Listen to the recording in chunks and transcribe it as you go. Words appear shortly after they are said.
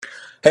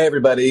Hey,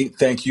 everybody.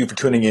 Thank you for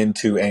tuning in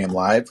to AM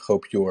Live.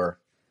 Hope your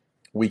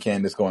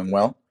weekend is going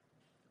well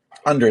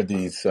under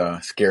these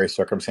scary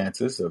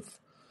circumstances of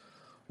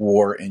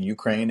war in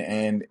Ukraine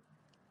and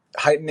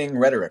heightening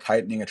rhetoric,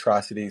 heightening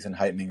atrocities, and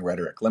heightening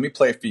rhetoric. Let me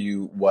play for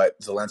you what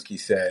Zelensky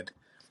said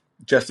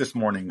just this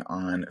morning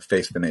on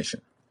Face the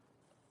Nation.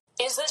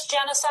 Is this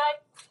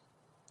genocide?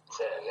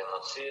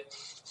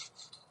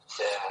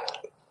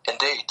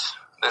 Indeed,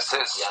 this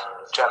is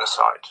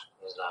genocide.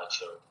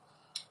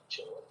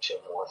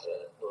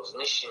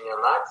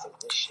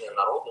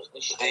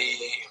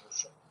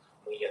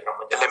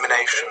 The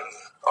elimination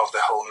of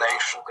the whole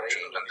nation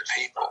and the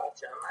people.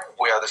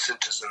 We are the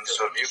citizens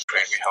of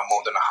Ukraine. We have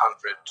more than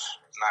 100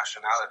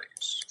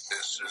 nationalities.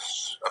 This is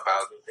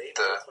about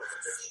the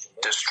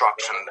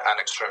destruction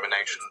and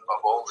extermination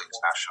of all these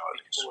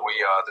nationalities. We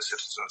are the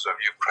citizens of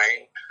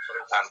Ukraine,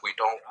 and we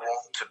don't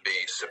want to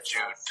be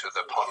subdued to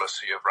the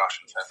policy of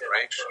Russian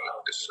Federation.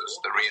 This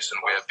is the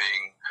reason we're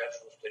being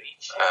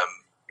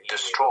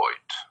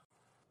destroyed.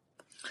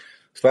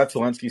 So that's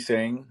Zelensky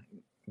saying,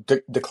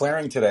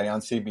 declaring today on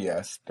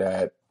CBS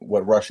that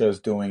what Russia is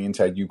doing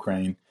inside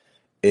Ukraine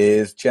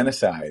is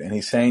genocide. And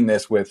he's saying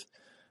this with,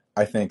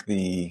 I think,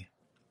 the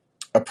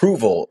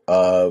approval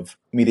of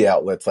media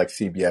outlets like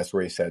CBS,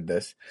 where he said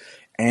this.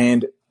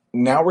 And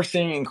now we're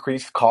seeing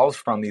increased calls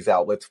from these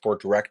outlets for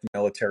direct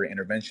military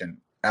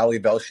intervention. Ali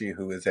Velshi,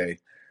 who is a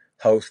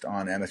host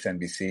on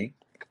MSNBC,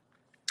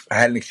 I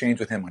had an exchange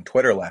with him on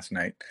Twitter last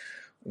night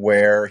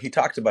where he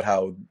talked about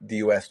how the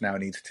U.S. now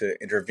needs to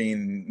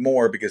intervene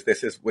more because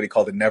this is what he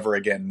called a never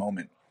again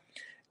moment.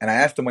 And I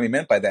asked him what he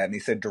meant by that, and he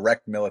said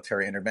direct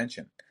military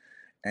intervention.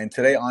 And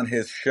today on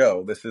his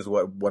show, this is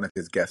what one of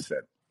his guests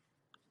said.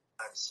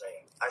 I'm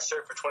saying, I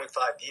served for 25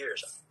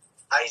 years.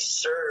 I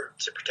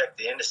served to protect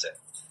the innocent.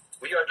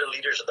 We are the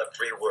leaders of the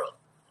free world.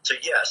 So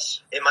yes,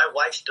 and my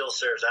wife still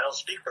serves. I don't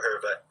speak for her,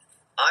 but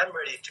I'm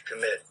ready to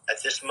commit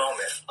at this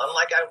moment,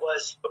 unlike I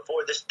was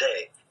before this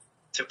day,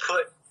 to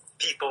put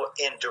people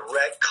in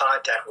direct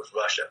contact with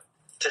Russia,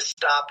 to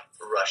stop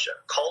Russia.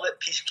 Call it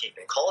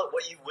peacekeeping. Call it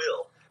what you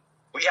will.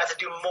 We have to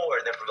do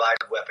more than provide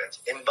weapons.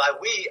 And by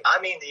we,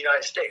 I mean the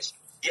United States.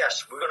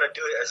 Yes, we're going to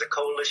do it as a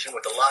coalition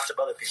with lots of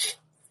other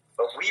people.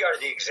 But we are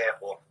the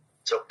example.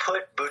 So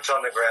put boots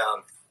on the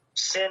ground.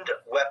 Send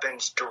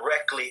weapons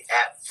directly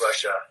at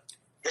Russia.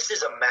 This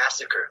is a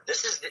massacre.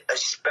 This is a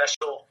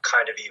special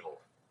kind of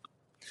evil.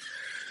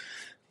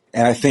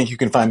 And I think you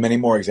can find many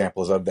more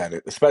examples of that,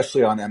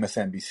 especially on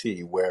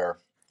MSNBC, where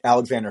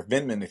Alexander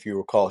Vindman, if you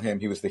recall him,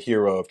 he was the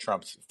hero of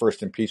Trump's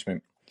first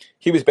impeachment.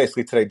 He was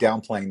basically today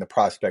downplaying the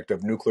prospect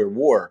of nuclear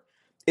war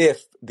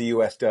if the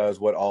U.S.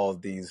 does what all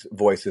of these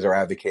voices are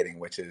advocating,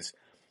 which is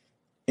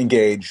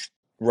engage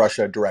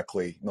Russia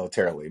directly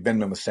militarily.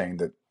 Vindman was saying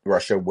that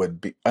Russia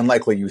would be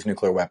unlikely use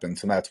nuclear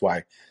weapons, and that's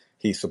why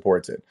he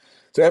supports it.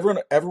 So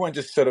everyone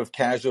just sort of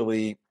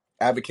casually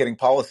advocating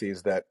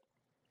policies that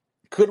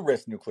could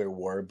risk nuclear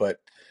war, but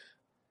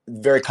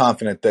very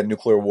confident that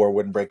nuclear war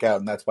wouldn't break out,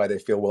 and that's why they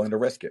feel willing to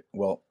risk it.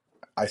 Well,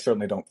 I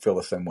certainly don't feel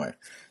the same way,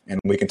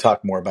 and we can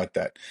talk more about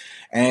that.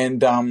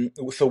 And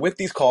so with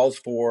these calls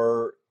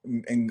for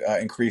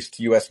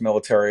increased U.S.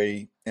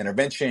 military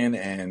intervention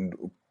and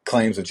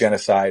claims of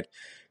genocide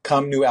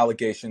come new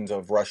allegations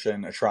of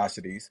Russian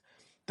atrocities.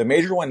 The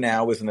major one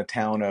now is in the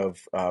town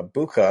of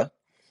Bucha,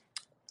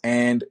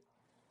 and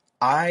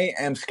I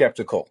am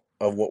skeptical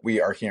of what we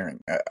are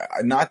hearing.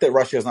 Not that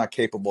Russia is not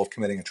capable of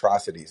committing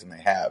atrocities, and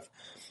they have,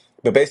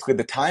 but basically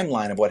the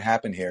timeline of what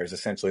happened here is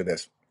essentially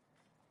this.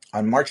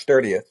 On March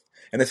 30th,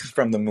 and this is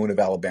from the Moon of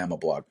Alabama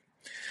blog,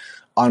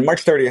 on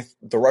March 30th,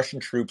 the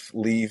Russian troops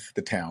leave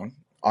the town.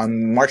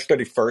 On March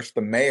 31st,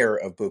 the mayor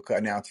of Bucha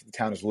announced that the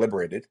town is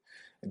liberated.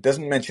 It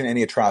doesn't mention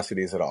any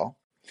atrocities at all.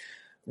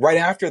 Right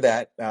after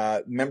that,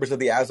 members of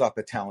the Azov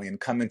battalion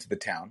come into the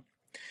town.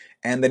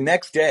 And the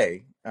next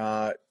day,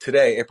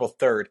 today, April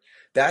 3rd,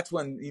 that's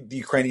when the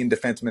Ukrainian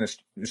Defense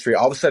Ministry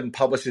all of a sudden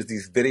publishes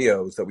these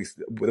videos that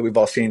we've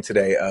all seen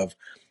today of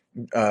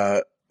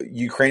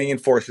Ukrainian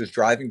forces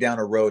driving down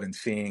a road and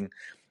seeing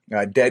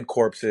dead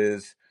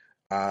corpses,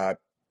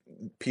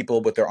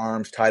 people with their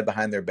arms tied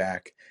behind their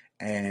back.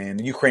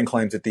 And Ukraine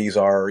claims that these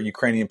are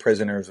Ukrainian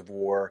prisoners of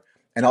war,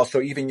 and also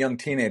even young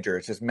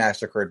teenagers just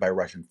massacred by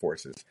Russian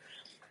forces.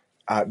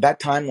 That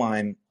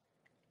timeline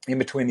in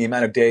between the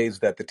amount of days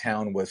that the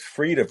town was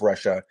freed of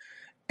Russia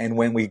and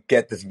when we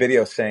get this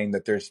video saying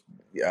that there's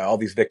all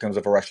these victims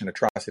of a Russian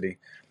atrocity,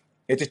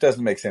 it just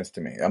doesn't make sense to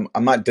me.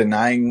 I'm not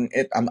denying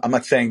it. I'm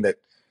not saying that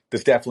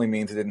this definitely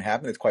means it didn't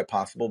happen. It's quite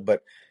possible.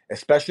 But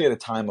especially at a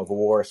time of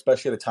war,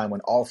 especially at a time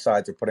when all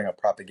sides are putting up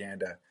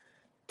propaganda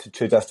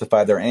to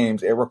justify their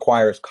aims, it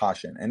requires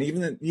caution. And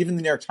even the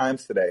New York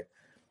Times today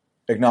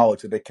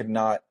acknowledged that they could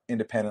not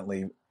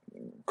independently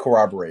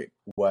corroborate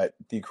what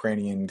the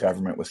Ukrainian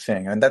government was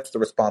saying. And that's the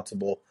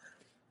responsible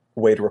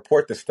way to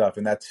report this stuff.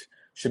 And that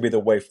should be the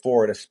way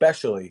forward,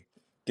 especially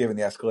given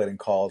the escalating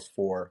calls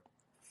for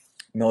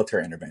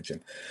military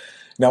intervention.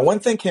 Now, one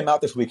thing came out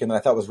this weekend that I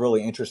thought was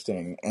really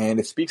interesting, and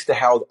it speaks to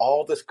how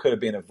all this could have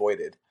been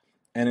avoided.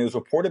 And it was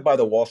reported by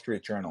the Wall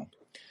Street Journal.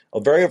 a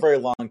very, very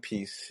long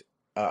piece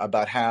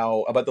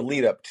about the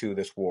lead up to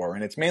this war.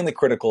 And it's mainly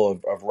critical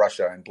of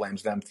Russia and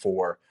blames them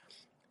for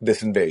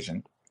this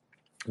invasion.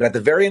 But at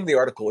the very end of the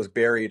article is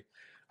buried,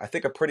 I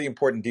think, a pretty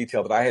important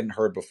detail that I hadn't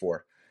heard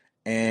before.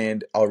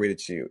 And I'll read it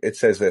to you. It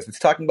says this. It's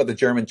talking about the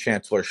German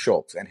Chancellor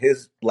Scholz and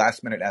his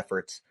last-minute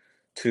efforts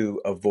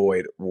to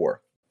avoid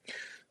war.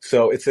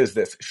 So it says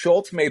this.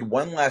 Scholz made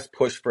one last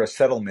push for a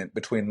settlement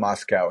between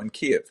Moscow and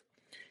Kiev.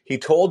 He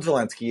told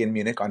Zelensky in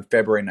Munich on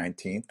February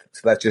 19th,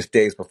 so that's just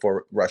days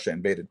before Russia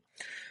invaded,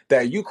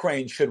 that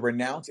Ukraine should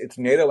renounce its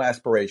NATO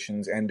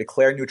aspirations and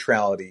declare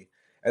neutrality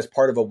as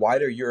part of a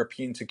wider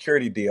European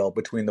security deal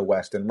between the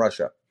West and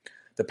Russia.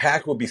 The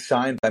pact would be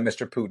signed by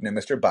Mr. Putin and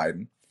Mr.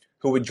 Biden,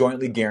 who would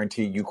jointly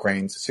guarantee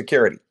Ukraine's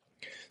security.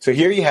 So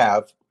here you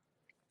have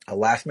a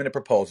last-minute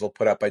proposal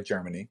put up by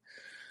Germany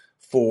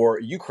for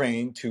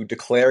Ukraine to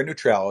declare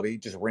neutrality,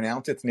 just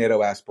renounce its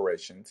NATO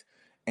aspirations,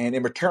 and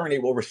in return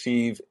it will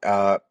receive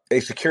a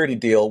security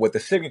deal with the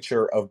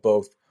signature of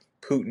both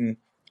Putin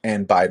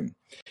and Biden.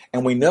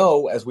 And we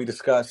know, as we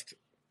discussed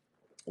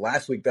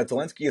last week, that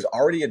Zelensky has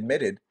already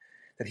admitted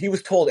that he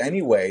was told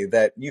anyway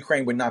that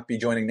Ukraine would not be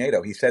joining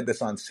NATO. He said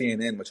this on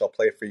CNN, which I'll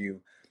play for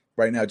you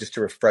right now just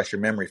to refresh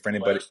your memory for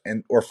anybody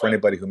or for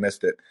anybody who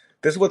missed it.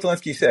 This is what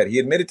Zelensky said. He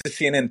admitted to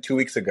CNN 2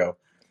 weeks ago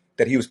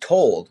that he was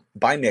told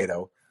by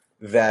NATO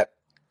that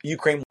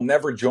Ukraine will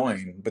never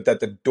join, but that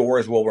the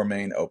doors will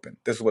remain open.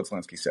 This is what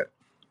Zelensky said.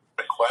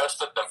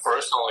 Requested them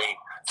personally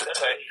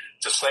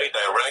to say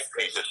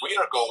directly that we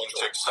are going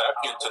to accept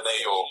you into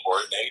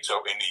NATO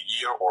in a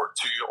year or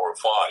 2 or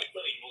 5.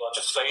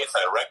 Just say it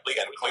directly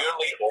and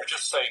clearly, or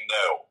just say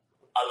no.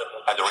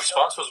 And the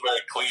response was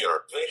very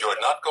clear.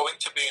 You're not going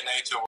to be a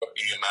NATO or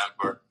EU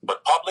member,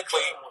 but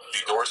publicly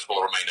the doors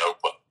will remain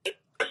open.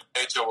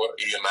 NATO or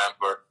EU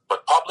member,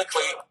 but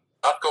publicly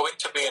not going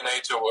to be a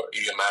NATO or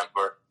EU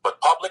member, but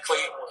publicly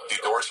the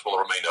doors will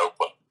remain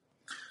open.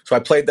 So I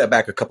played that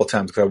back a couple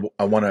times because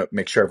I want to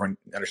make sure everyone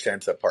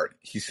understands that part.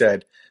 He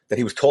said that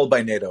he was told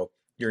by NATO,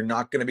 you're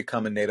not going to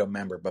become a NATO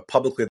member, but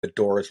publicly the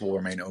doors will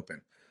remain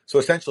open. So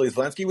essentially,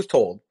 Zelensky was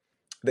told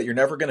that you're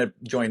never going to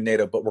join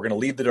NATO, but we're going to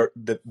leave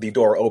the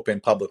door open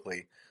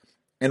publicly.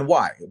 And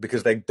why?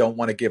 Because they don't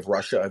want to give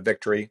Russia a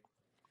victory,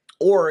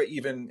 or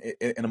even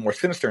in a more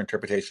sinister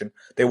interpretation,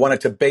 they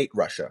wanted to bait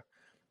Russia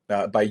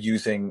by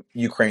using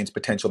Ukraine's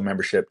potential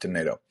membership to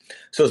NATO.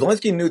 So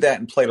Zelensky knew that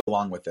and played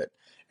along with it.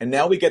 And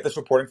now we get this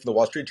reporting from the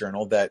Wall Street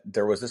Journal that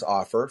there was this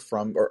offer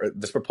or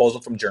this proposal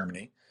from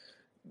Germany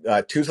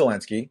to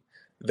Zelensky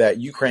that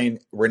Ukraine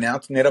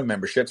renounce NATO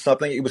membership,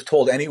 something he was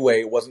told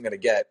anyway it wasn't going to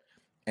get,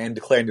 and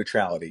declare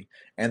neutrality.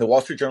 And the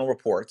Wall Street Journal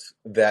reports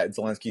that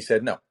Zelensky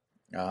said no.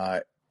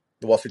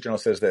 The Wall Street Journal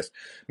says this.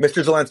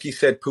 Mr. Zelensky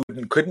said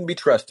Putin couldn't be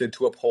trusted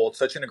to uphold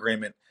such an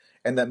agreement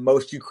and that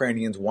most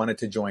Ukrainians wanted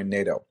to join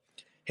NATO.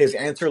 His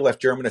answer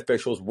left German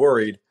officials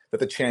worried that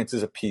the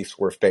chances of peace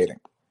were fading.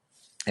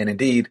 And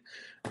indeed,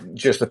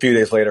 just a few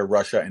days later,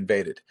 Russia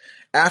invaded.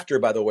 After,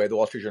 by the way, the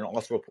Wall Street Journal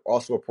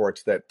also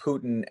reports that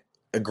Putin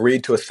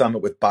agreed to a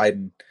summit with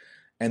Biden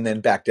and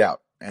then backed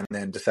out and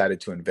then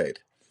decided to invade.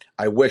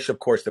 I wish, of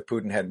course, that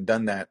Putin hadn't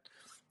done that.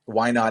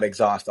 Why not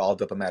exhaust all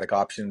diplomatic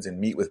options and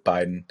meet with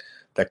Biden?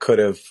 That could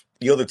have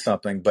yielded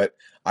something. But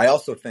I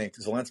also think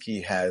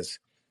Zelensky has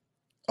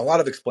a lot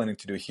of explaining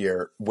to do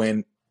here.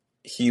 When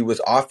he was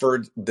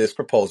offered this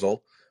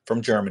proposal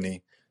from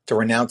Germany to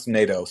renounce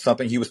NATO,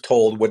 something he was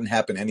told wouldn't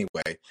happen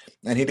anyway,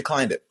 and he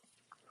declined it.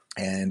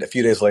 And a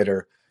few days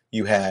later,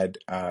 you had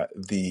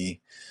the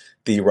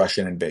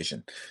Russian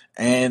invasion.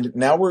 And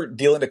now we're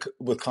dealing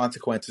with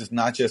consequences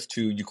not just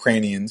to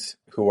Ukrainians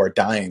who are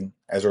dying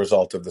as a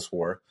result of this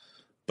war,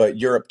 but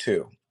Europe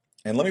too.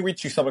 And let me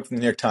read you something from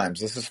the New York Times.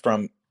 This is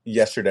from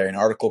yesterday, an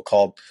article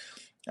called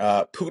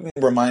Putin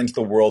reminds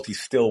the world he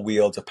still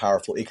wields a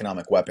powerful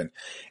economic weapon.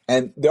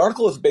 And the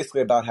article is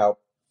basically about how,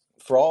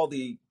 for all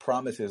the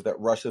promises that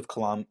Russia's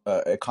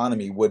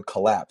economy would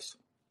collapse,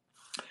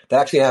 that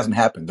actually hasn't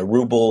happened. The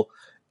ruble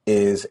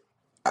is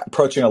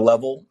approaching a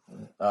level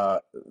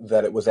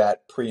that it was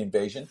at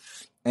pre-invasion,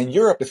 and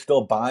Europe is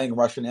still buying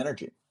Russian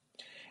energy.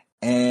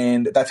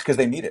 And that's because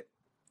they need it.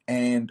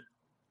 And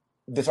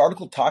this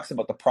article talks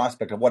about the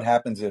prospect of what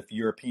happens if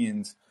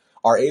Europeans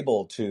are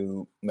able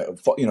to,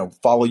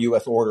 follow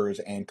U.S. orders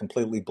and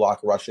completely block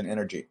Russian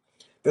energy.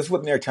 This is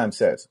what the New York Times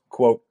says,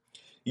 quote,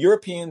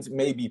 Europeans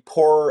may be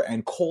poorer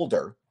and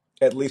colder,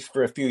 at least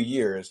for a few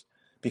years,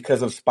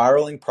 because of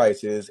spiraling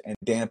prices and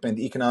dampened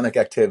economic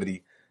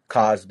activity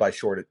caused by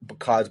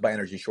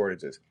energy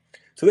shortages.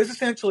 So this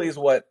essentially is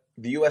what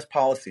the U.S.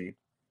 policy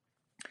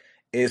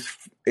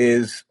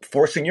is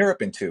forcing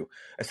Europe into,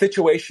 a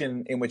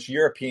situation in which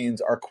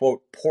Europeans are,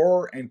 quote,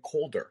 poorer and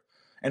colder.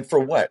 And for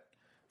what?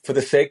 For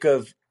the sake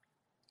of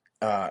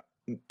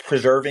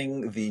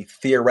preserving the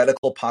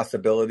theoretical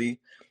possibility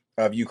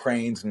of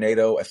Ukraine's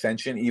NATO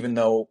ascension, even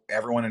though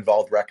everyone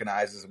involved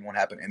recognizes it won't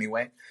happen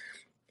anyway.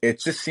 It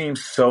just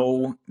seems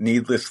so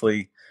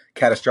needlessly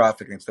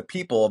catastrophic. And it's the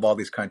people of all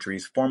these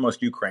countries,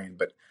 foremost Ukraine,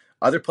 but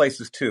other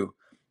places too,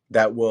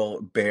 that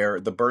will bear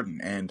the burden.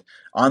 And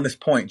on this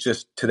point,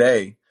 just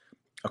today,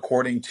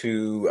 according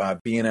to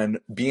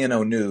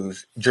BNO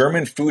News,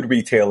 German food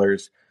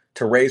retailers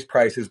to raise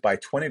prices by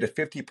 20 to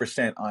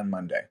 50% on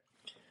Monday.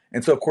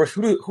 And so, of course,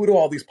 who do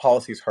all these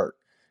policies hurt?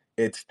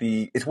 It's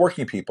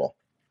working people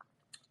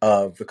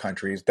of the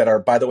countries that are,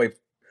 by the way,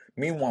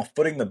 meanwhile,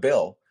 footing the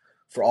bill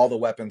for all the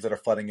weapons that are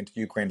flooding into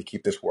Ukraine to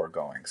keep this war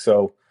going.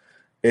 So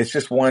it's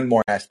just one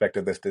more aspect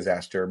of this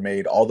disaster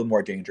made all the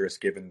more dangerous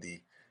given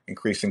the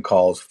increasing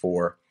calls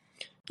for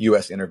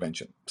U.S.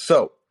 intervention.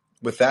 So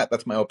with that,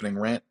 that's my opening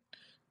rant,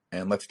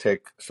 and let's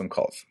take some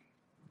calls.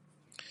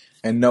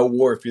 And no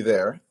war, if you're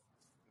there,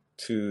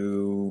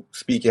 to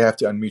speak, you have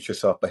to unmute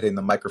yourself by hitting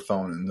the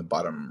microphone in the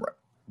bottom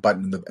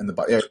button in the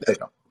bottom. Yeah, there you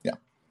go.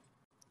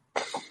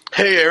 Yeah.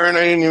 Hey, Aaron,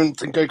 I didn't even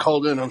think I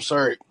called in. I'm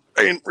sorry.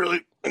 I didn't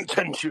really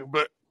intend to,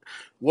 but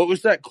what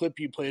was that clip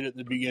you played at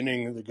the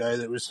beginning of the guy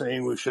that was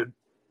saying we should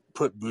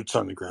put boots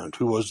on the ground?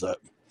 Who was that?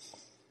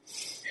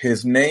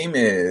 His name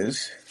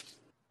is...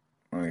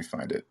 Let me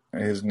find it.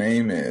 His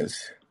name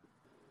is...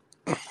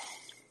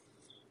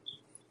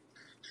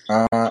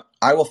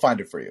 I will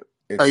find it for you.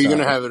 Are you going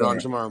to have it on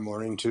tomorrow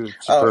morning, too?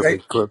 It's a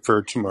perfect clip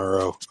for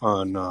tomorrow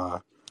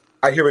on...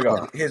 here we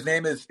go. His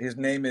name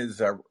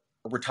is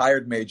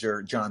retired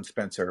Major John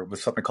Spencer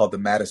with something called the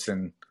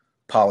Madison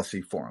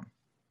Policy Forum.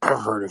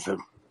 I've heard of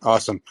him.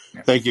 Awesome.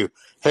 Yeah. Thank you.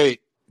 Hey,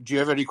 do you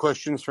have any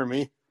questions for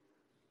me?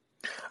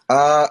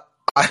 I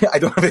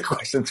don't have any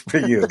questions for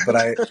you, but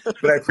I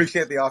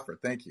appreciate the offer.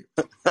 Thank you.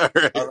 All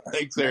right.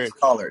 Thanks, Aaron. Next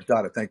caller,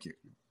 Dada. Thank you.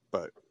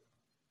 Bye.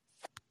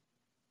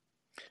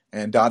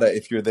 And Dada,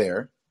 if you're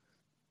there,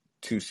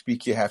 to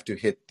speak, you have to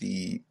hit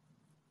the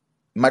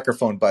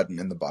microphone button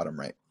in the bottom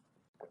right.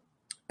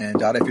 And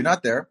Dada, if you're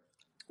not there,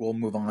 we'll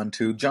move on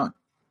to John.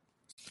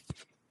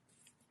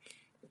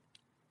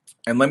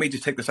 And let me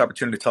just take this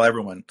opportunity to tell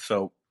everyone.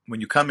 So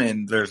when you come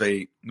in, there's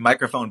a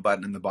microphone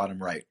button in the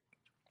bottom right.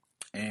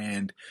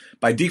 And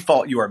by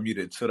default, you are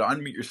muted. So to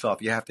unmute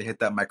yourself, you have to hit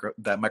that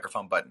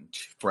microphone button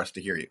for us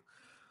to hear you.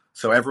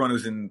 So everyone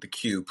who's in the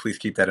queue, please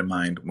keep that in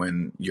mind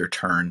when your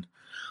turn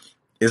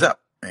is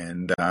up.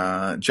 And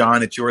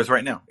John, it's yours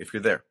right now, if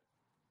you're there.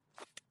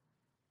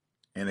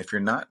 And if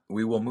you're not,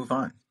 we will move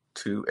on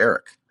to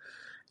Eric.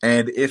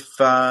 And if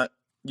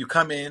you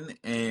come in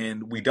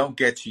and we don't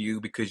get to you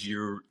because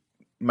your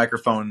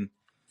microphone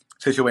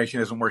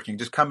situation isn't working,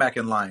 just come back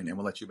in line and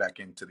we'll let you back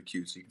into the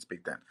queue so you can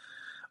speak then.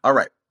 All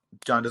right.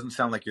 John, doesn't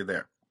sound like you're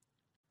there.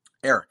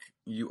 Eric,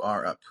 you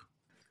are up.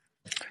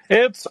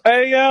 It's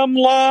AM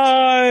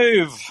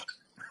Live.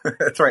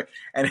 That's right.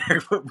 And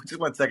just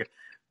 1 second.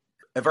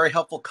 A very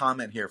helpful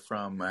comment here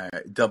from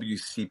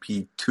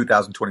WCP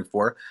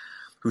 2024,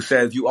 who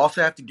says you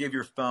also have to give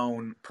your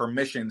phone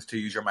permissions to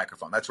use your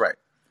microphone. That's right.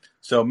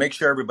 So make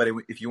sure everybody,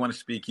 if you want to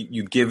speak,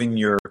 you've given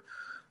your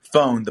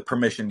phone the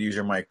permission to use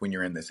your mic when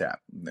you're in this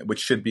app, which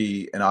should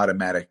be an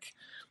automatic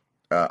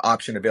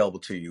option available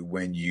to you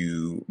when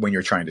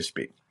you're trying to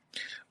speak.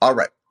 All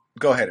right.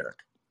 Go ahead, Eric.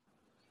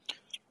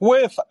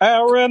 With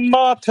Aaron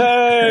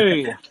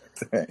Mate.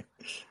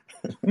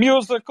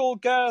 Musical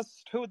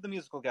guest. Who would the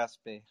musical guest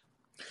be?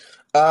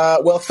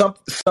 Well,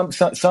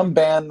 some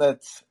band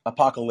that's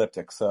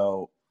apocalyptic.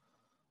 So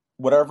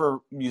whatever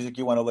music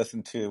you want to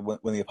listen to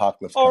when the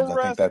apocalypse comes.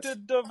 Arrested I think that's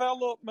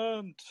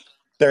Development.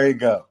 There you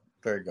go.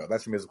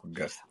 That's a musical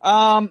guest.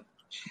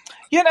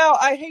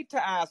 I hate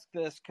to ask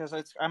this because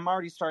I'm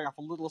already starting off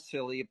a little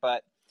silly,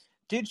 but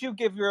did you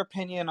give your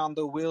opinion on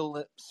the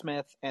Will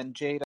Smith and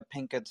Jada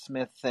Pinkett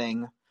Smith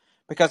thing?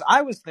 Because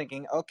I was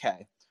thinking,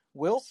 okay,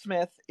 Will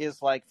Smith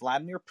is like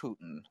Vladimir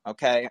Putin,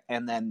 okay,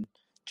 and then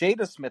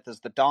Jada Smith is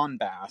the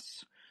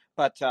Donbass.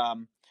 But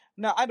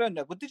no, I don't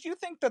know. But did you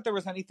think that there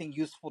was anything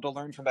useful to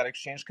learn from that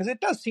exchange? Because it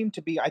does seem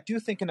to be. I do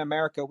think in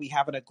America we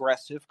have an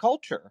aggressive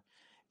culture.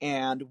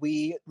 And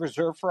we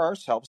reserve for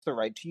ourselves the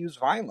right to use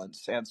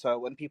violence. And so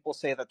when people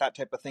say that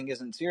type of thing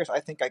isn't serious, I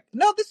think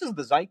no, this is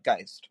the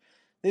zeitgeist.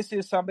 This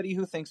is somebody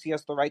who thinks he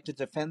has the right to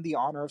defend the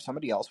honor of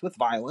somebody else with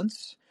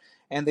violence.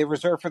 And they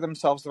reserve for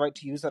themselves the right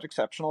to use that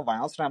exceptional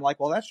violence. And I'm like,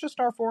 well, that's just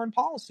our foreign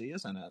policy,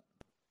 isn't it?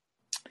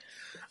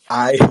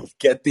 I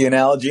get the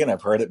analogy, and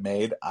I've heard it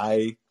made.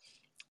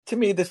 To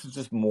me, this is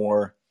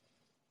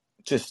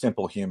just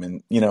simple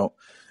human.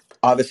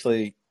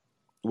 Obviously,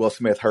 Will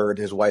Smith heard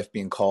his wife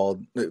being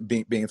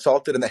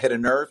insulted, and that hit a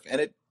nerve, and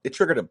it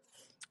triggered him.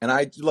 And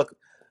I'm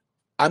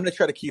going to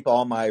try to keep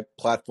all my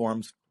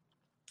platforms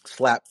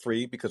slap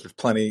free because there's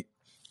plenty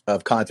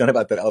of content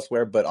about that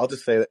elsewhere. But I'll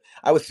just say that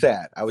I was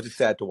sad. I was just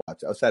sad to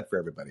watch. I was sad for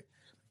everybody.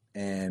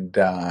 And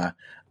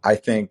I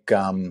think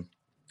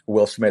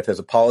Will Smith has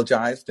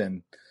apologized,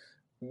 and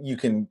you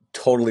can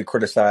totally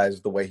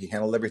criticize the way he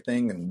handled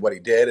everything and what he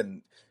did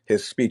and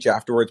his speech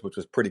afterwards, which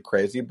was pretty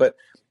crazy. But,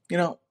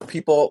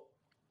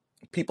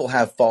 people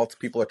have faults,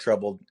 people are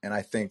troubled, and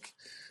I think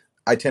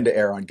I tend to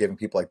err on giving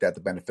people like that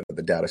the benefit of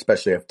the doubt,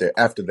 especially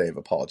after they've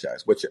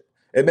apologized, which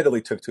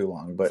admittedly took too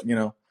long. But,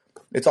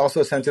 it's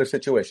also a sensitive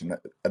situation.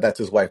 That's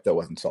his wife that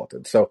was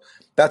insulted. So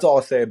that's all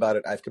I'll say about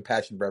it. I have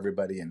compassion for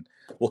everybody, and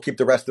we'll keep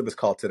the rest of this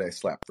call today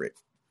slap free.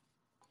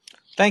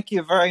 Thank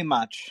you very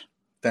much.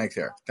 Thanks,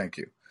 Eric. Thank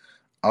you.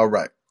 All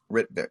right.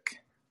 Ritvic.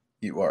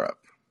 You are up.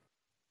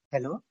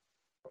 Hello,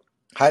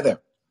 Hi there.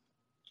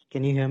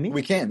 can you hear me?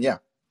 We can, yeah.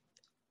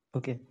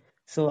 Okay.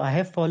 So I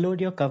have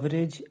followed your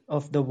coverage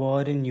of the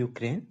war in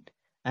Ukraine,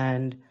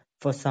 and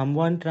for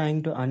someone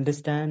trying to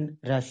understand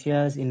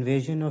Russia's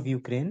invasion of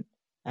Ukraine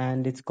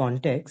and its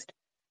context,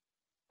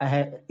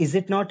 is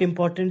it not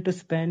important to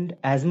spend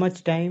as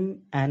much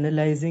time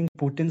analyzing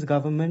Putin's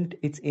government,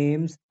 its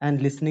aims,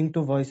 and listening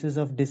to voices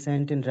of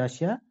dissent in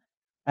Russia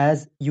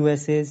as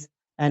USA's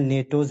and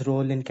NATO's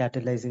role in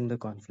catalyzing the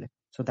conflict?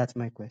 So that's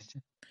my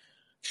question.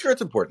 Sure,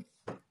 it's important.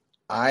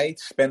 I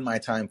spend my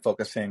time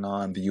focusing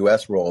on the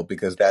U.S. role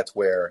because that's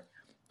where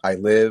I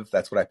live,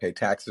 that's what I pay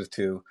taxes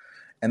to,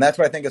 and that's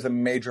what I think is a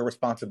major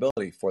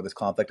responsibility for this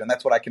conflict, and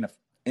that's what I can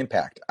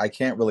impact. I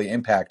can't really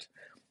impact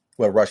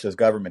what Russia's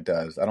government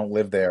does. I don't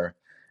live there,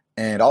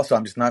 and also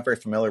I'm just not very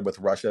familiar with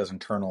Russia's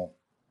internal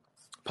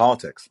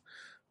politics.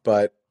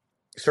 But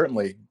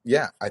certainly,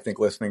 yeah, I think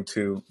listening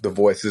to the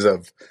voices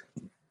of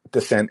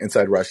dissent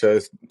inside Russia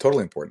is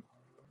totally important.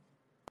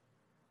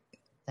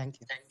 Thank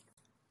you.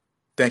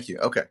 Thank you.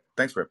 Okay,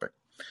 thanks, Ripik.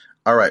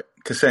 All right,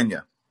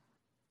 Ksenia.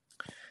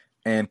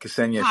 And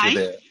Ksenia, if you're Hi.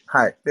 there.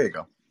 Hi, there you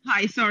go.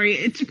 Hi, sorry,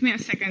 it took me a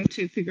second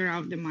to figure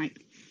out the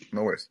mic.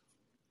 No worries.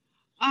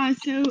 Hi,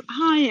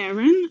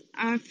 Aaron.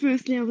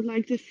 Firstly, I would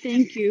like to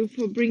thank you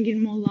for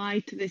bringing more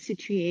light to the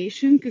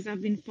situation because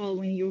I've been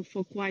following you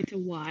for quite a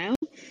while,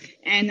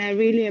 and I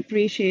really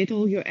appreciate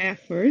all your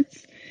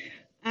efforts.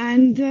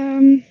 And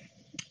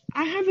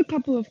I have a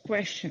couple of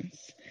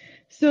questions.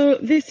 So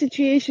this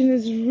situation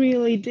is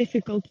really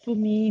difficult for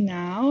me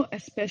now,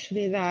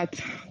 especially that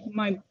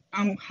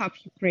I'm half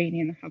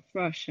Ukrainian, half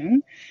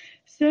Russian.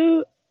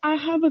 So I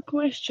have a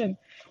question.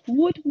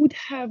 What would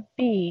have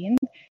been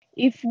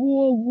if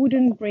war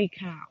wouldn't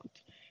break out?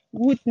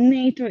 Would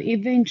NATO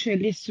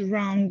eventually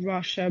surround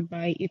Russia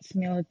by its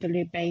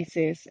military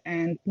bases?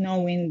 And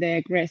knowing the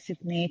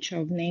aggressive nature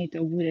of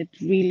NATO, would it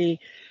really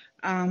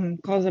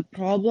cause a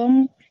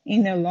problem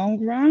in the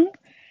long run?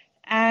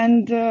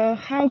 And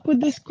how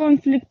could this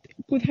conflict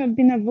could have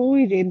been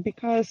avoided?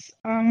 Because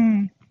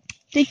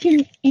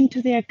taking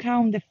into the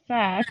account the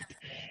fact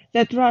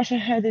that Russia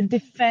had a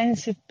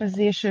defensive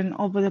position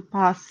over the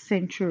past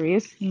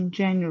centuries in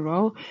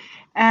general,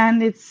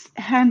 and its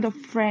hand of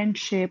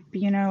friendship,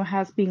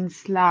 has been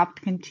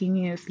slapped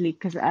continuously.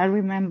 Because I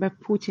remember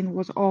Putin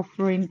was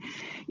offering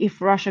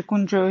if Russia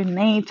could join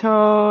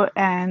NATO,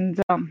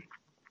 and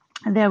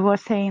they were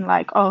saying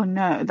like, oh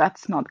no,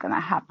 that's not going to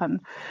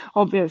happen,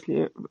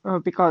 obviously,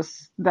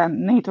 because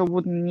then NATO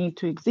wouldn't need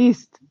to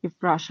exist if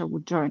Russia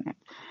would join it.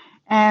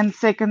 And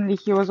secondly,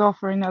 he was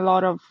offering a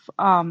lot of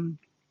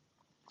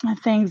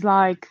things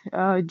like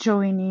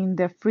joining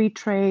the free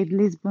trade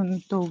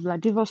Lisbon to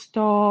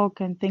Vladivostok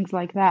and things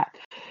like that.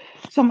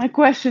 So my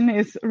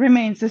question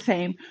remains the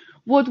same.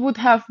 What would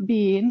have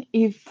been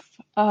if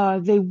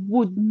they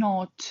would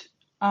not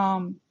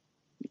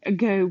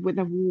go with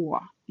a war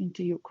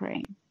into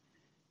Ukraine?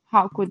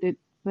 How could it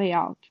play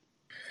out?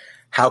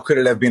 How could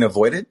it have been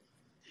avoided?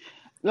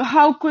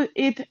 How could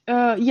it,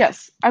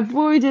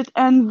 avoid it,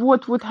 and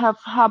what would have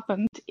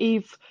happened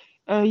if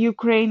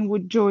Ukraine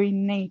would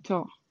join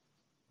NATO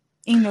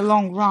in the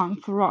long run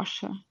for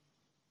Russia?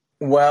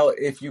 Well,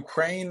 if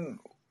Ukraine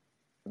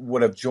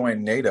would have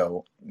joined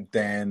NATO,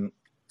 then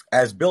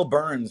as Bill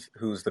Burns,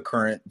 who's the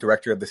current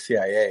director of the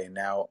CIA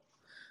now,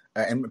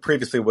 and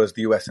previously was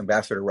the U.S.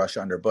 ambassador to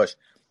Russia under Bush,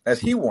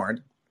 as he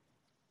warned,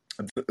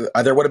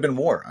 there would have been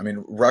war. I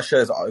mean, Russia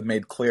has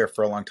made clear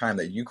for a long time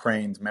that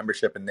Ukraine's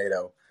membership in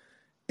NATO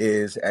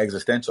is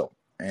existential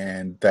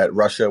and that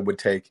Russia would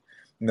take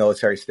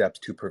military steps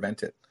to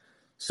prevent it.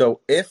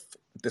 So if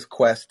this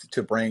quest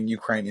to bring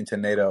Ukraine into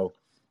NATO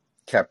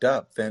kept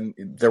up, then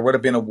there would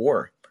have been a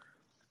war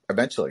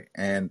eventually.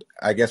 And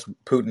I guess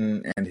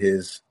Putin and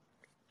his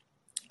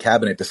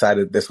cabinet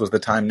decided this was the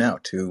time now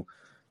to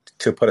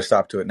put a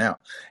stop to it now.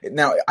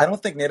 Now, I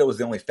don't think NATO is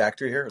the only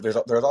factor here. There's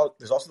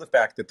also the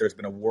fact that there's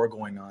been a war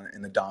going on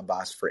in the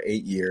Donbass for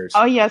 8 years.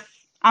 Oh, yes,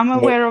 I'm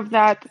aware of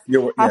that.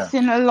 I've Yeah.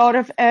 seen a lot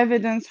of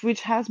evidence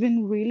which has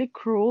been really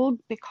cruel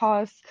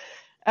because,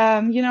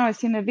 I've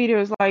seen the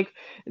videos like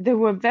there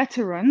were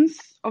veterans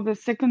of the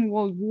Second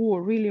World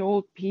War, really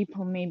old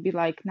people, maybe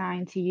like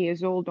 90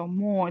 years old or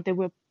more. They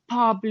were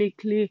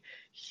publicly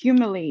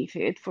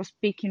humiliated for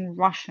speaking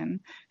Russian.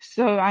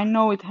 So I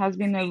know it has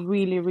been a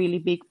really, really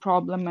big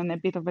problem and a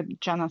bit of a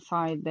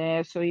genocide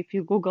there. So if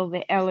you Google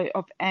the Alley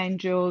of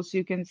Angels,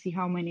 you can see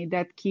how many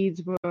dead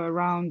kids were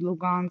around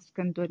Lugansk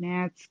and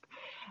Donetsk.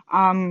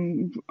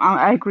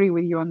 I agree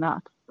with you on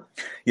that.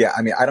 Yeah,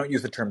 I mean, I don't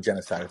use the term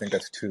genocide. I think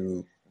that's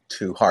too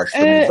harsh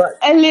for me.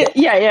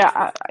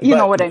 You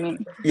know what I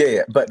mean.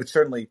 Yeah, but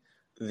certainly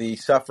the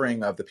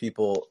suffering of the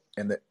people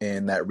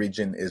in that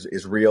region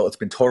is real. It's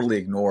been totally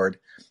ignored.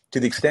 To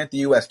the extent the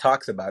U.S.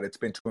 talks about it, it's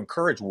been to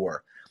encourage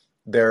war.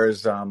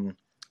 There's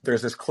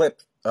this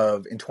clip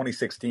in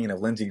 2016 of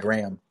Lindsey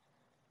Graham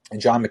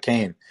and John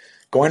McCain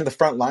going to the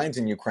front lines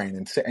in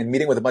Ukraine and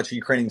meeting with a bunch of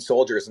Ukrainian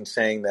soldiers and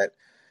saying that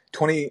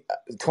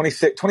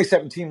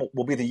 2017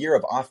 will be the year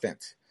of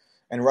offense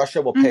and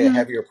Russia will pay a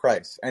heavier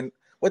price. And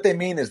what they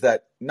mean is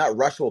that not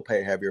Russia will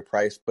pay a heavier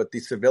price, but the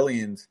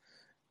civilians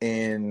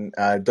in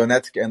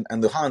Donetsk and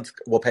Luhansk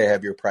will pay a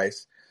heavier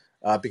price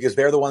because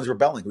they're the ones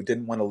rebelling who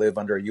didn't want to live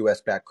under a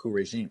U.S.-backed coup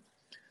regime.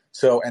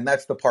 So, and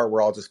that's the part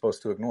we're all just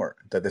supposed to ignore,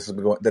 that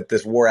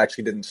this war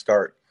actually didn't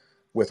start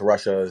with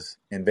Russia's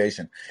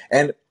invasion.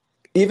 And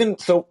even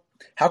so,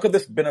 how could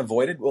this have been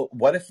avoided? Well,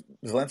 what if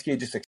Zelensky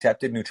just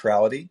accepted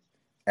neutrality,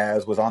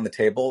 as was on the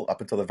table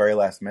up until the very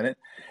last minute,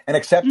 and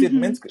accepted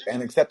Minsk,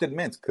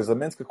 because the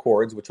Minsk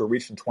Accords, which were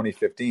reached in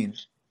 2015.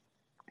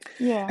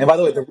 Yeah. And by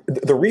the way,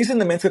 the reason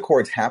the Minsk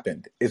Accords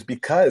happened is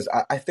because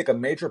I think a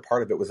major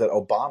part of it was that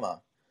Obama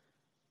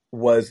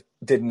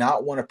did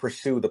not want to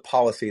pursue the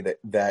policy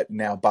that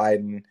now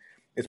Biden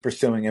is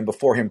pursuing, and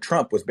before him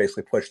Trump was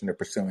basically pushed into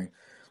pursuing,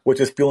 which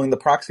is fueling the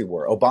proxy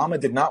war. Obama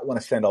did not want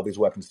to send all these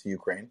weapons to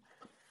Ukraine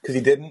because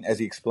he didn't, as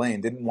he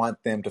explained, didn't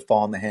want them to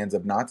fall in the hands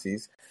of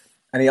Nazis.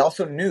 And he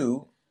also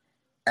knew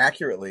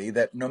accurately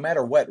that no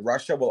matter what,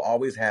 Russia will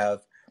always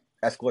have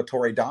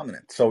escalatory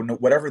dominance. So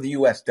whatever the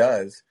U.S.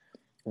 does,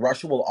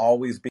 Russia will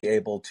always be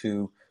able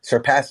to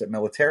surpass it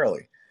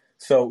militarily.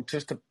 So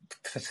just to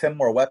send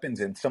more weapons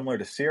in, similar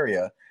to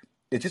Syria,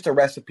 it's just a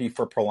recipe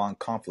for prolonged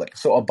conflict.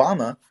 So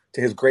Obama,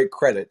 to his great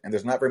credit, and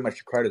there's not very much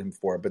to credit him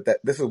for, but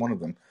this is one of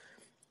them,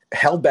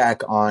 held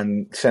back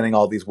on sending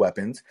all these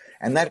weapons,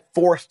 and that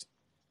forced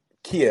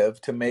Kiev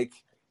to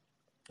make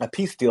a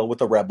peace deal with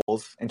the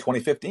rebels in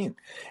 2015.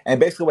 And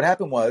basically what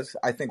happened was,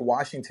 I think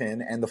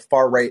Washington and the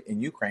far right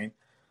in Ukraine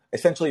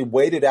essentially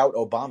waited out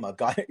Obama,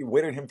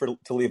 waited him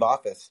to leave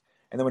office.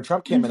 And then when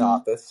Trump came in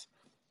office,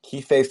 he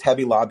faced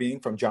heavy lobbying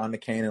from John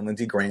McCain and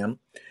Lindsey Graham,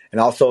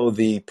 and also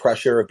the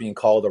pressure of being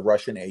called a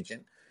Russian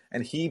agent.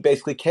 And he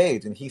basically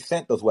caved, and he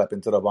sent those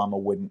weapons that Obama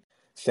wouldn't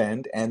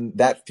send, and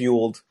that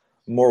fueled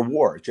more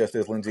war, just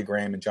as Lindsey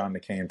Graham and John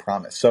McCain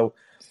promised. So,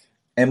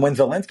 and when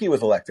Zelensky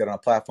was elected on a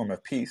platform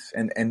of peace,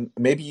 and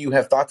maybe you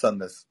have thoughts on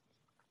this,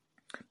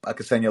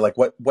 Ksenia, like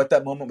what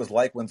that moment was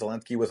like when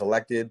Zelensky was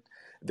elected.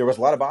 There was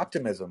a lot of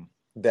optimism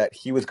that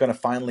he was going to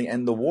finally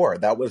end the war.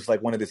 That was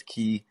like one of his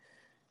key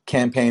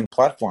campaign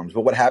platforms.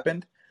 But what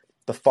happened?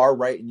 The far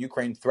right in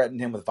Ukraine threatened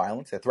him with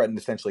violence. They threatened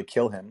to essentially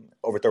kill him,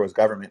 overthrow his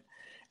government.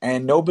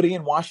 And nobody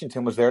in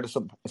Washington was there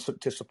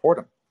to support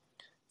him.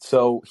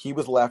 So he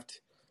was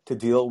left to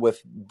deal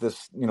with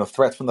this,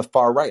 threats from the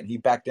far right. And he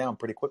backed down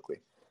pretty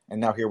quickly. And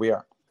now here we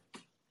are.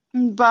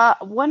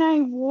 But when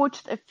I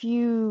watched a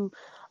few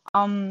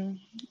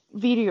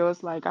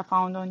videos like I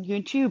found on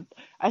YouTube,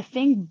 I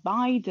think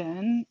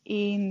Biden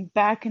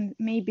back in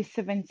maybe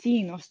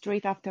 17 or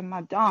straight after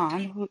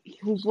Maidan,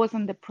 who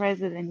wasn't the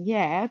president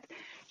yet,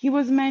 he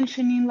was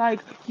mentioning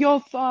like,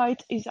 your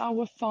fight is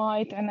our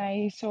fight, and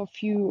I saw a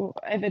few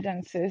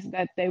evidences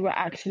that they were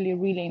actually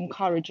really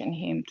encouraging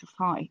him to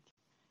fight.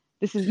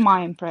 This is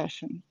my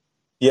impression.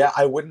 Yeah,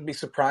 I wouldn't be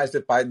surprised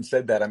if Biden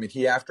said that. I mean,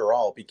 he, after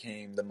all,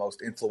 became the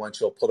most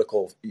influential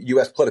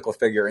U.S. political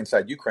figure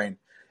inside Ukraine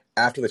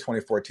after the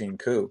 2014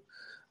 coup.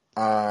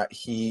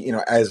 He,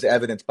 as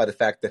evidenced by the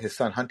fact that his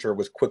son Hunter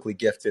was quickly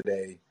gifted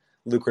a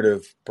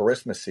lucrative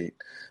Burisma seat.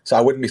 So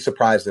I wouldn't be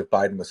surprised if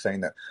Biden was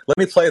saying that. Let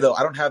me play, though.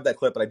 I don't have that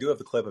clip, but I do have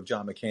the clip of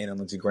John McCain and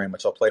Lindsey Graham,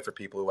 which I'll play for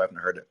people who haven't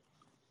heard it.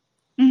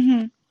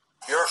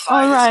 Your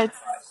fight All right.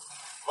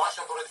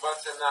 Ваша боротьба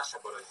 – це наша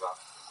боротьба.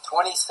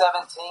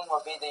 2017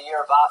 will be the year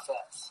of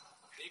offense.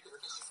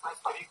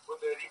 Рік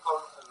буде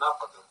ріком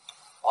нападу.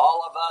 All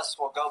of us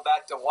will go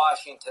back to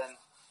Washington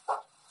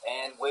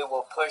and we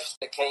will push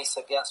the case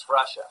against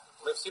Russia.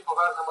 Ми всі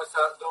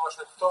повернемося до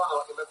Вашингтону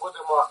і ми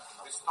будемо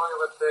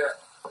відстоювати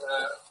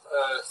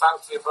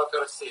санкції проти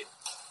Росії.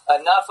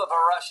 Enough of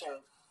a Russian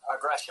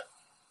aggression.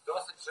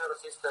 Досить вже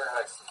російської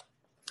агресії.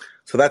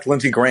 So that's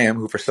Lindsey Graham,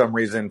 who for some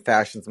reason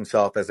fashions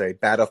himself as a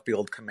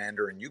battlefield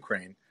commander in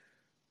Ukraine,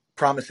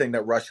 promising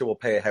that Russia will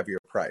pay a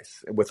heavier price,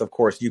 with, of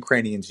course,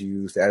 Ukrainians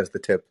used as the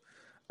tip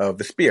of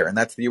the spear. And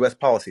that's the U.S.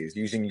 policy, is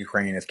using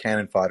Ukraine as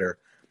cannon fodder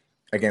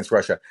against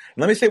Russia.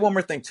 And let me say one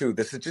more thing, too.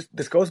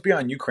 This goes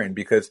beyond Ukraine,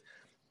 because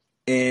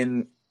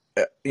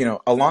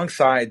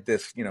alongside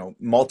this,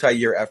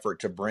 multi-year effort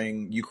to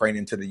bring Ukraine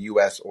into the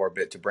U.S.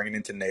 orbit, to bring it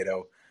into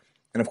NATO,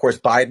 and of course,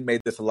 Biden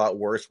made this a lot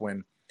worse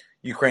when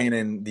Ukraine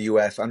and the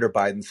U.S. under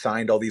Biden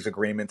signed all these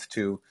agreements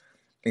to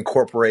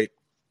incorporate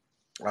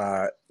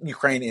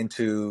Ukraine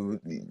into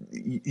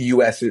the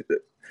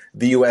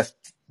U.S.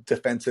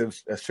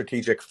 defensive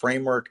strategic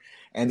framework.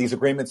 And these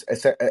agreements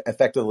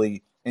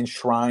effectively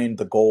enshrined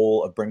the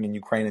goal of bringing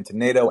Ukraine into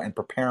NATO and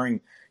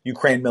preparing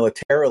Ukraine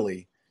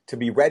militarily to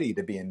be ready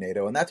to be in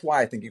NATO. And that's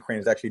why I think Ukraine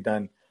has actually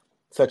done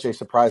such a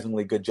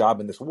surprisingly good job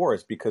in this war,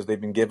 is because they've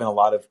been given a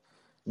lot of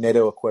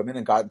NATO equipment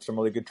and gotten some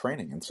really good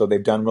training. And so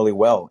they've done really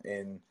well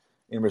in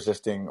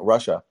resisting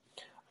Russia.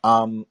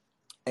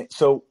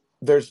 So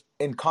there's,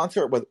 in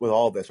concert with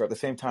all of this, or at the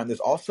same time, there's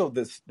also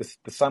the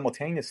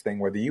simultaneous thing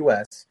where the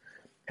U.S.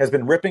 has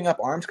been ripping up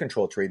arms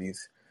control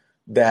treaties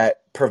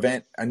that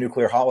prevent a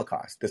nuclear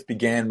holocaust. This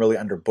began really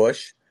under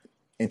Bush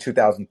in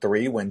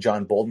 2003 when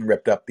John Bolton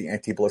ripped up the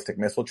anti-ballistic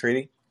missile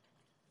treaty.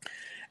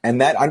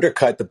 And that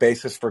undercut the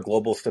basis for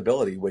global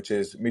stability, which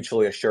is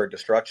mutually assured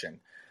destruction.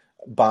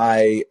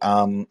 by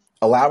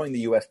allowing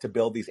the U.S. to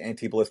build these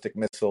anti-ballistic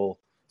missile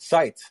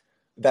sites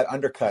that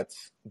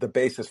undercuts the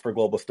basis for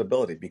global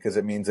stability, because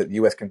it means that the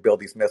U.S. can build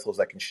these missiles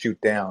that can shoot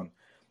down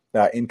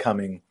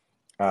incoming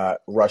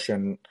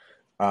Russian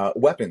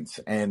weapons.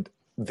 And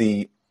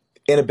the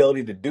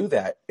inability to do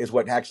that is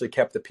what actually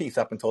kept the peace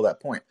up until that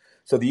point.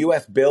 So the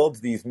U.S. builds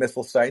these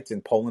missile sites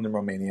in Poland and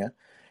Romania,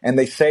 and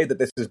they say that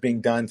this is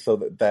being done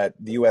so that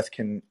the U.S.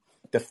 can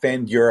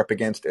defend Europe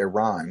against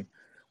Iran,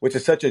 which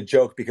is such a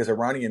joke because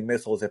Iranian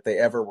missiles, if they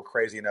ever were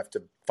crazy enough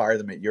to fire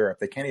them at Europe,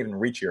 they can't even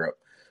reach Europe.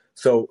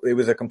 So it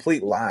was a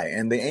complete lie.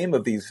 And the aim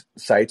of these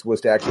sites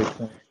was to actually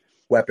point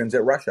weapons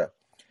at Russia.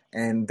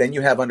 And then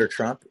you have under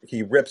Trump,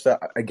 he rips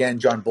up, again,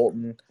 John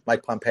Bolton,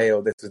 Mike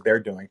Pompeo, this is their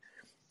doing.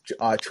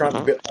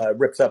 Trump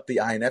rips up the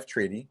INF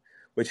Treaty,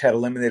 which had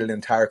eliminated an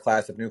entire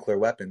class of nuclear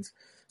weapons.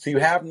 So you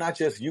have not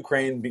just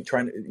Ukraine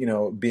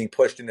being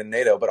pushed into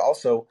NATO, but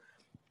also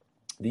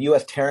the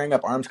U.S. tearing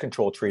up arms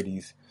control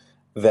treaties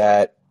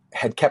that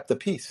had kept the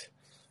peace.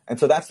 And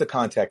so that's the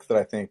context that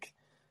I think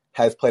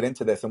has played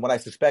into this. And what I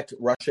suspect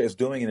Russia is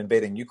doing in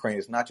invading Ukraine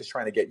is not just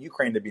trying to get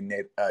Ukraine to be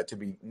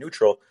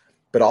neutral,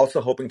 but also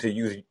hoping to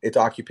use its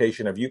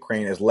occupation of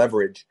Ukraine as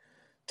leverage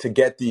to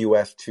get the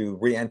U.S. to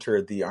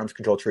re-enter the arms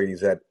control treaties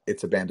that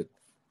it's abandoned.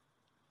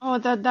 Oh,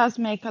 that does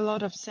make a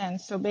lot of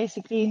sense. So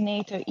basically,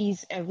 NATO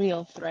is a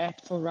real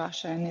threat for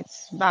Russia, and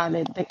it's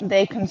valid.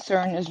 Their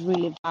concern is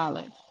really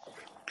valid.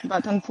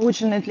 But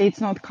unfortunately, it's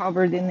not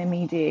covered in the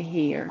media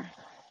here.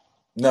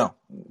 No,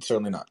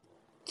 certainly not.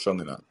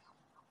 Certainly not.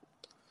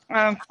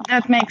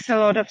 That makes a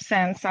lot of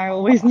sense. I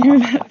always knew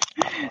that.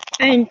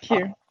 Thank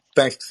you.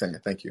 Thanks,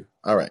 Ksenia. Thank you.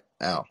 All right,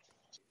 Al.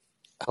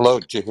 Hello,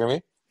 did you hear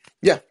me?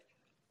 Yeah.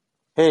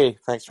 Hey,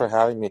 thanks for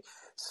having me.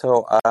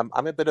 So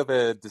I'm a bit of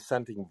a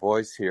dissenting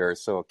voice here.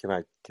 So can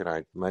I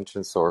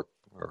mention or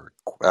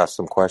ask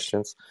some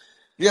questions?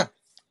 Yeah.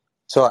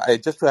 So I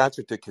just to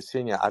answer to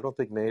Ksenia, I don't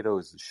think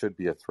NATO should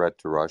be a threat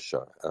to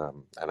Russia,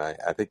 and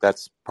I think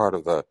that's part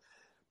of the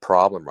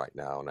problem right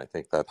now. And I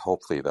think that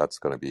hopefully that's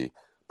going to be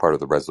part of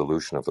the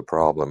resolution of the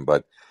problem.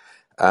 But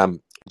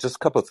just a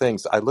couple of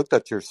things. I looked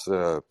at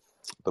the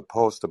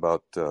post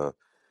about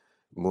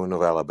Moon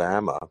of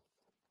Alabama.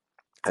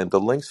 And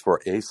the links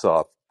for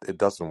ASOF, it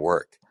doesn't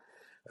work.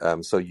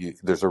 So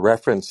there's a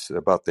reference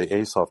about the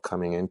ASOF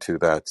coming into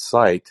that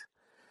site.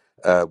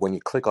 When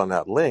you click on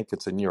that link,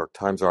 it's a New York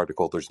Times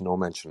article. There's no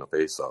mention of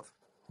ASOF.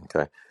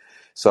 Okay,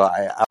 so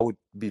I would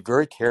be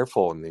very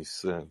careful in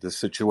this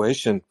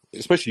situation,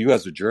 especially you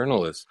as a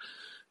journalist,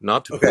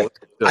 not to Okay. post.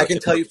 I can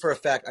tell you for a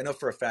fact. I know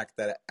for a fact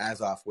that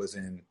Azov was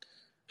in.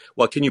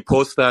 Well, can you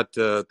post that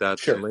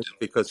Sure. link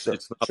because Sure.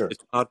 it's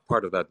not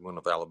part of that one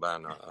of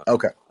Alabama.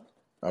 Okay.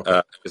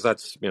 Because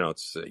that's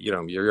it's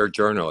you're a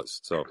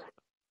journalist,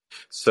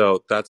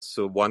 so that's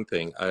one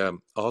thing.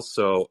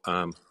 Also,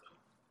 a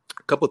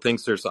couple of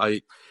things. There's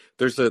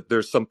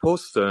some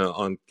posts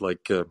on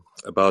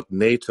about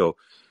NATO.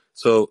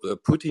 So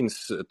Putin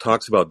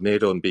talks about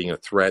NATO and being a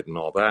threat and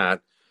all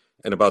that,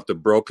 and about the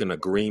broken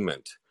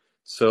agreement.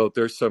 So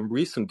there's some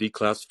recent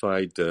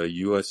declassified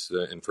U.S.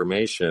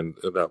 Information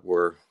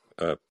that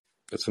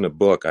it's in a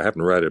book. I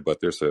haven't read it,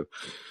 but there's a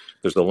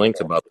link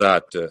about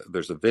that.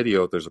 There's a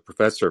video. There's a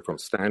professor from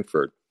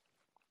Stanford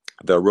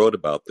that wrote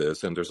about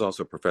this, and there's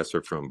also a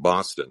professor from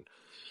Boston,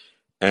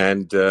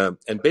 and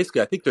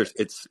basically, I think there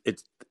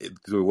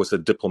was a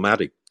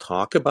diplomatic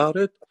talk about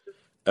it.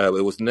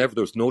 There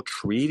was no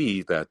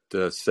treaty that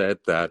said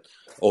that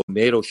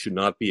NATO should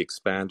not be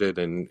expanded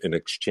in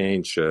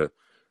exchange.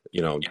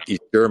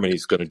 East Germany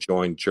is going to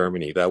join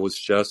Germany. That was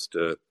just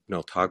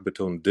talk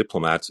between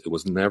diplomats. It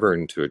was never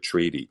into a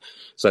treaty.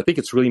 So I think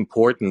it's really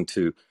important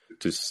to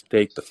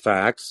state the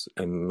facts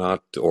and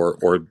not,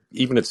 or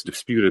even it's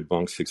disputed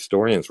amongst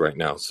historians right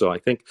now. So I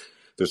think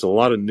there's a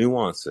lot of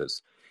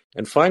nuances.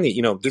 And finally,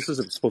 this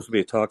isn't supposed to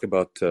be a talk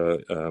about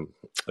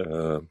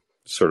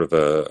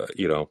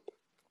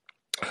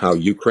how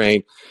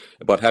Ukraine,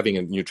 about having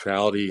a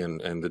neutrality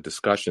and the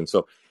discussion.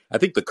 So I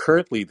think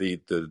currently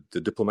the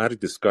diplomatic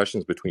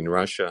discussions between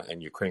Russia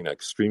and Ukraine are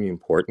extremely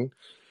important.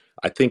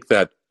 I think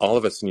that all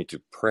of us need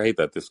to pray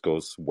that this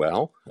goes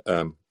well.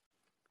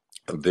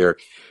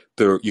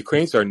 The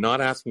Ukrainians are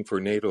not asking for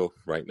NATO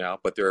right now,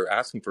 but they're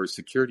asking for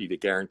security to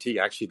guarantee.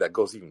 Actually, that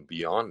goes even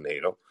beyond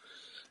NATO,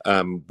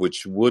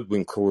 which would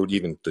include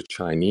even the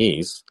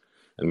Chinese,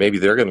 and maybe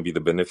they're going to be the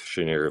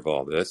beneficiary of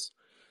all this.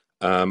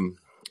 But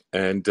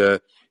I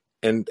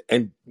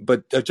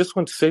just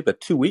want to say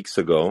that 2 weeks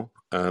ago,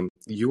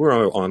 you were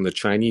on the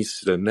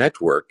Chinese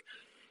network,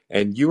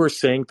 and you were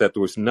saying that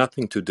there was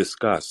nothing to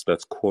discuss.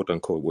 That's quote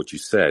unquote what you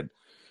said.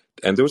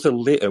 And there was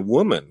a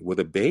woman with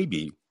a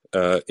baby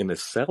in a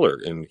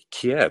cellar in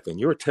Kiev, and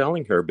you were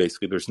telling her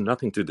basically there's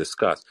nothing to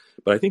discuss.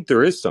 But I think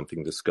there is something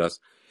to discuss.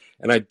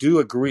 And I do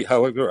agree,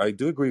 however, I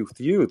do agree with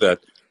you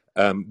that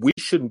we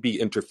shouldn't be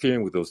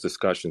interfering with those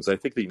discussions. I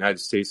think the United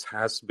States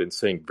has been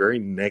saying very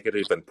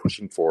negative and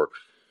pushing for,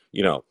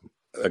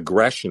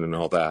 aggression and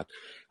all that.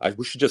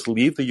 We should just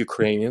leave the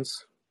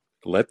Ukrainians,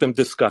 let them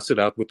discuss it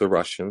out with the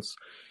Russians.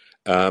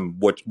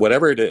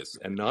 whatever it is,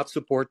 and not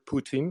support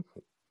Putin,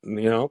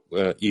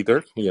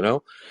 either,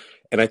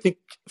 And I think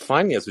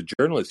finally, as a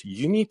journalist,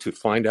 you need to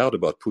find out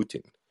about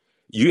Putin.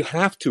 You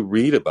have to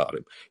read about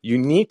him. You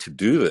need to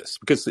do this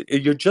because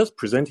you're just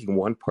presenting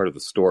one part of the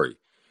story.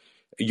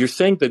 You're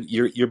saying that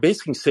you're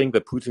basically saying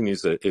that Putin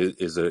is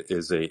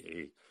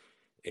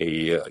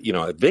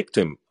a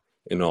victim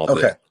in all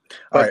Okay. this.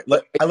 All right.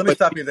 Let me But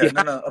stop you there. you No,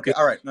 have no. Okay. to,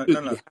 All right. No, you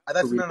no, no. have to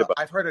That's read no, no. about.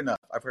 I've heard enough.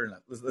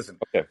 Listen.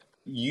 Okay.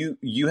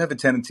 You have a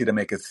tendency to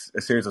make a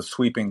series of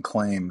sweeping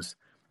claims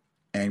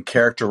and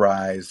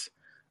characterize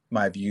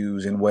my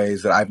views in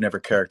ways that I've never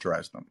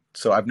characterized them.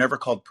 So I've never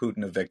called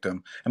Putin a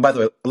victim. And by the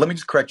way, let me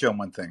just correct you on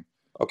one thing.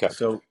 Okay.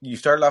 So you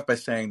started off by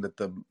saying that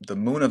the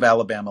Moon of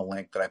Alabama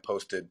link that I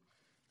posted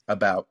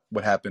about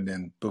what happened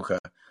in Bucha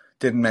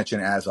didn't mention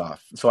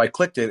Azov. So I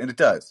clicked it, and it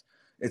does.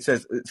 It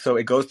says, so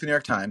it goes to the New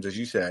York Times, as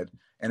you said,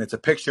 and it's a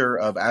picture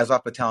of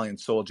Azov Battalion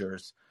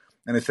soldiers.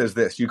 And it says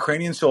this: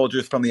 Ukrainian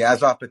soldiers from the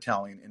Azov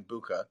Battalion in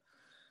Bucha,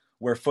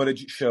 where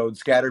footage showed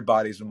scattered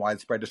bodies and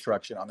widespread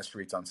destruction on the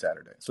streets on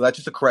Saturday. So that's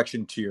just a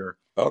correction to your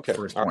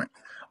first point.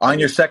 On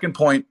your second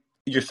point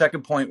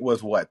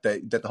was what?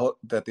 That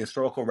the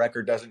historical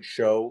record doesn't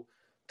show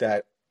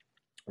that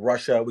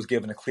Russia was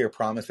given a clear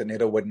promise that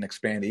NATO wouldn't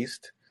expand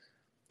east.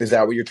 Is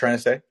that what you're trying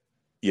to say?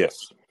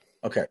 Yes.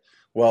 Okay.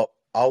 Well,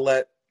 I'll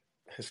let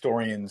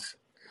historians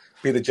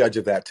be the judge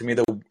of that. To me,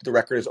 the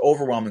record is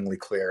overwhelmingly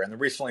clear. And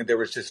recently there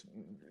was just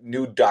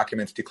new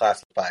documents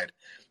declassified,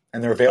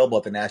 and they're available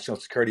at the National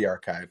Security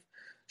Archive,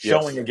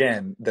 showing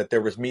again that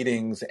there was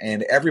meetings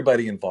and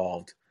everybody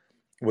involved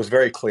was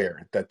very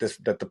clear that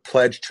the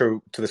pledge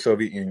to the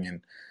Soviet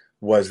Union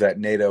was that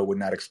NATO would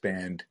not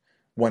expand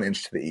 1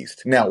 inch to the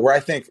east. Now, where I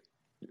think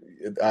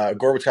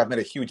Gorbachev made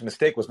a huge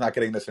mistake was not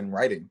getting this in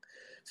writing.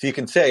 So you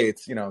can say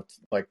it's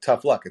like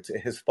tough luck. It's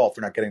his fault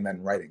for not getting that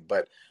in writing.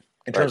 But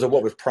in terms of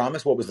what was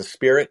promised, what was the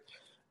spirit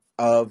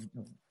of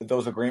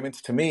those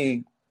agreements, to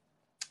me,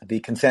 the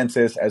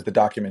consensus, as the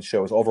document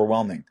shows,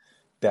 overwhelming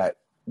that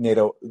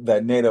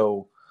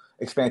NATO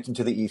expansion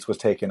to the east was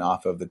taken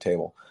off of the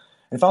table.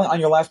 And finally, on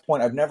your last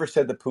point, I've never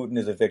said that Putin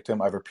is a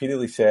victim. I've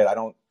repeatedly said I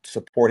don't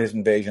support his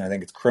invasion. I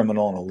think it's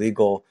criminal and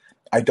illegal.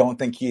 I don't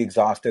think he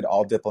exhausted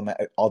all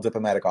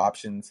diplomatic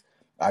options.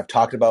 I've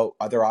talked about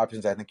other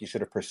options I think he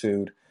should have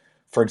pursued.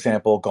 For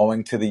example,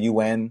 going to the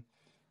UN,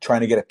 trying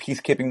to get a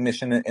peacekeeping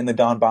mission in the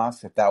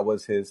Donbass, if that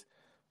was his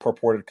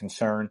purported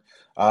concern.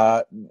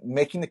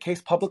 Making the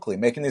case publicly,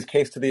 making this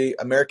case to the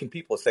American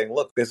people, saying,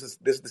 "Look, this is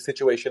the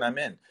situation I'm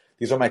in.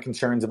 These are my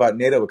concerns about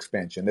NATO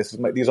expansion.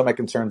 These are my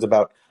concerns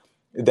about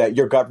that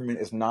your government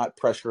is not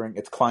pressuring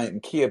its client in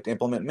Kiev to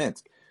implement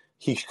Minsk."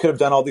 He could have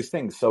done all these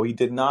things, so he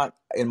did not,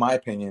 in my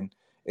opinion,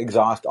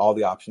 exhaust all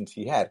the options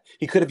he had.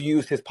 He could have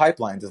used his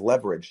pipelines as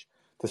leverage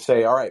to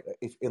say, all right,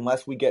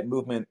 unless we get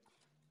movement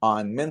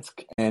on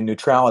Minsk and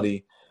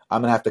neutrality,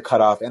 I'm going to have to cut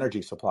off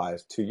energy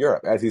supplies to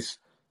Europe, as he's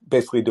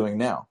basically doing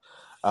now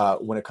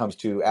when it comes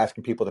to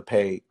asking people to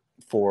pay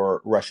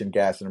for Russian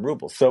gas and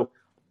rubles. So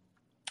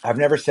I've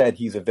never said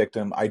he's a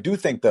victim. I do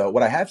think, though,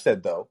 what I have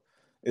said, though,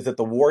 is that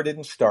the war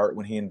didn't start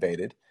when he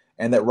invaded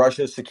and that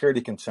Russia's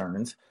security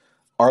concerns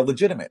are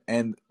legitimate.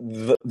 And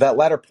that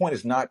latter point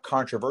is not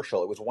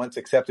controversial. It was once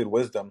accepted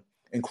wisdom,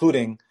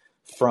 including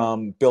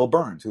from Bill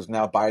Burns, who's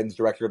now Biden's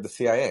director of the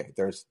CIA.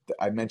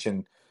 I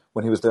mentioned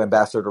when he was the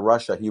ambassador to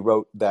Russia, he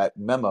wrote that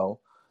memo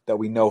that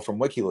we know from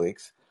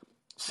WikiLeaks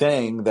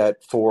saying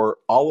that for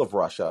all of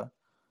Russia,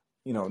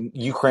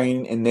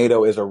 Ukraine and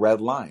NATO is a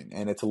red line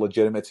and it's a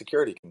legitimate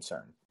security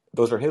concern.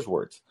 Those are his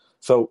words.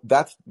 So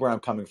that's where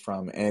I'm coming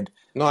from. And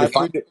you're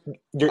fine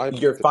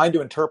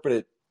to interpret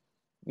it.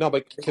 No,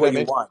 but can I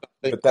mention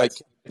something? But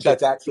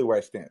that's actually where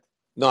I stand.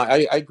 No,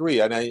 I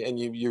agree, and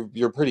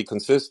you're pretty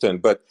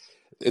consistent. But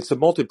it's a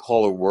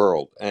multipolar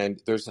world,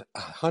 and there's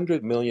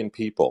 100 million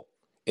people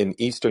in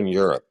Eastern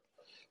Europe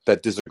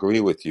that disagree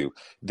with you.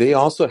 They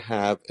also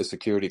have a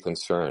security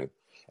concern,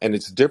 and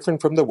it's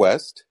different from the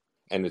West,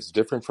 and it's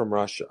different from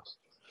Russia.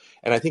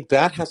 And I think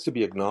that has to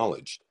be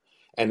acknowledged,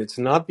 and it's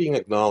not being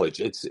acknowledged.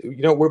 It's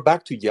we're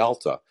back to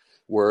Yalta,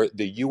 where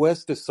the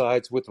U.S.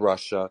 decides with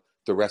Russia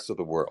the rest of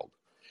the world.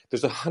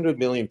 There's 100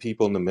 million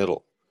people in the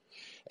middle,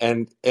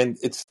 and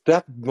it's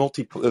that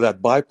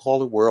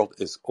bipolar world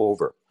is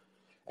over.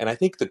 And I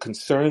think the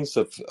concerns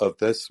of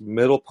this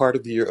middle part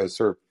of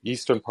the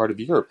eastern part of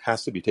Europe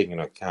has to be taken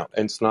into account,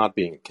 and it's not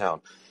being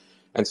accounted.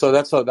 And so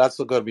that's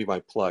going to be my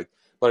plug.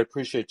 But I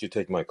appreciate you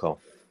taking my call.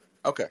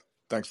 Okay,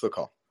 thanks for the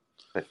call.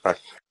 Bye.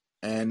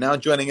 And now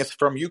joining us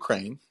from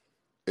Ukraine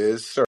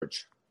is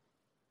Serge.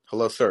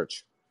 Hello,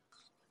 Serge.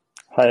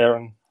 Hi,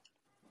 Aaron.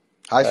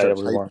 Hi, Serge.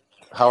 Everyone.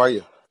 How are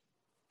you?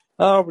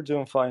 Oh, we're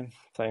doing fine,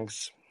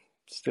 thanks.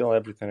 Still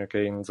everything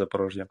okay in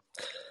Zaporozhye.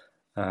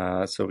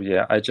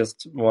 I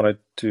just wanted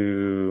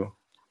to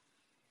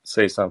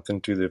say something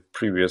to the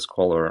previous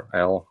caller,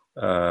 Al.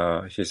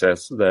 He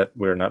says that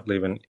we're not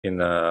living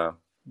in a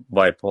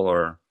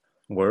bipolar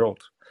world.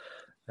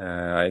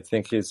 I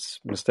think he's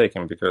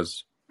mistaken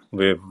because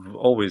we've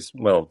always,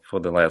 for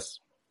the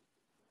last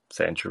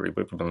century,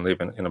 we've been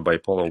living in a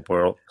bipolar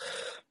world.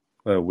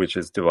 which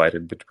is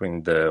divided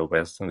between the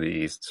West and the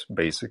East,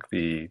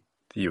 basically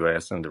the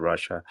US and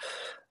Russia.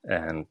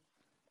 And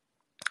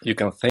you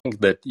can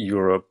think that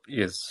Europe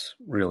is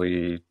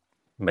really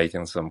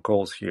making some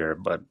calls here,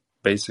 but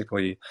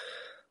basically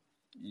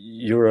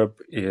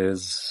Europe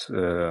is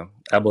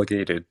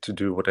obligated to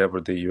do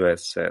whatever the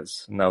US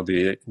says. Now,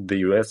 the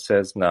US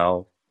says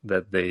now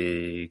that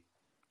they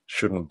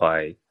shouldn't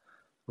buy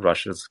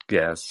Russia's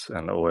gas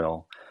and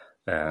oil.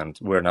 And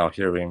we're now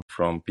hearing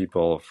from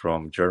people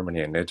from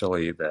Germany and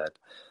Italy that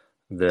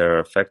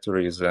their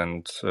factories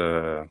and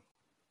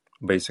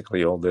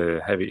basically all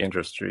the heavy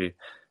industry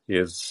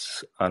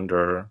is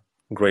under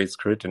great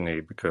scrutiny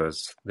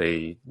because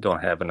they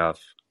don't have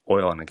enough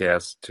oil and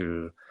gas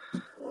to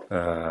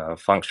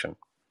function.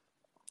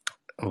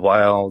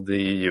 While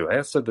the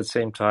US at the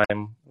same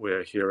time,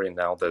 we're hearing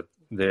now that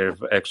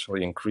they've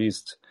actually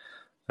increased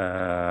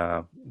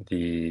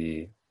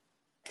the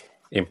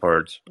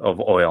import of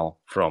oil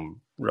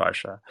from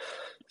Russia.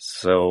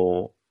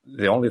 So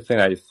the only thing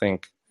I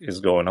think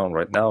is going on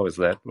right now is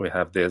that we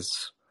have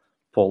this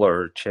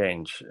polar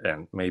change,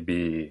 and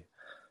maybe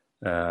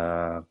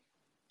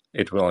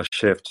it will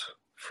shift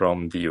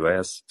from the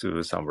US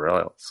to somewhere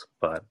else.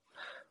 But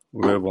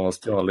we will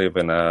still live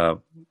in a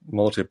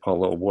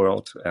multipolar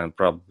world and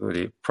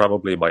probably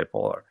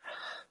bipolar.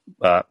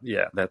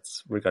 Yeah,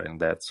 that's regarding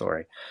that.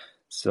 Sorry.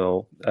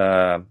 So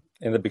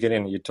in the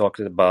beginning, you talked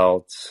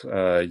about,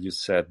 you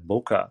said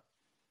Bucha.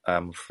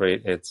 I'm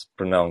afraid it's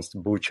pronounced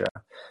Bucha.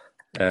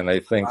 And I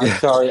think... I'm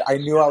sorry. I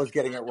knew I was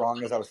getting it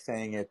wrong as I was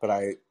saying it, but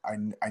I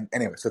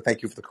anyway, so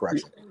thank you for the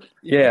correction.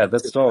 Yeah,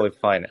 that's totally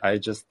fine. I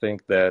just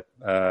think that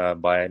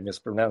by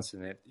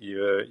mispronouncing it,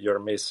 you're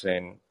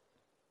missing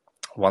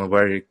one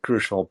very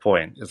crucial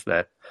point, is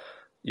that,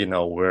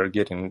 we're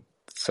getting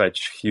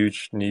such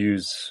huge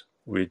news,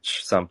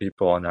 which some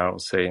people are now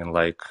saying,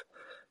 like,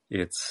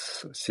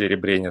 it's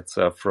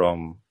Serebrenica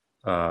from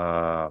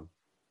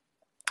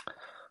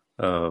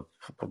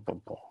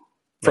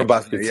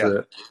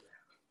Bosnia,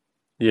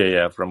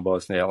 yeah, from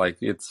Bosnia. Like,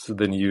 it's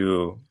the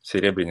new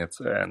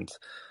Srebrenica, and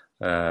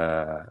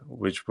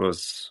which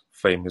was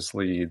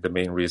famously the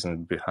main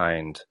reason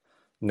behind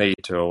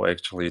NATO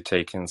actually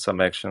taking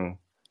some action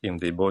in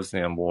the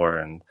Bosnian War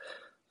and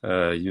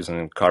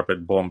using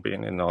carpet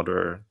bombing in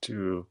order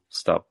to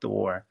stop the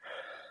war.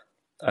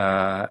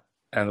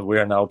 And we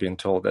are now being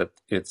told that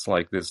it's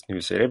like this new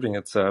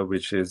Srebrenica,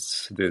 which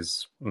is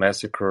this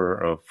massacre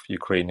of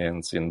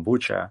Ukrainians in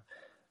Bucha,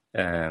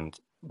 and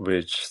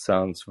which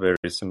sounds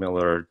very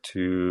similar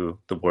to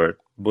the word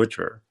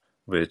butcher,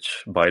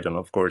 which Biden,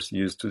 of course,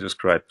 used to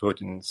describe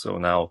Putin. So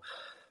now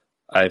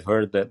I've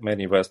heard that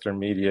many Western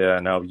media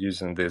are now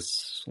using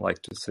this,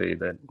 like to say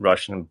that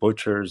Russian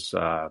butchers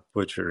are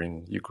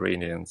butchering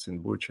Ukrainians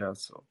in Bucha.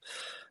 So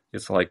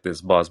it's like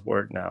this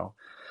buzzword now.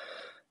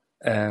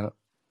 And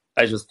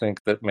I just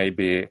think that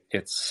maybe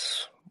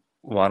it's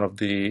one of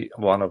the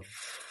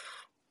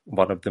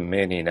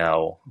many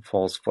now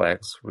false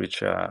flags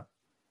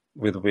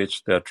with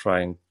which they're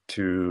trying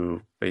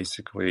to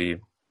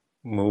basically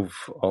move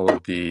all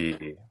of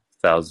the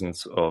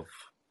thousands of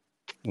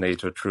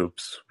NATO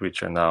troops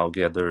which are now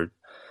gathered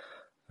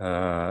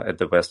at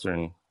the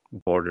western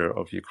border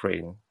of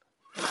Ukraine,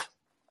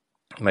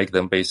 make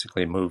them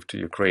basically move to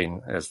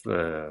Ukraine as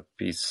the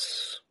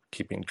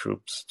peacekeeping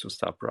troops to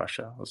stop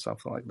Russia or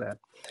something like that.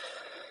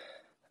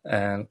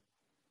 And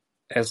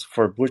as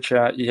for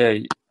Bucha, yeah,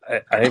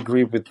 I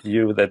agree with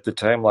you that the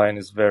timeline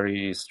is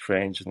very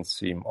strange and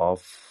seem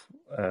off.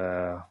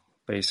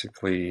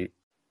 Basically,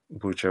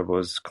 Bucha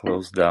was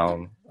closed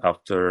down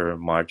after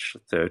March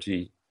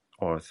 30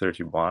 or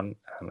 31,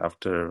 and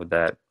after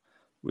that,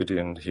 we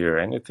didn't hear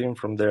anything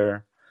from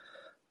there.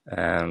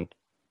 And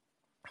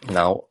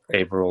now,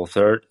 April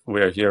 3rd,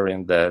 we're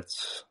hearing that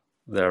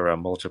there are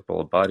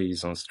multiple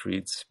bodies on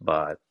streets,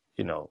 but,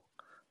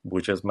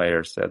 Bucha's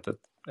mayor said that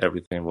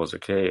everything was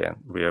okay and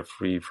we are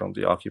free from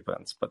the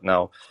occupants. But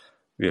now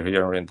we're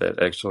hearing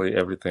that actually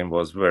everything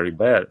was very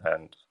bad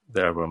and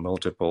there were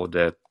multiple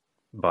dead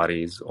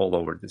bodies all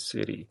over the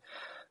city.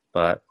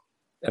 But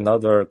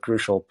another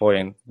crucial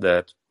point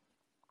that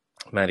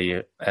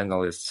many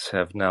analysts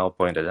have now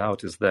pointed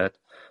out is that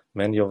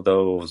many of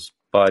those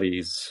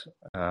bodies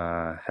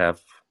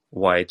have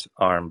white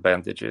arm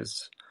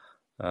bandages,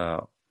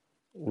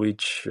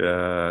 which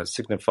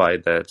signify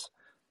that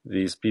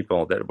these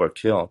people that were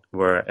killed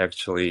were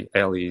actually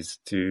allies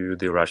to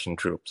the Russian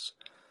troops,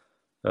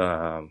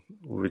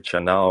 which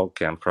are now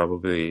can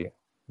probably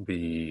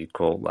be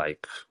called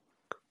like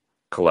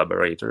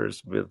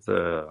collaborators with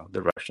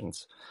the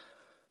Russians.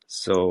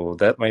 So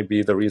that might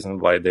be the reason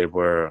why they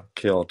were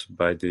killed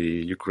by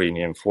the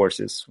Ukrainian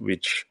forces,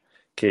 which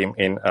came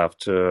in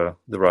after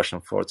the Russian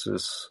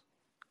forces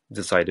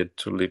decided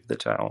to leave the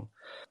town.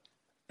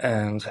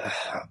 And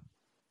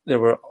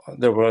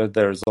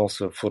there's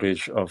also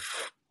footage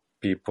of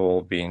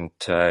people being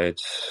tied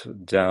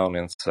down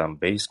in some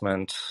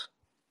basement.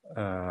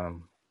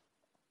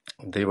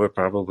 They were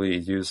probably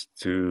used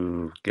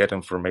to get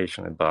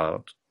information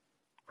about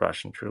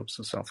Russian troops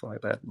or something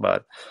like that.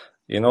 But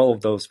in all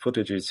of those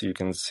footages, you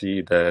can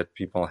see that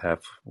people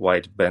have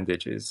white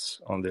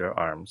bandages on their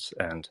arms.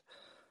 And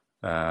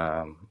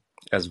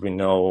as we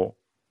know,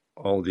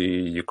 all the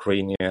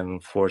Ukrainian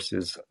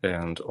forces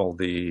and all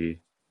the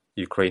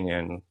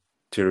Ukrainian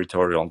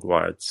territorial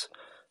guards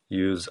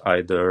use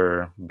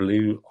either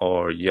blue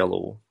or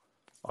yellow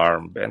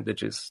arm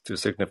bandages to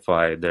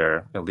signify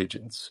their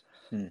allegiance.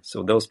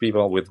 So those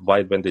people with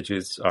white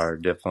bandages are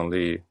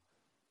definitely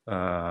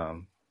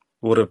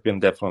would have been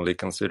definitely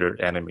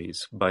considered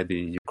enemies by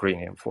the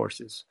Ukrainian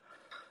forces.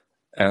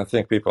 And I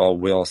think people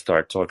will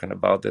start talking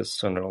about this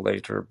sooner or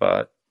later.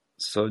 But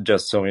so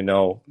just so we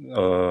know,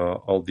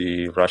 all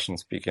the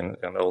Russian-speaking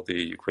and all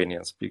the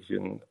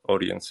Ukrainian-speaking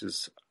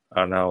audiences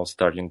are now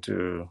starting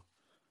to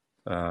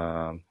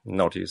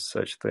notice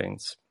such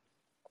things.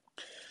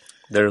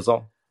 There's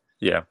all,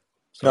 yeah.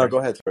 No, Sorry. go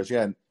ahead, Serge.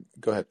 Yeah,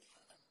 go ahead.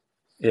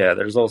 Yeah,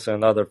 there's also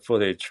another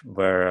footage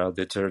where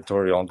the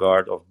territorial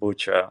guard of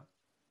Bucha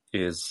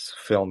is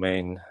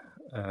filming,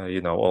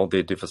 all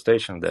the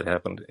devastation that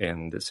happened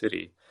in the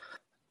city.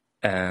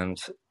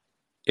 And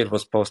it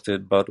was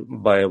posted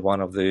by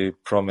one of the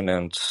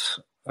prominent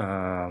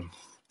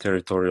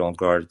territorial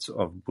guards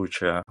of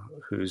Bucha,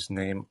 whose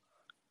name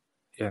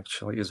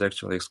is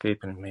actually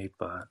escaping me,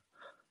 but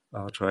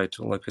I'll try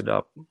to look it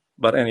up.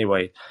 But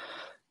anyway,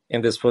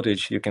 in this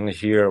footage, you can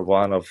hear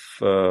one of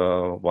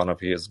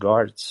his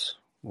guards,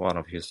 one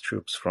of his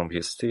troops from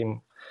his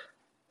team,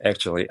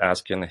 actually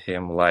asking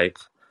him, like,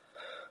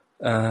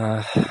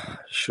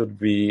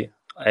 should we?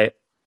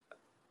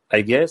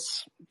 I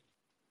guess.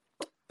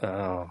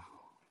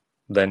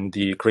 Then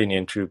the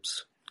Ukrainian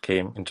troops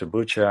came into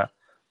Bucha.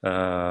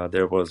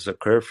 There was a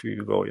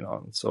curfew going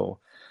on, so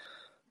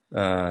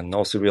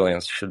no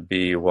civilians should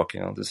be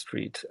walking on the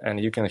street. And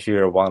you can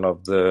hear one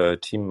of the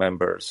team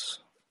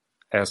members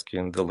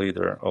asking the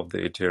leader of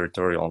the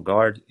territorial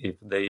guard if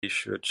they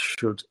should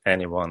shoot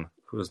anyone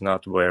who's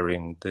not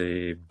wearing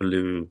the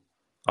blue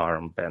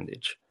arm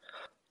bandage.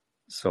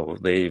 So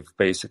they've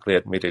basically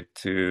admitted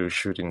to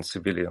shooting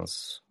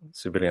civilians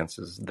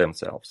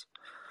themselves.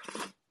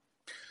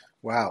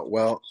 Wow.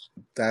 Well,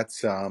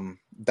 that's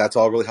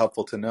all really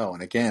helpful to know.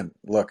 And again,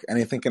 look,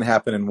 anything can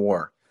happen in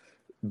war.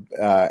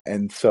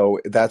 And so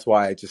that's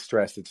why I just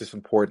stressed it's just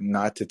important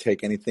not to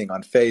take anything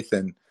on faith,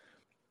 and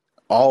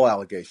all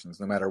allegations,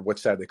 no matter which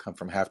side they come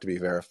from, have to be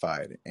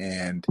verified.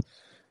 And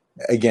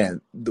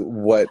again,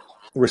 what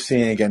we're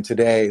seeing again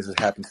today, as it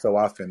happens so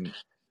often,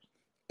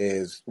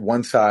 is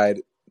one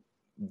side,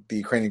 the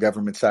Ukrainian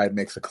government side,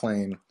 makes a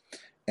claim,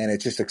 and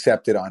it's just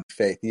accepted on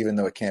faith, even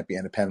though it can't be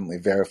independently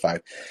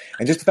verified.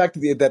 And just the fact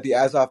that the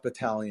Azov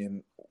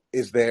battalion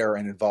is there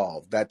and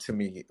involved, that to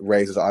me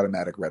raises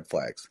automatic red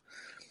flags.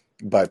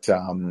 But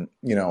I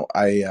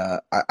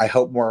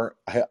hope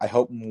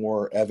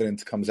more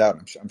evidence comes out.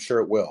 I'm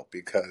sure it will,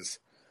 because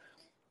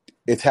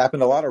it's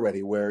happened a lot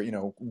already, where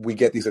we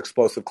get these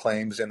explosive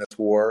claims in this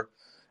war,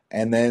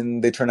 and then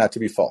they turn out to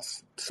be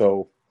false.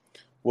 So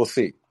we'll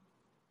see.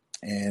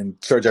 And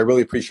Serge, I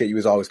really appreciate you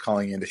as always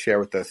calling in to share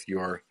with us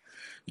your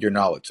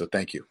knowledge. So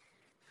thank you.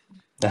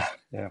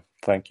 Yeah,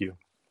 thank you.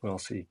 We'll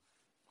see.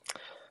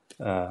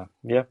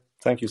 Yeah,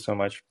 thank you so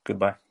much.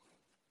 Goodbye.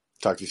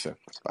 Talk to you soon.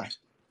 Bye.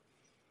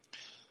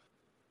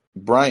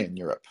 Brian,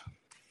 you're up.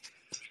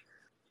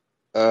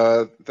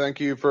 Thank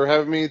you for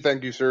having me.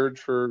 Thank you, Serge,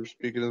 for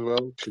speaking as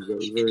well, because that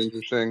was very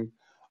interesting.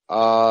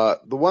 The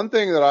one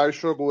thing that I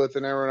struggle with,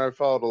 and Aaron, I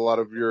followed a lot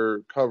of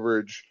your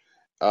coverage,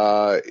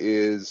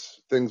 is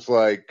things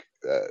like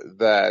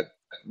that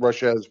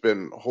Russia has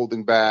been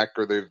holding back,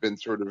 or they've been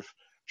sort of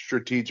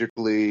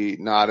strategically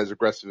not as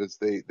aggressive as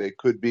they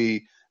could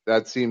be.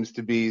 That seems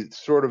to be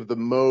sort of the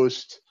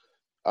most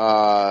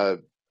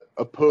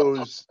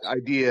opposed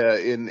idea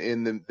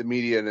in the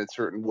media in a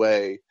certain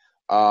way.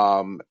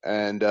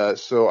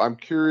 So I'm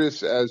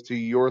curious as to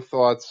your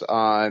thoughts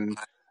on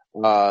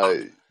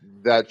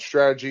that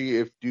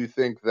strategy. Do you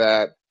think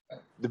that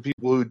the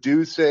people who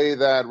do say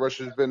that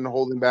Russia's been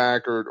holding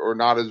back or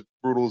not as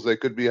brutal as they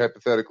could be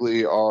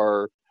hypothetically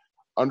are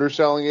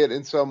underselling it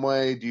in some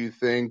way? Do you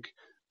think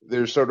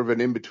there's sort of an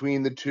in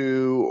between the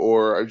two,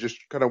 or just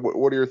kind of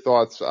what are your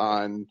thoughts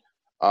on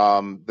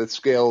the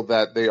scale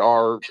that they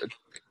are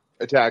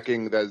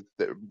attacking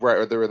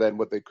rather than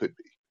what they could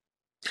be?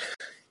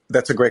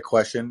 That's a great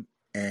question.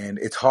 And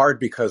it's hard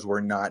because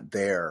we're not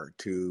there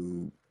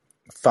to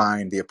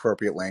find the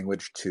appropriate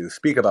language to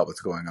speak about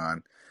what's going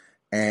on.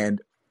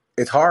 And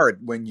it's hard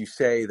when you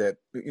say that,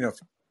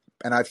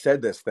 and I've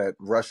said this, that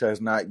Russia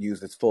has not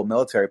used its full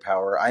military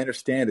power. I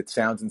understand it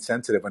sounds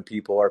insensitive when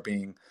people are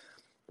being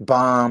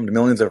bombed,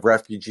 millions of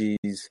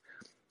refugees,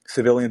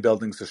 civilian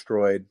buildings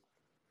destroyed.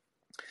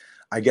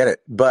 I get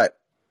it. But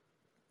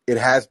it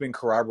has been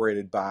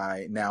corroborated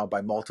by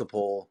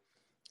multiple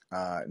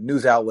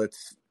news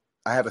outlets.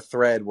 I have a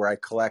thread where I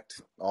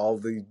collect all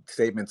the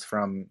statements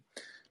from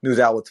news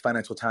outlets,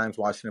 Financial Times,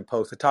 Washington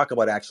Post, to talk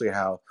about actually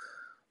how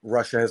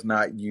Russia has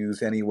not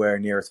used anywhere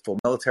near its full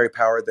military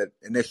power, that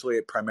initially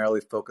it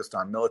primarily focused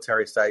on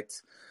military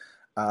sites.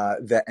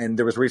 And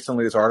there was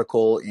recently this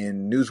article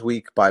in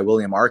Newsweek by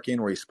William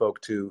Arkin where he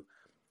spoke to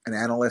an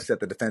analyst at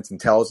the Defense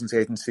Intelligence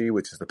Agency,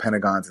 which is the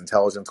Pentagon's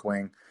intelligence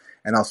wing,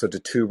 and also to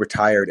 2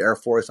 retired Air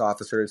Force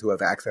officers who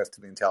have access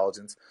to the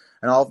intelligence.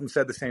 And all of them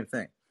said the same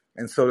thing.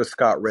 And so does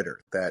Scott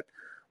Ritter, that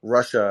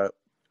Russia,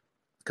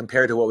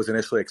 compared to what was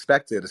initially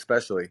expected,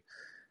 especially,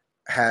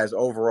 has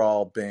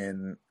overall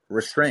been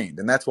restrained.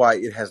 And that's why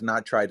it has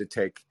not tried to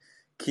take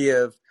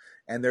Kiev.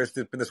 And there's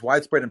been this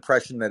widespread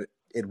impression that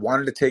it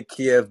wanted to take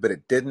Kiev, but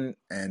it didn't.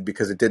 And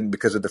because it didn't,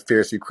 because of the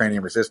fierce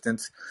Ukrainian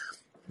resistance.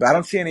 But I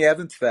don't see any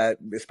evidence for that,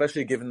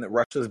 especially given that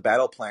Russia's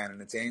battle plan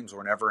and its aims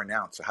were never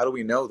announced. So how do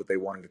we know that they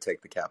wanted to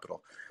take the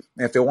capital?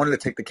 And if they wanted to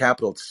take the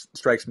capital, it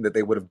strikes me that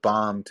they would have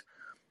bombed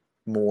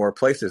more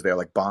places there,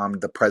 like bombed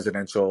the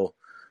presidential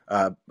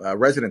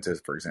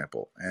residences, for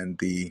example, and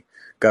the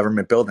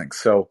government buildings.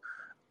 So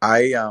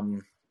I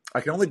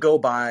can only go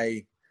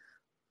by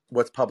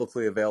what's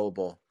publicly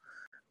available.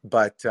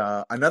 But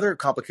another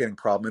complicating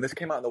problem, and this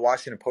came out in the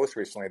Washington Post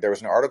recently, there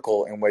was an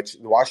article in which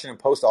the Washington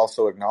Post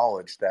also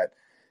acknowledged that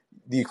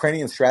the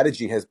Ukrainian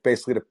strategy has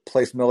basically to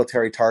place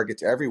military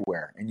targets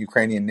everywhere in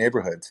Ukrainian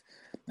neighborhoods.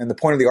 And the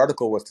point of the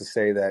article was to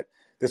say that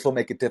this will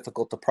make it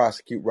difficult to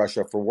prosecute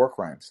Russia for war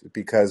crimes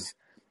because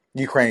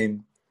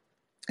Ukraine,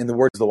 in the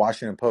words of the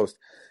Washington Post,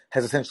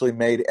 has essentially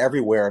made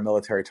everywhere a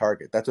military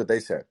target. That's what they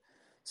said.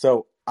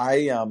 So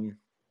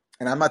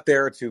and I'm not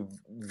there to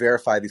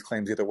verify these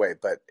claims either way,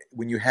 but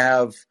when you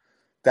have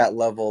that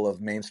level of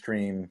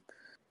mainstream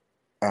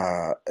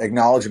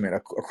acknowledgement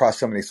across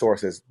so many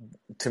sources,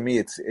 to me,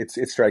 it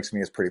strikes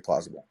me as pretty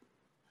plausible.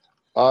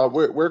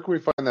 Where can we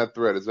find that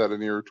thread? Is that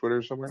in your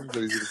Twitter somewhere? Is that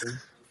easy to find?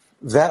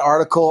 That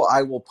article,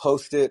 I will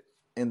post it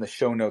in the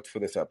show notes for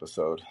this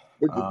episode.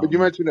 But you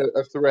mentioned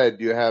a thread.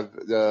 Do you have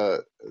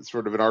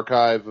sort of an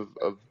archive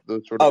of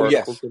those sort of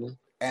articles? Yes.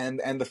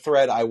 And the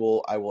thread I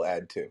will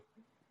add to.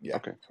 Yeah.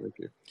 Okay, thank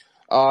you.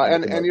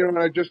 And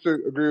I just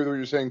agree with what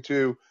you're saying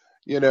too.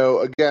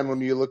 Again, when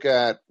you look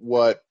at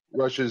what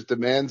Russia's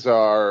demands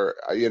are,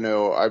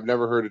 I've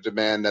never heard a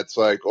demand that's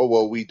like, oh,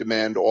 well, we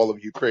demand all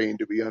of Ukraine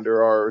to be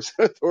under our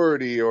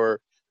authority or,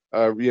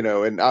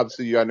 and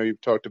obviously I know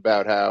you've talked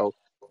about how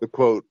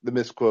the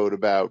misquote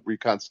about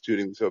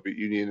reconstituting the Soviet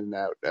Union and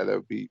that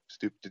would be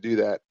stupid to do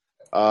that.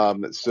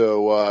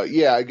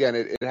 Again,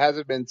 it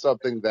hasn't been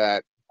something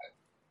that,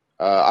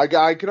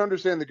 I can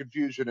understand the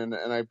confusion and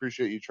I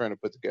appreciate you trying to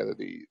put together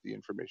the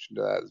information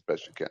to that as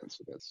best you can.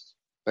 So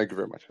thank you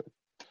very much.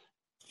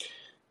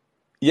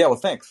 Yeah, well,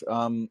 thanks.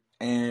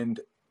 And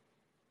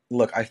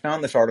look, I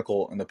found this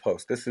article in the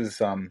Post. This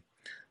is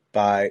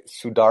by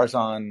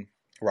Sudarzan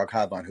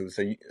Raghavan, who's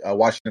a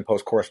Washington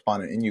Post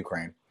correspondent in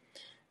Ukraine.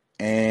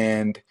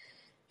 And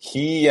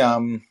he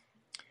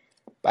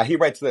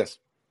writes this.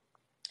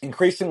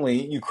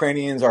 Increasingly,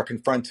 Ukrainians are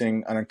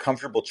confronting an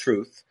uncomfortable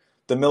truth.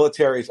 The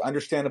military's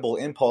understandable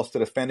impulse to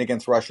defend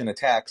against Russian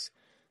attacks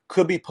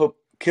could be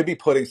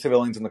putting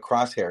civilians in the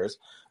crosshairs.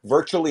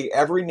 Virtually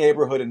every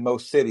neighborhood in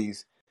most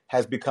cities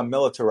has become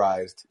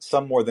militarized,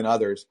 some more than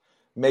others,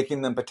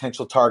 making them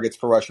potential targets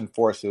for Russian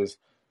forces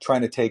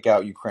trying to take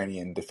out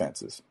Ukrainian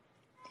defenses.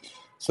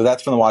 So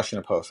that's from the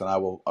Washington Post, and I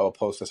will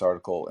post this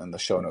article in the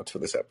show notes for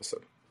this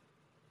episode.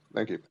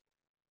 Thank you.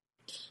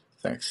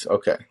 Thanks.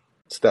 Okay.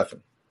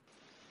 Stefan.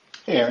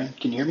 Hey, Aaron,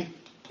 can you hear me?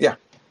 Yeah.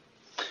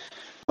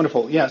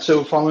 Wonderful. Yeah,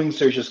 so following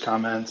Serge's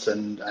comments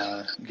and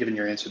given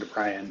your answer to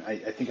Brian, I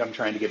think I'm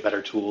trying to get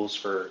better tools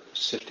for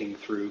sifting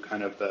through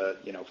kind of the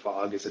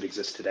fog as it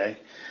exists today.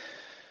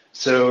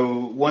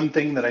 So one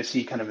thing that I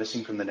see kind of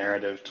missing from the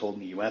narrative told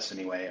in the U.S.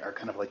 anyway are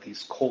kind of like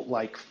these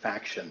cult-like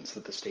factions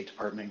that the State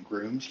Department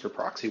grooms for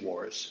proxy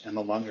wars and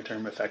the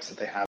longer-term effects that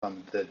they have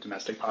on the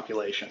domestic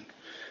population.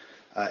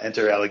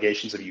 Enter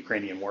allegations of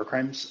Ukrainian war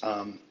crimes,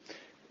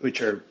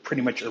 which are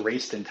pretty much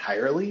erased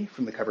entirely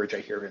from the coverage I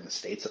hear in the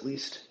States, at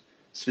least.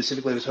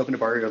 Specifically, I was hoping to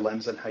borrow your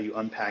lens on how you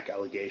unpack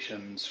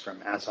allegations from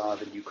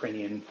Azov and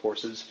Ukrainian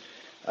forces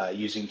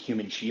using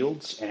human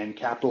shields and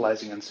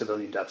capitalizing on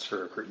civilian deaths for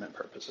recruitment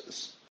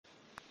purposes.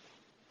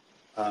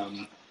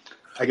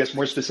 I guess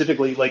more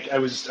specifically, like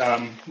I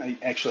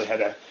actually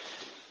had a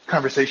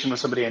conversation with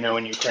somebody I know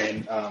in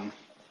Ukraine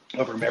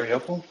over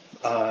Mariupol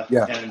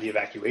and the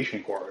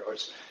evacuation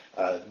corridors.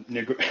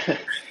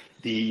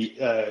 The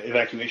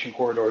evacuation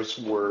corridors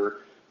were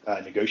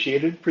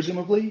negotiated,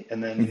 presumably,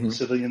 and then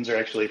civilians are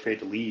actually afraid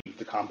to leave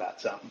the combat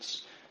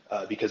zones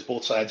because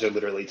both sides are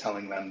literally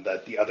telling them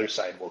that the other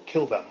side will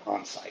kill them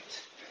on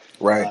site.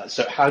 Right.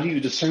 So how do you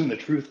discern the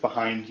truth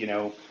behind,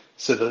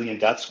 civilian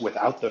deaths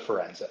without the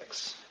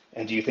forensics?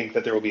 And do you think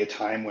that there will be a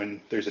time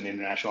when there's an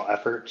international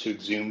effort to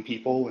exhume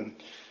people and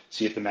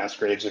see if the mass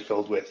graves are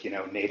filled with,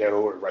 NATO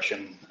or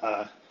Russian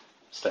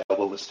style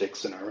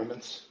ballistics and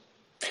armaments?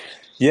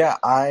 Yeah,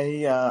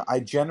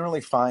 I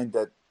generally find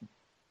that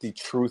the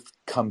truth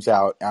comes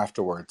out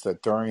afterwards,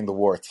 that during the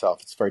war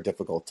itself, it's very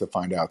difficult to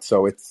find out.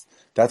 So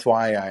that's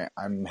why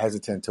I'm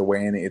hesitant to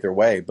weigh in either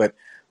way. But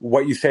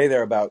what you say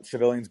there about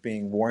civilians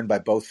being warned by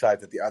both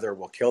sides that the other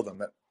will kill them,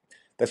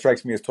 that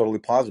strikes me as totally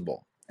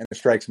plausible. And it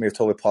strikes me as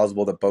totally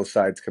plausible that both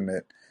sides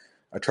commit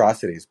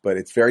atrocities. But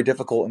it's very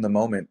difficult in the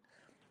moment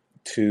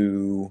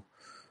to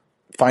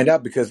find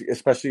out, because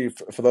especially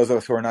for those of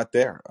us who are not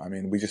there, I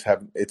mean, we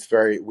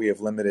have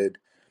limited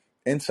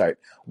insight.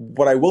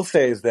 What I will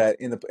say is that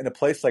in a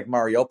place like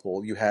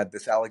Mariupol, you had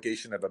this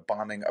allegation of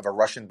a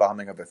Russian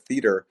bombing of a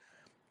theater,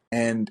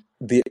 and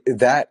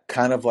that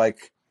kind of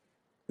like,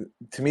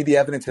 to me, the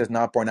evidence has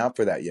not borne out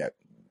for that yet.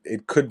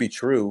 It could be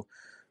true,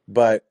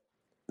 but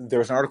there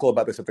was an article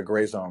about this at the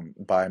Gray Zone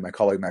by my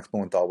colleague Max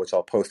Blumenthal, which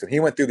I'll post, and he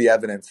went through the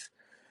evidence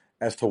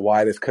as to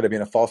why this could have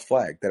been a false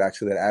flag, that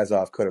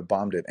Azov could have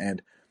bombed it.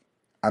 And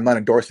I'm not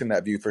endorsing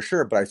that view for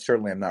sure, but I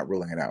certainly am not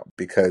ruling it out,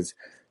 because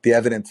the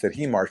evidence that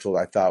he marshaled,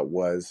 I thought,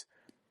 was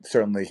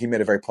certainly, he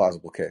made a very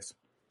plausible case.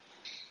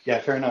 Yeah,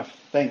 fair enough.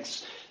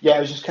 Thanks. Yeah, I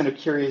was just kind of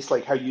curious,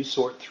 like how you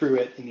sort through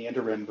it in the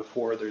interim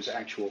before there's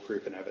actual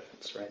proof and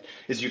evidence, right?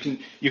 Is you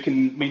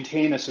can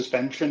maintain a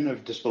suspension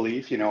of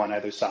disbelief, on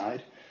either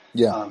side.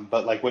 Yeah.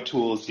 But like, what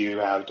tools do you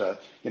have to,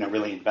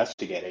 really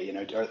investigate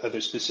it? Are there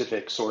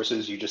specific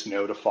sources you just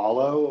know to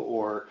follow,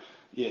 or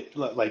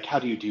like how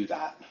do you do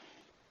that?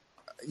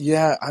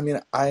 Yeah, I mean,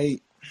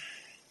 I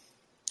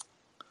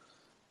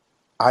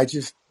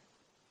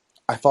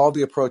follow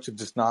the approach of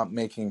just not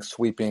making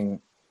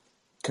sweeping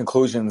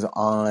conclusions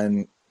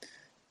on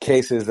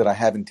cases that I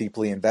haven't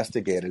deeply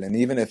investigated. And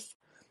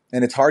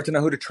and it's hard to know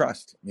who to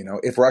trust.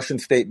 If Russian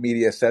state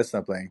media says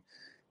something,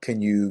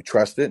 can you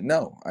trust it?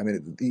 No. I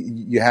mean,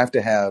 you have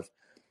to have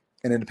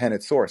an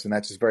independent source, and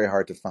that's just very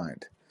hard to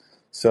find.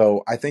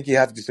 So I think you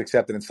have to just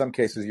accept that in some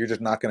cases, you're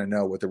just not going to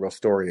know what the real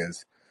story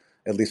is,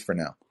 at least for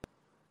now.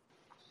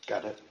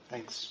 Got it.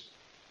 Thanks.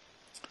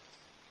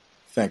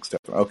 Thanks,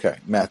 Stefan. Okay,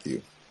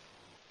 Matthew.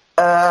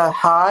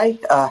 Hi.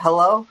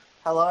 Hello,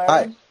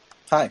 Aaron.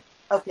 Hi.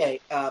 Okay.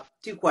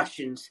 Two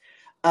questions.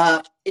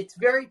 It's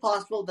very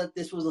possible that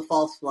this was a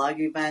false flag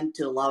event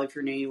to allow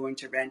for NATO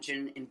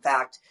intervention. In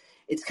fact,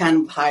 it's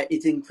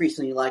it's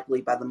increasingly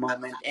likely by the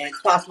moment, and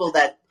it's possible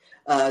that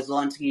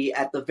Zelensky,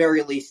 at the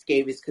very least,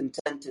 gave his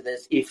consent to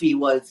this if he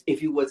was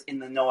in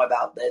the know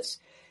about this.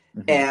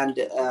 Mm-hmm. And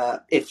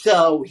if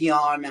so, he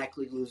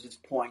automatically loses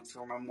points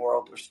from a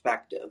moral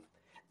perspective.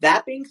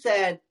 That being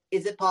said,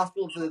 is it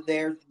possible that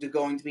there's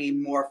going to be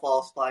more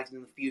false flags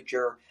in the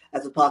future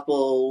as a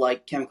possible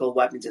chemical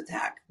weapons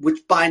attack,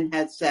 which Biden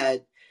has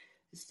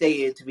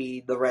stated to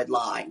be the red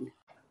line?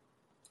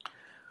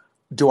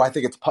 Do I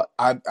think it's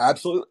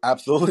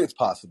absolutely it's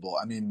possible.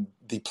 I mean,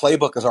 the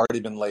playbook has already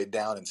been laid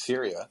down in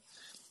Syria,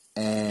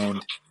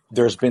 and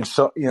there's been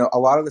a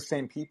lot of the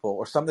same people,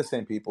 or some of the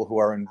same people, who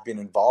are been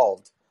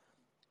involved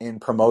in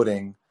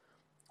promoting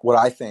what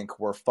I think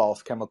were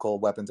false chemical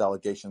weapons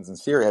allegations in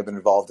Syria have been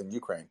involved in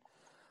Ukraine.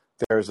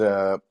 There's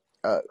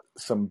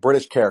some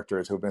British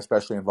characters who have been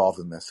especially involved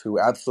in this, who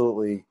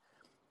absolutely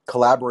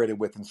collaborated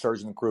with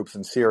insurgent groups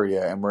in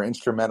Syria and were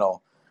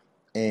instrumental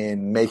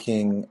in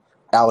making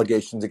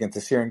allegations against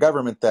the Syrian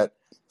government that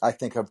I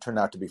think have turned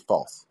out to be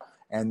false.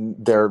 And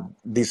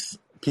these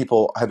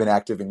people have been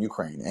active in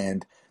Ukraine.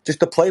 And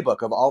just the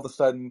playbook of all of a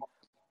sudden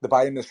the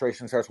Biden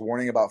administration starts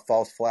warning about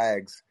false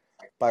flags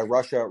by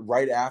Russia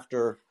right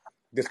after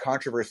this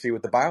controversy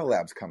with the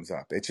biolabs comes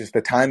up. It's just,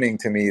 the timing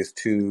to me is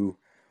too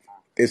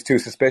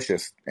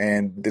suspicious.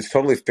 And it's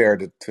totally fair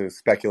to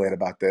speculate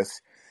about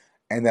this,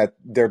 and that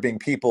there being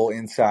people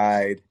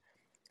inside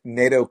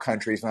NATO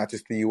countries, not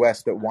just the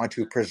U.S., that want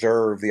to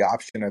preserve the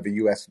option of a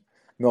U.S.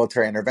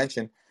 military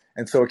intervention.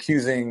 And so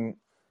accusing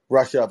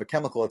Russia of a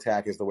chemical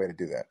attack is the way to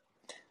do that.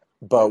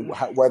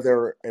 But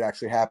whether it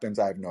actually happens,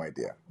 I have no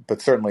idea.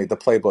 But certainly the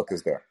playbook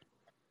is there.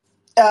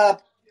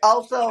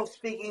 Also,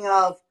 speaking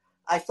of,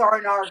 I saw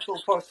an article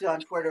posted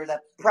on Twitter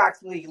that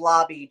practically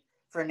lobbied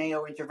for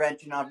NATO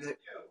intervention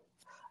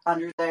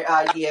under the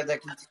idea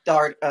that could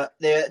start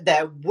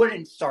that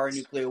wouldn't start a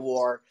nuclear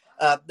war.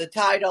 The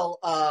title,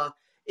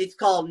 it's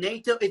called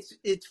NATO.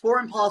 It's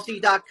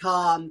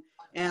foreignpolicy.com,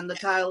 and the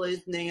title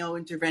is NATO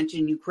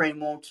intervention in Ukraine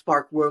won't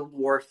spark World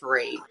War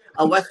III.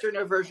 A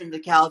Westerner version of the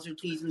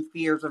casualties and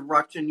fears of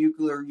Russian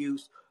nuclear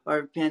use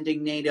or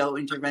pending NATO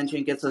intervention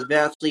against a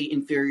vastly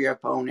inferior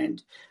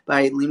opponent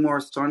by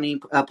Limor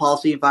Stoney, a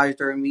policy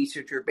advisor and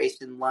researcher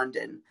based in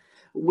London,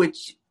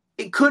 which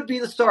it could be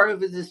the start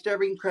of a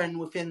disturbing trend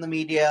within the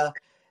media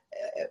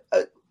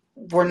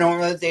for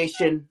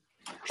normalization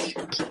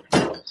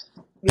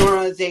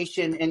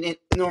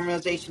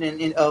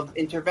of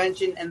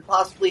intervention and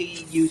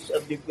possibly use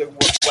of nuclear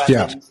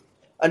weapons.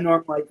 A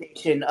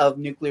normalization of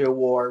nuclear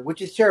war,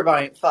 which is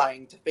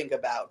terrifying to think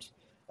about.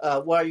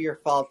 What are your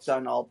thoughts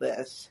on all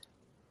this?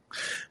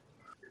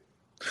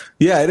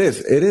 Yeah, it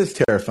is. It is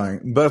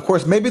terrifying. But of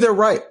course, maybe they're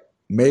right.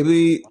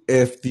 Maybe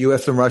if the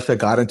U.S. and Russia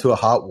got into a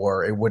hot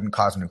war, it wouldn't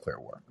cause a nuclear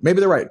war. Maybe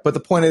they're right. But the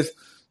point is,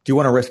 do you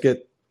want to risk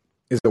it?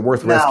 Is it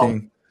worth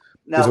risking?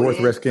 Is it worth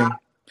risking?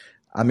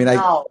 I mean,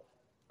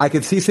 I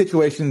could see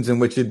situations in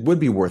which it would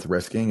be worth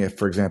risking if,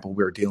 for example,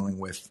 we were dealing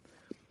with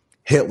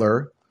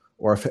Hitler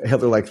or a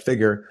Hitler-like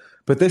figure.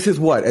 But this is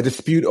what? A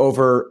dispute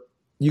over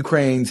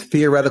Ukraine's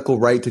theoretical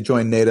right to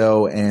join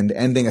NATO and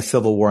ending a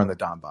civil war in the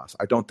Donbass.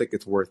 I don't think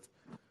it's worth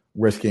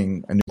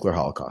risking a nuclear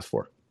holocaust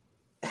for.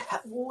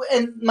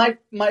 And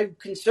my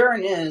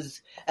concern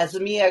is, as the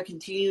media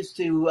continues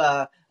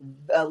to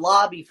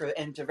lobby for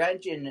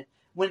intervention,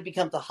 when it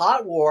becomes a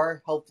hot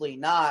war, hopefully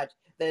not,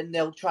 then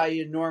they'll try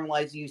to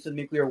normalize the use of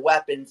nuclear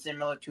weapons,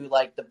 similar to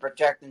like the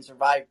Protect and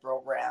Survive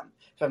program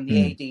from the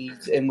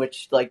 80s, in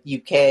which like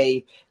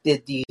UK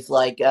did these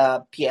like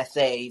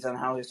PSAs on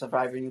how to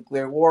survive a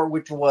nuclear war,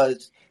 which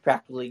was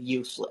practically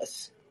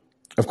useless.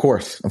 Of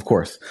course.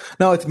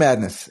 No, it's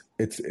madness.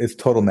 It's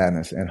total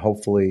madness, and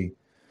hopefully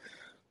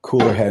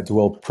cooler heads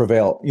will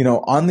prevail.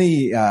 On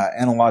the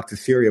analog to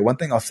Syria, one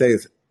thing I'll say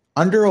is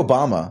under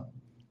Obama,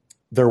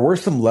 there were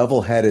some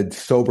level-headed,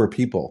 sober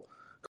people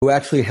who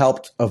actually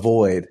helped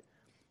avoid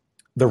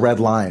the red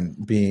line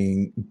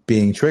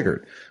being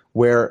triggered.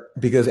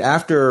 Because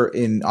after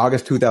in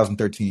August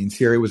 2013,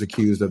 Syria was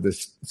accused of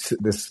this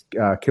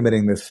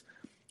committing this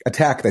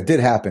attack that did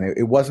happen.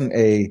 It wasn't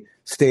a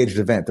staged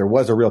event. There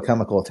was a real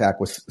chemical attack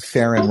with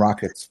sarin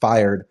rockets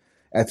fired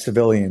at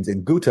civilians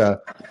in Ghouta.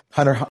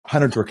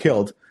 Hundreds were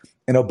killed.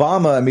 And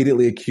Obama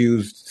immediately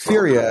accused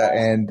Syria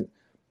and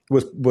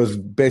was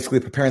basically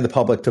preparing the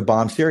public to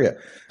bomb Syria.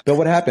 But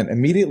what happened?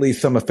 Immediately,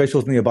 some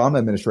officials in the Obama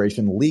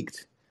administration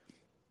leaked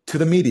to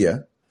the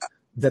media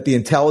that the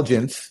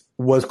intelligence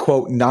was,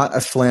 quote, not a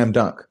slam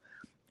dunk.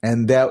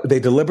 And that they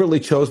deliberately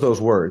chose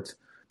those words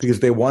because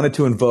they wanted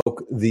to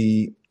invoke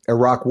the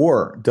Iraq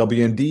War,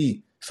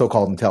 WMD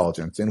so-called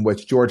intelligence, in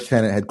which George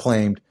Tenet had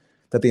claimed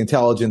that the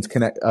intelligence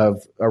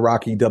of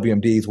Iraqi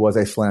WMDs was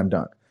a slam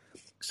dunk.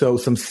 So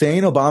some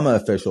sane Obama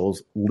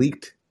officials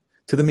leaked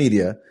to the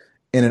media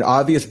in an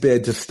obvious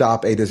bid to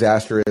stop a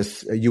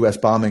disastrous U.S.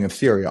 bombing of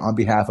Syria on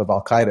behalf of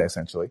al-Qaeda,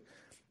 essentially.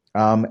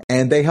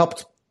 And they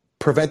helped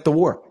prevent the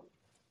war.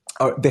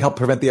 They helped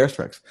prevent the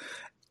airstrikes.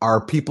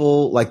 Are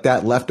people like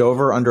that left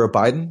over under a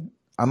Biden?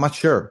 I'm not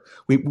sure.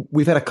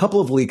 We've had a couple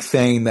of leaks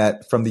saying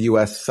that from the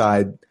U.S.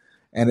 side,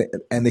 and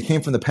they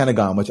came from the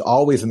Pentagon, which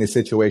always in these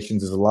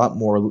situations is a lot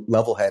more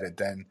level-headed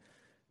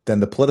than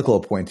the political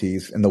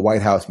appointees in the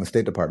White House and the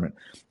State Department,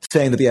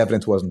 saying that the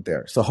evidence wasn't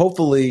there. So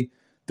hopefully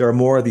there are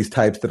more of these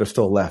types that are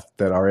still left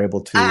that are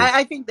able to.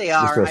 I think they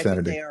are. restore I think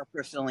sanity. they are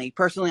personally.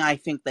 Personally, I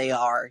think they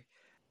are.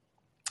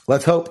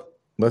 Let's hope.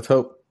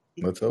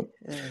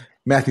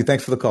 Matthew,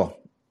 thanks for the call.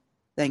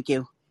 Thank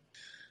you.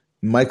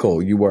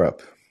 Michael, you were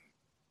up.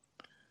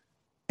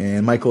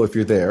 And Michael, if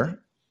you're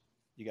there,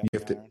 you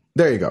have to.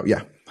 There you go.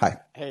 Yeah. Hi.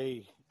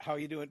 Hey, how are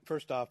you doing?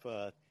 First off,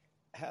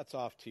 hats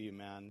off to you,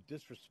 man.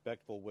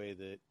 Disrespectful way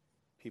that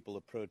people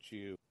approach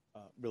you,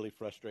 really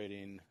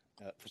frustrating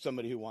for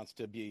somebody who wants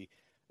to be,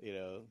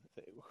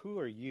 who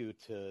are you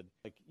to,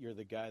 like, you're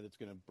the guy that's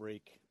going to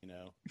break,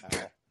 Al.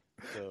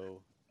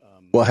 So.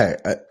 Well, hey,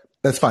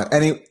 that's fine.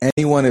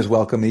 Anyone is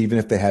welcome, even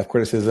if they have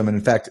criticism. And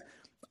in fact,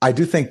 I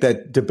do think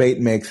that debate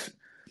makes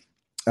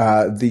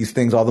these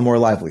things all the more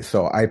lively.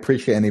 So I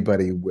appreciate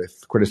anybody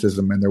with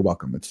criticism, and they're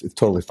welcome. It's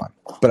totally fine.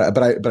 But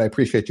I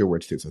appreciate your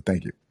words too. So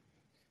thank you.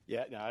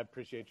 Yeah, no, I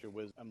appreciate your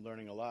wisdom. I'm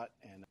learning a lot,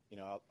 and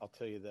I'll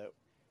tell you that.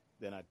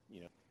 Then I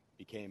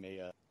became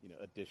a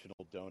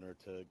additional donor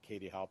to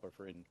Katie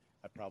Halperfer, and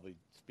I probably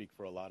speak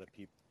for a lot of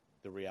people.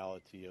 The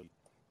reality of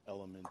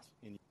elements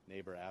in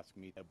neighbor asked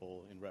me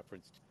in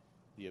reference to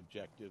the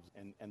objectives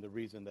and the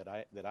reason that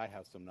I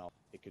have some knowledge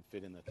it could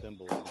fit in the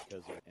thimble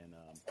because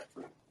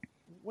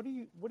what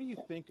do you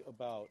think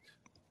about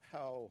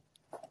how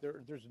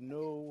there's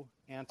no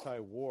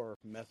anti-war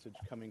message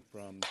coming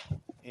from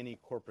any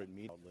corporate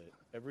media outlet?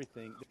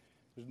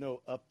 There's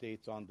no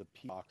updates on the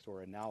POX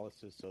or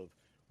analysis of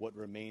what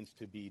remains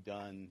to be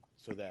done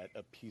so that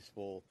a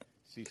peaceful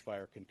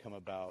ceasefire can come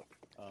about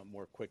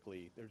more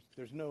quickly.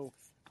 There's no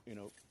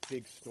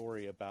big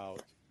story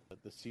about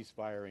the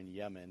ceasefire in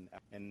Yemen,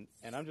 and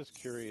I'm just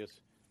curious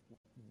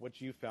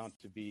what you found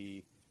to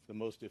be the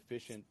most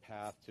efficient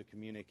path to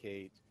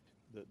communicate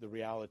the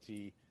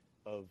reality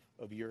of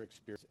your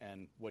experience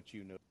and what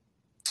you know.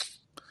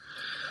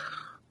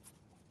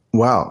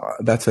 Wow,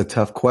 that's a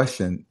tough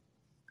question.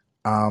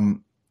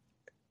 The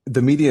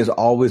media has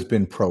always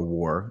been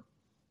pro-war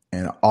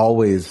and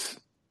always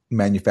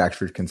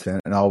manufactured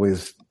consent and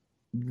always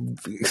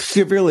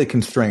severely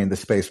constrained the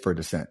space for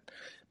dissent.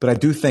 But I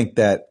do think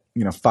that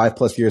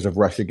 5+ years of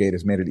Russiagate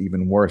has made it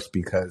even worse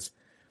because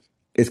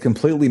it's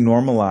completely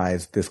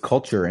normalized this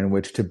culture in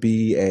which to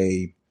be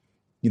a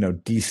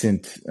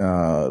decent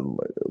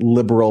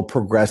liberal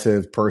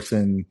progressive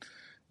person,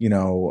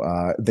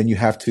 then you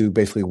have to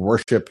basically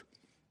worship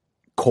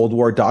Cold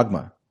War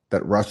dogma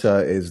that Russia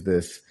is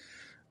this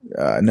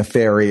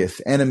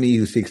nefarious enemy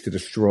who seeks to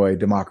destroy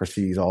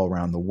democracies all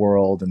around the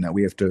world, and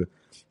that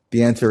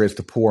the answer is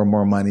to pour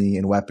more money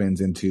and weapons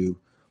into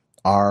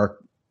our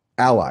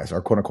allies,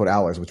 our quote unquote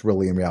allies, which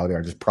really in reality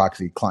are just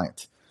proxy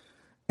clients.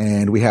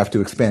 And we have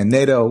to expand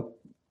NATO.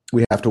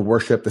 We have to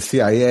worship the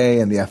CIA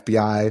and the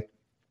FBI.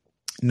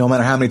 No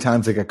matter how many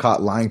times they get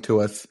caught lying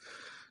to us,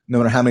 no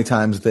matter how many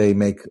times they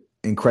make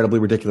incredibly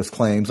ridiculous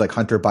claims like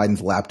Hunter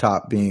Biden's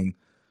laptop being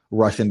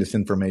Russian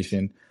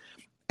disinformation,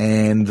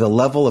 and the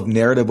level of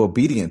narrative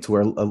obedience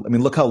where,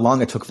 look how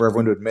long it took for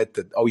everyone to admit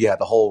that, oh yeah,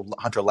 the whole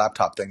Hunter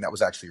laptop thing, that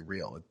was actually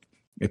real.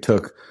 It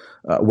took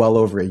well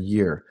over a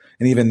year.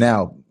 And even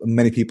now,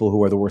 many people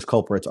who are the worst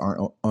culprits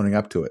aren't owning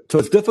up to it. So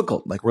it's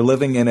difficult. Like we're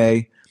living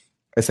in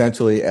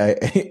essentially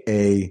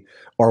a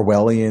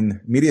Orwellian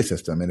media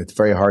system, and it's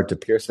very hard to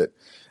pierce it.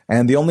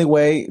 And the only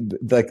way,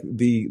 like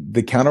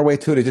the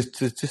counterweight to it, is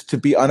just to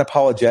be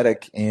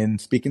unapologetic in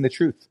speaking the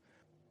truth.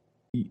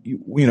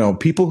 You know,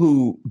 people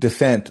who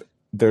dissent,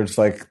 there's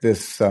like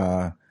this,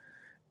 and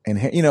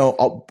you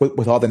know,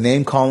 with all the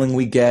name calling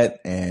we get,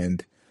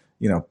 and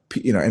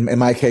in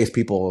my case,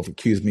 people have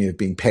accused me of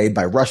being paid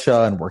by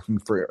Russia and working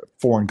for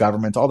foreign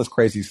governments, all this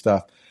crazy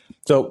stuff.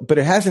 So, but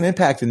it has an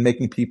impact in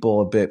making people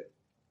a bit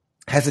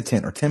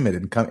hesitant or timid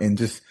and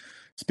just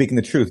speaking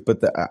the truth.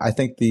 But I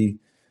think the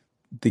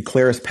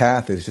clearest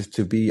path is just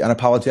to be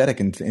unapologetic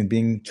and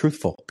being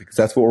truthful, because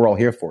that's what we're all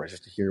here for, is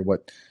just to hear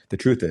what the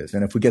truth is.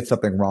 And if we get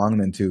something wrong,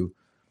 then to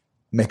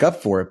make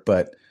up for it.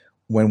 But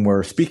when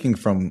we're speaking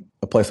from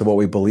a place of what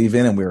we believe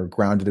in and we're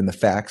grounded in the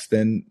facts,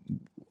 then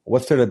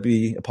what's there to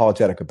be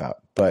apologetic about?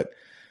 But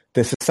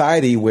the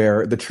society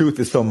where the truth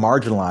is so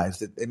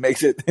marginalized, it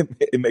makes it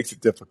it makes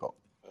it difficult.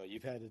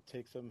 You've had to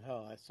take some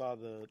hell. I saw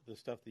the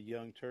stuff the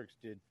Young Turks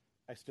did.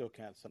 I still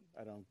can't.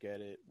 I don't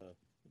get it.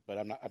 But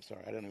I'm not. I'm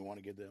sorry. I don't even want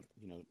to give them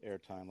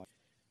airtime. Like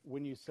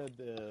when you said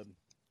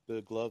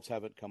the gloves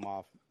haven't come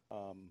off.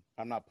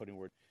 I'm not putting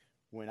words.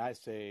 When I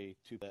say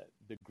that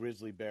the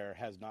grizzly bear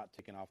has not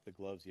taken off the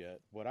gloves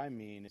yet, what I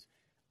mean is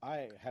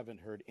I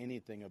haven't heard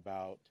anything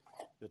about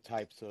the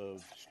types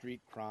of street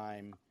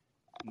crime,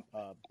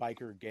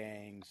 biker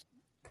gangs,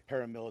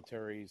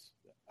 paramilitaries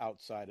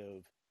outside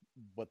of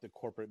what the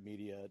corporate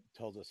media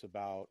tells us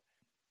about,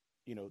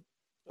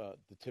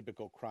 the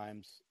typical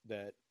crimes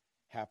that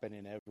happen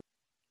in every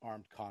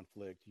armed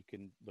conflict. You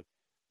can look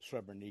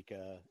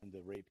Srebrenica and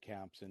the rape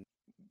camps. And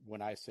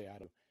when I say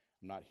I'm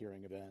not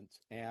hearing events,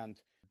 and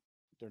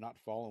they're not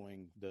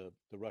following the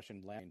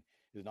Russian land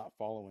is not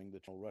following the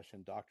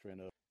Russian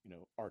doctrine of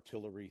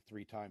artillery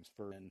 3 times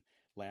further and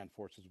land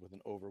forces with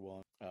an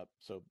overwhelm.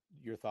 So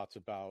your thoughts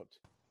about?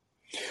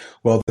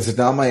 Well, this is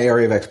not my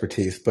area of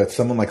expertise, but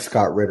someone like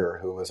Scott Ritter,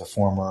 who was a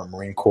former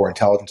Marine Corps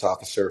intelligence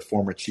officer,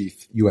 former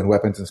chief UN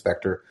weapons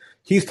inspector,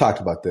 he's talked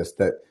about this,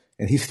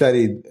 and he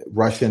studied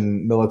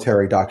Russian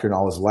military doctrine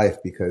all his life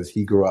because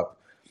he grew up.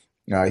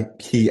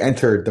 He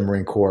entered the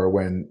Marine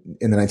Corps in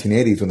the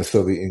 1980s, when the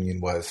Soviet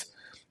Union was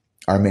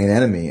our main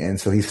enemy. And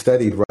so he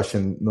studied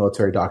Russian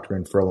military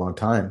doctrine for a long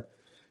time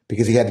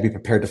because he had to be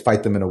prepared to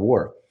fight them in a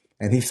war.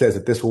 And he says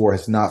that this war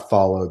has not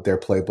followed their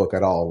playbook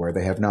at all, where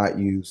they have not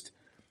used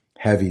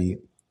heavy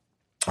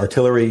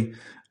artillery.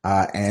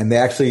 And they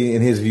actually,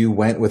 in his view,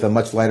 went with a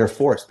much lighter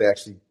force. They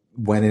actually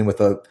went in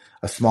with a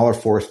smaller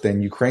force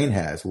than Ukraine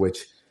has,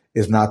 which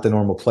is not the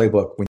normal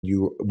playbook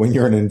when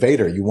you're an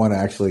invader. You want to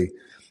actually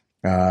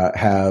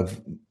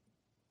have,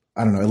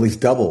 I don't know, at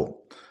least double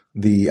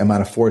the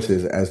amount of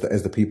forces as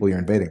the people you're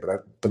invading.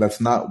 But that's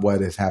not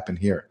what has happened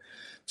here.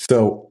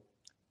 So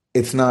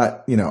it's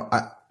not,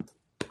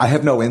 I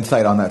have no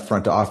insight on that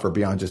front to offer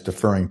beyond just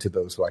deferring to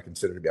those who I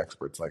consider to be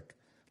experts,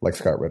 like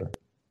Scott Ritter.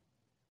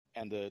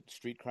 And the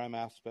street crime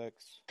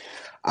aspects?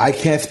 I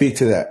can't speak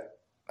to that.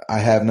 I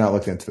have not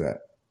looked into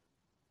that.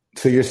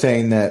 So you're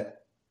saying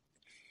that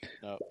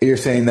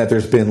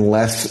there's been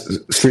less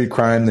street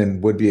crime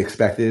than would be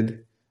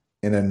expected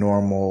in a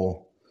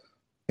normal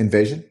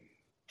invasion,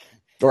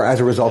 or as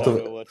a result of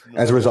the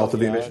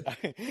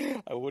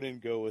invasion? I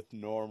wouldn't go with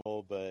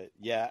normal, but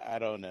yeah, I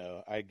don't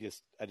know. I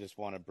just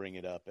want to bring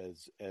it up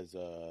as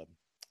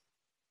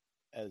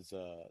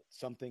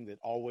something that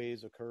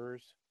always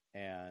occurs,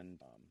 and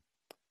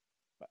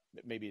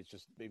maybe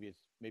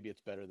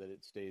it's better that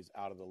it stays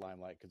out of the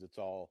limelight because it's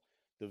all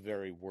the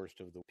very worst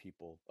of the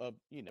people. I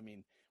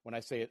mean, when I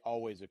say it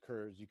always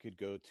occurs, you could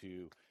go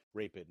to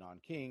rape at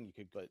Nanking,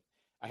 but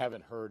I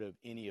haven't heard of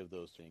any of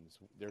those things.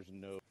 There's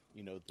no,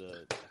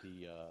 the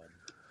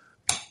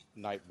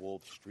night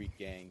wolf street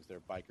gangs, their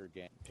biker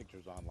gang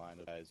pictures online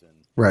of guys, and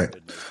Right.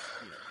 there's no,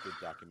 good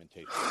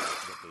documentation of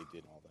what they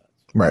did and all that.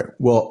 So. Right.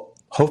 Well,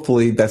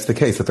 hopefully that's the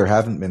case, that there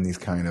haven't been these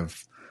kind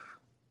of,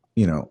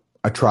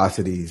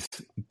 atrocities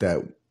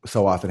that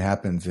so often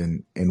happens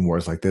in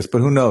wars like this. But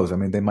who knows? I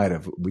mean, they might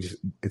have.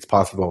 It's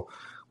possible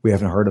we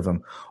haven't heard of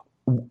them.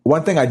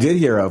 One thing I did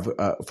hear of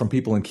from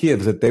people in Kiev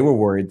is that they were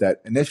worried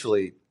that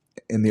initially,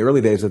 in the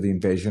early days of the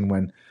invasion,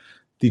 when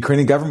the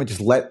Ukrainian government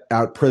just let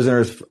out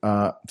prisoners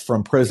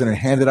from prison and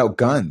handed out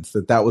guns,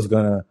 that was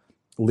going to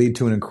lead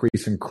to an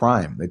increase in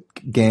crime.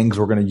 That gangs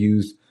were going to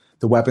use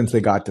the weapons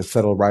they got to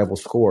settle rival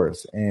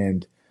scores,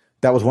 and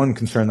that was one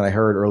concern that I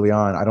heard early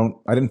on.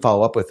 I didn't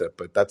follow up with it,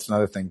 but that's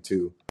another thing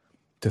to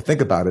think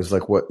about, is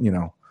like what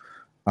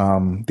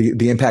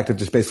the impact of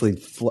just basically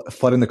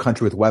flooding the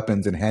country with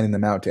weapons and handing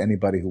them out to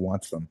anybody who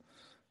wants them.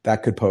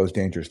 That could pose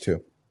dangers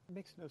too. It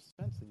makes no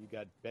sense that you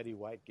got Betty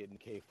White getting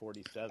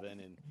K-47,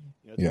 and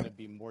it's going to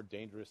be more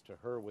dangerous to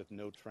her with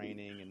no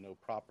training and no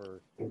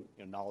proper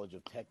knowledge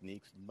of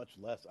techniques, much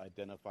less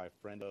identify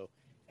friendo.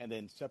 And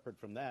then separate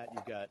from that,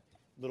 you've got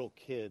little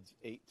kids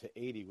 8 to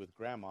 80 with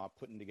grandma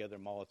putting together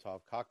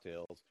Molotov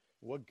cocktails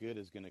what good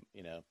is going to,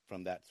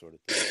 from that sort of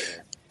thing?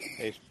 So,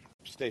 hey,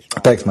 stay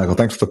strong, Thanks, Michael. everyone.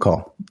 Thanks for the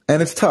call.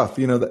 And it's tough.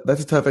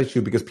 That's a tough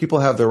issue because people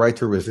have the right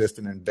to resist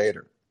an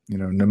invader.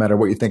 No matter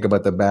what you think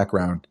about the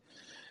background,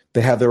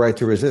 they have the right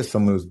to resist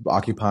someone who's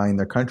occupying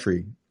their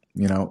country.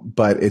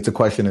 But it's a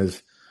question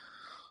is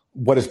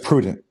what is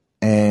prudent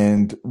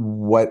and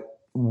what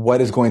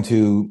is going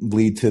to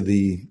lead to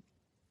the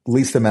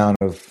least amount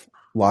of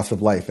loss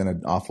of life in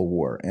an awful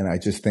war. And I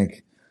just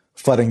think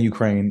flooding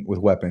Ukraine with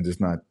weapons is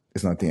not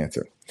the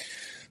answer.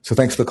 So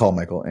thanks for the call,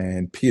 Michael.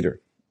 And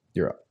Peter,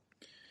 you're up.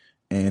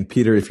 And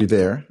Peter, if you're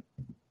there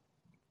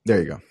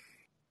you go.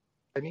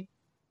 Me?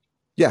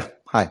 Yeah.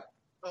 Hi.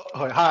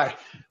 Oh, hi.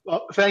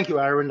 Well, thank you,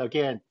 Aaron,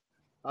 again.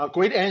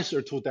 Great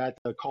answer to that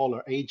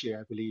caller, AJ,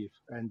 I believe.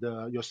 And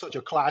you're such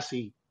a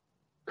classy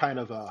kind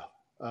of a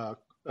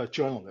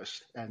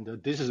journalist.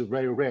 And this is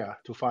very rare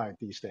to find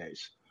these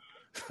days.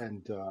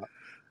 And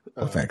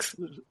Well, thanks.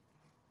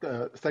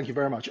 thank you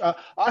very much.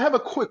 I have a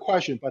quick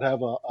question, but I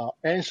have an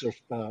answer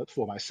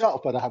for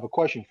myself, but I have a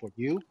question for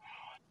you.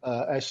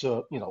 I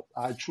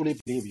truly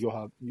believe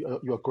you're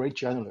a great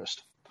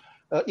journalist.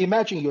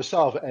 Imagine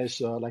yourself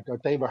as like a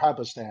David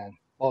Halberstam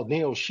or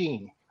Neil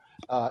Sheen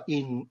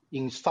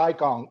in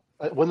Saigon,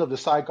 one of the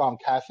Saigon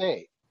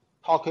cafe,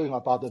 talking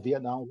about the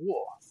Vietnam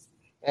War.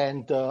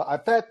 And I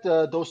bet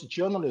those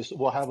journalists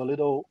will have a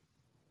little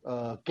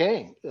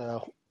game,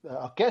 a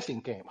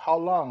guessing game, how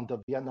long the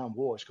Vietnam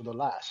War is going to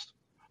last.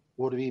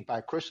 Would it be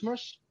by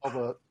Christmas of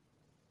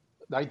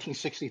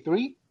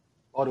 1963,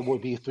 or it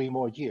would be 3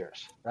 more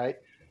years, right?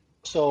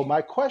 So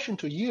my question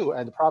to you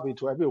and probably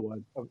to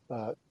everyone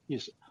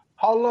is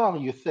how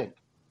long you think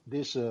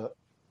this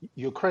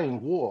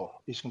Ukraine war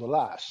is going to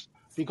last?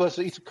 Because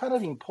it's kind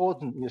of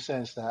important in the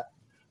sense that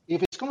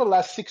if it's going to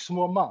last 6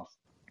 more months,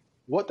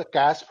 what the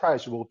gas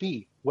price will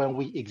be when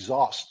we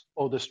exhaust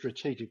all the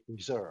strategic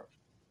reserve.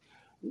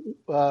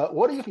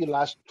 What if it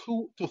lasts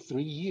 2 to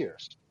 3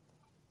 years?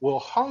 Will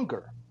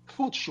hunger,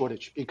 food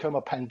shortage become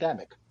a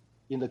pandemic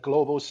in the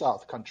global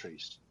south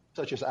countries,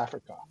 such as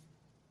Africa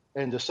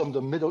and some of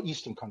the Middle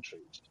Eastern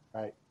countries,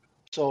 right?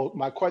 So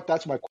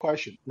that's my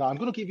question. Now I'm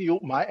going to give you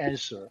my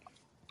answer.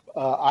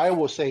 I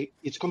will say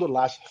it's going to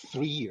last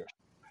 3 years.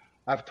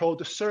 I've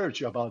told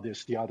Serge about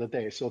this the other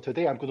day. So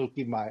today I'm going to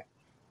give my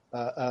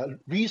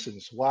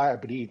reasons why I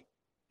believe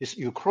this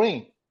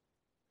Ukraine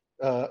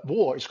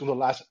war is going to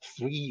last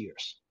 3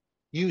 years,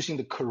 using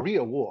the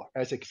Korea War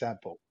as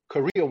example.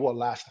 Korea War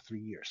lasted 3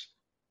 years.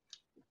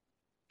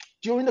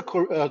 During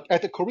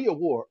at the Korea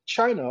War,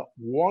 China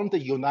warned the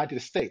United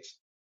States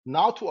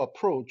not to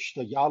approach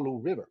the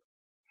Yalu River.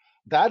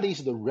 That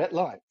is the red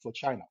line for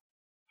China.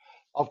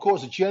 Of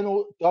course,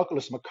 General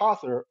Douglas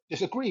MacArthur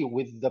disagreed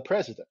with the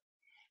president.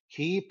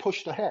 He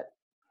pushed ahead.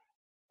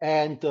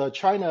 And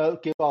China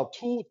gave out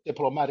 2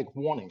 diplomatic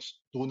warnings.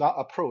 Do not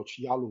approach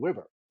Yalu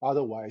River.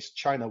 Otherwise,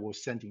 China will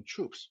send in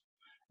troops.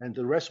 And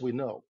the rest we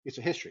know. It's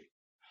a history.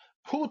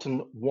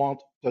 Putin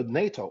wants the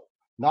NATO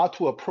not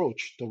to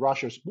approach the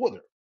Russia's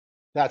border.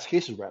 That's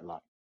his red line,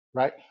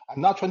 right?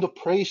 I'm not trying to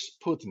praise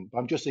Putin, but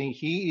I'm just saying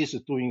he is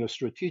doing a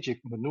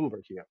strategic maneuver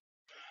here.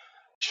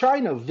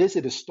 China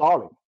visited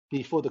Stalin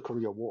before the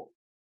Korea War,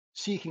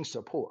 seeking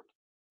support.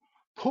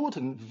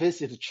 Putin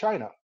visited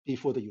China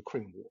before the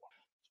Ukraine War.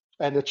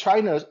 And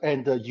China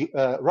and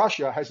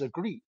Russia has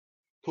agreed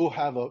to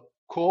have a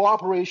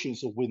cooperation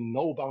with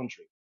no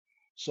boundary.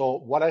 So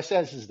what I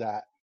sense is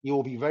that it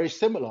will be very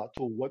similar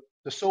to what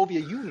the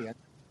Soviet Union,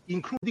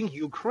 including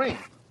Ukraine,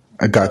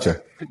 I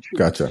gotcha.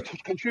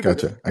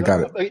 contributed. I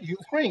got it.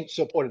 Ukraine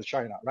supported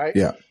China, right?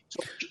 Yeah.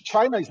 So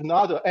China is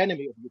not an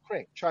enemy of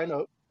Ukraine.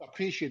 China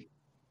appreciates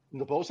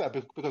both sides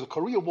because the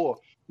Korea War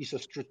is a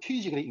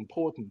strategically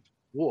important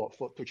war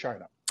to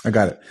China. I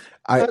got it.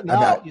 I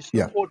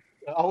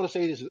want to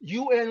say this: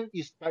 UN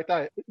is back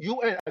then.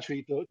 UN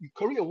actually, the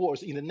Korea War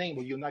is in the name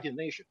of United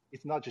Nations.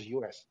 It's not just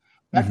US.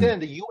 Back then,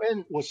 the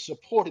UN was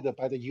supported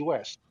by the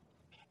US,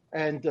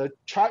 and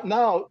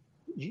now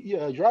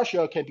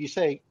Russia can be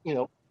saying,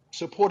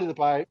 supported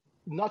by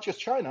not just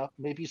China,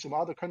 maybe some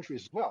other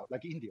countries as well,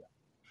 like India.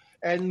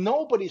 And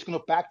nobody's going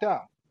to back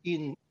down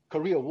in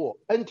Korea War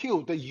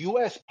until the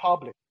U.S.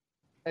 public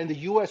and the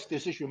U.S.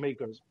 decision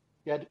makers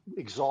get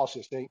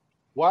exhausted, saying,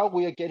 "Why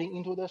we are getting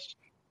into this?"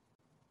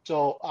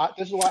 So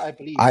this is why I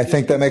believe. I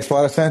think that makes a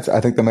lot of sense.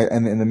 I think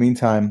and in the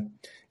meantime,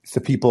 it's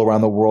the people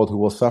around the world who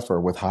will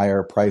suffer with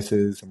higher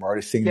prices, and we're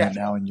already seeing that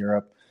now in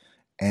Europe.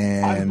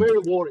 And I'm very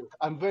worried.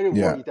 I'm very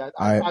worried that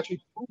I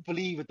actually do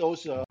believe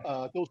those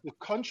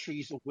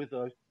countries with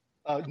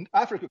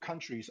African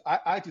countries.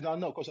 I do not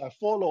know because I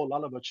follow a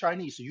lot of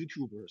Chinese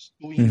YouTubers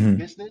doing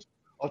business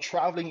or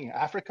traveling in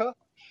Africa,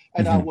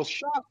 and I was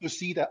shocked to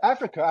see that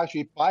Africa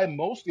actually buy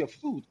most of their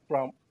food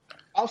from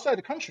outside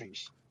the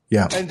countries.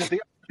 Yeah, and they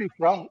actually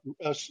from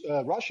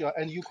Russia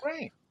and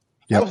Ukraine.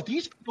 Yep. Because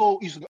these people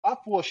is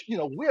up for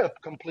we're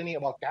complaining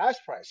about gas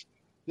price.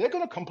 They're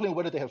going to complain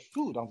whether they have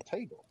food on the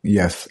table.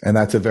 Yes, and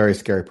that's a very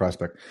scary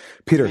prospect.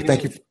 Peter,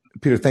 thank you.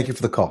 Peter, thank you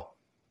for the call.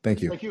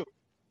 Thank you. Thank you.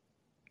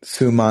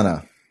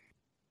 Sumana.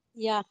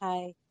 Yeah,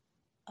 hi.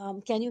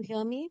 Can you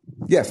hear me?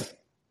 Yes.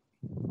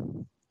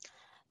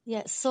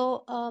 Yes.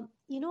 So,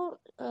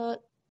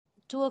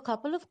 to a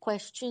couple of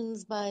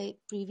questions by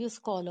previous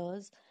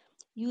callers,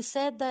 you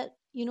said that,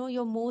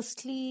 you're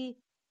mostly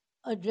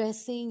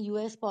addressing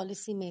US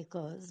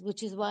policymakers,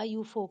 which is why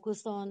you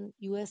focus on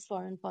US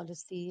foreign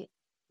policy,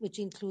 which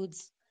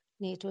includes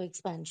NATO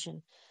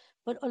expansion.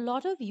 But a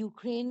lot of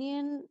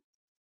Ukrainian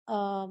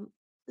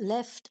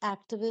left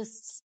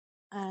activists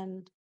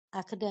and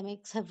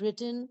academics have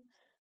written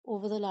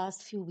over the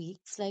last few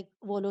weeks, like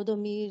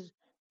Volodymyr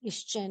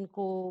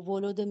Ishchenko,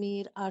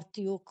 Volodymyr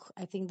Artyuk,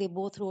 I think they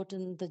both wrote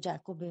in The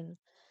Jacobin,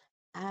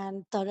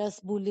 and Taras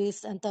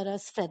Bulis and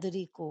Taras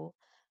Federico,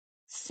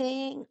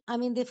 saying,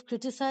 they've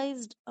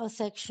criticized a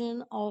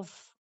section of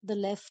the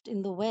left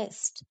in the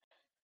West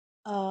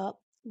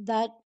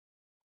that,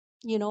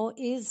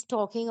 is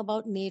talking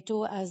about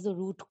NATO as the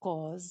root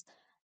cause.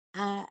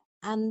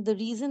 And the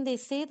reason they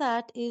say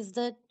that is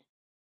that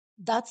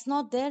that's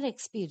not their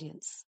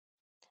experience.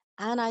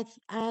 And at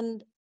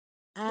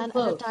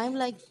a time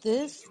like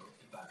this,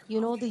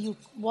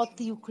 what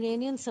the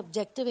Ukrainian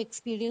subjective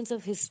experience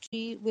of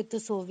history with the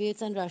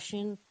Soviets and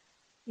Russian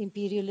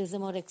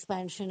imperialism or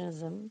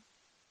expansionism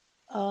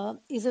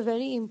is a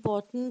very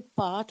important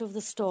part of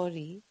the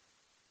story.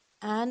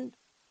 And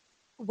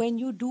when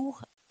you do,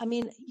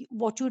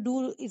 what you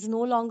do is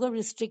no longer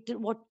restricted.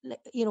 What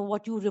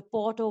you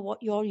report or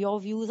what your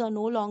views are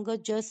no longer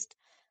just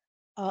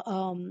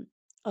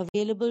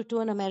available to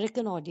an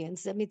American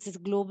audience. It's a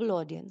global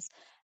audience,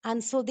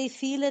 and so they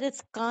feel that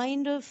it's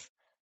kind of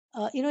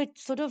it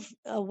sort of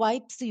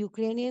wipes the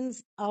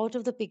Ukrainians out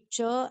of the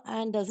picture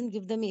and doesn't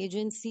give them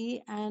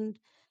agency, and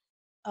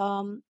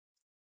um,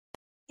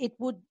 it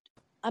would.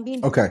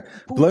 Okay,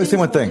 but let me say Putin's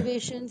one thing.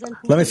 motivations and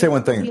Let me say Putin,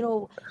 one thing.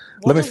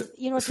 what Let is,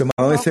 me, to Simona,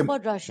 let me talk say,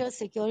 about Russia's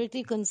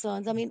security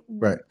concerns.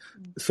 right.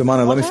 Simona,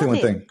 let What me say are one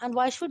they? thing. And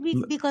why should we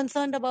be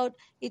concerned about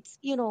it's,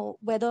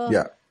 whether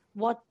Yeah.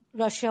 what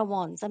Russia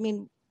wants?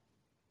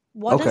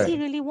 What does Okay. he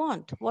really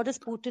want? What does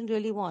Putin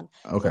really want?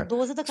 So Okay.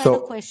 those are the kind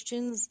of So,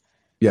 questions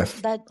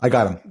yes, that I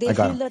got him. they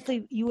feel that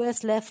the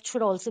US left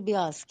should also be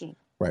asking.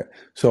 Right.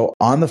 So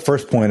on the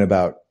first point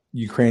about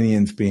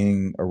Ukrainians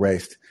being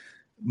erased,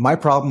 my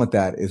problem with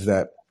that is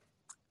that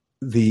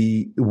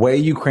the way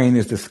Ukraine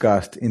is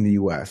discussed in the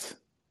US,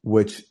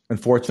 which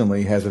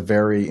unfortunately has a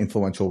very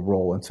influential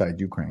role inside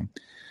Ukraine,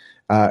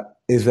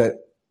 is that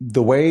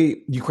the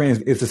way Ukraine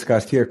is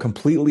discussed here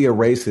completely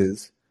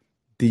erases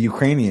the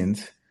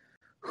Ukrainians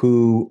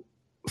who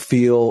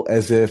feel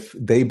as if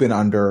they've been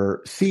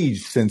under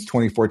siege since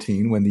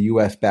 2014 when the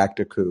US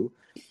backed a coup,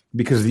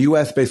 because the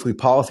US basically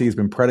policy has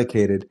been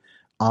predicated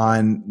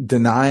on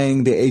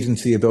denying the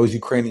agency of those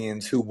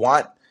Ukrainians who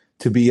want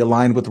to be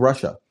aligned with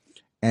Russia.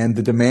 And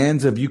the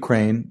demands of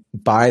Ukraine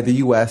by the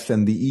US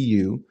and the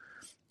EU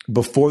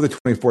before the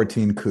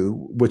 2014 coup,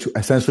 which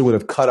essentially would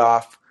have cut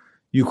off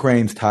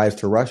Ukraine's ties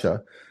to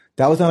Russia,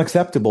 that was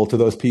unacceptable to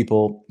those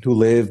people who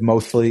live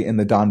mostly in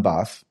the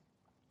Donbass,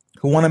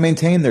 who want to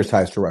maintain their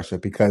ties to Russia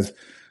because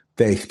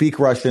they speak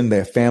Russian, they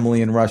have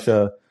family in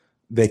Russia,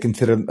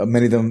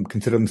 many of them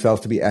consider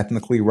themselves to be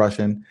ethnically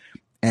Russian.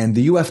 And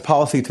the U.S.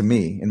 policy, to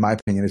me, in my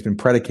opinion, has been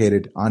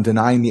predicated on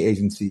denying the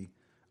agency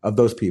of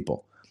those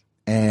people.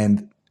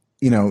 And,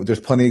 there's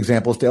plenty of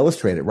examples to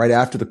illustrate it. Right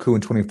after the coup in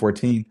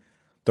 2014,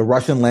 the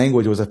Russian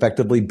language was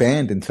effectively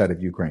banned inside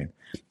of Ukraine.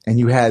 And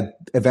you had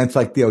events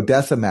like the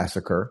Odessa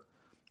massacre,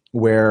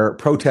 where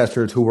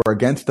protesters who were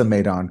against the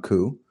Maidan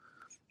coup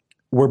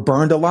were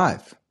burned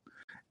alive.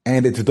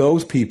 And it's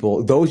those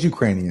people, those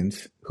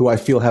Ukrainians, who I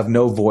feel have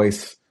no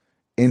voice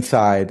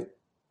inside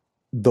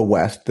the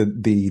West,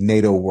 the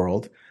NATO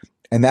world.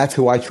 And that's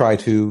who I try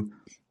to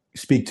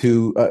speak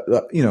to,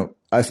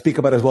 I speak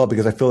about as well,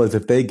 because I feel as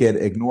if they get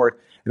ignored.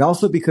 And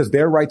also because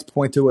their rights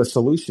point to a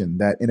solution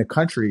that in a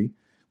country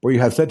where you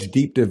have such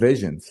deep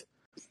divisions,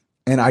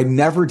 and I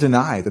never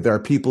deny that there are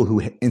people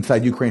who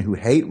inside Ukraine who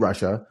hate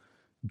Russia,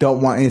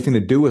 don't want anything to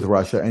do with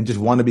Russia, and just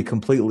want to be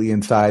completely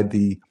inside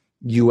the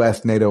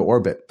U.S. NATO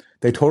orbit.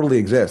 They totally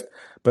exist.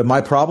 But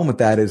my problem with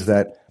that is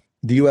that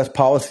the U.S.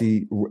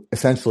 policy,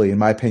 essentially, in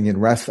my opinion,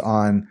 rests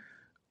on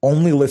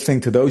only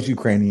listening to those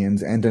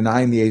Ukrainians and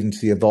denying the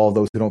agency of all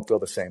those who don't feel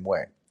the same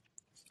way.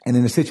 And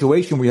in a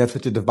situation where you have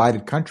such a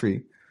divided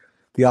country,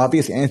 the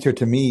obvious answer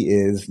to me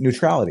is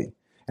neutrality.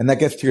 And that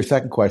gets to your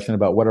second question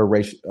about what are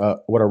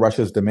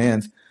Russia's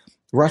demands.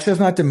 Russia is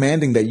not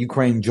demanding that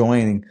Ukraine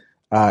join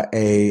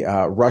a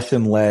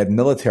Russian-led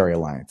military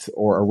alliance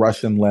or a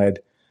Russian-led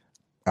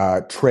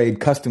trade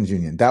customs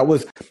union. That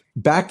was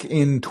back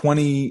in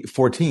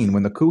 2014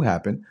 when the coup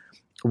happened.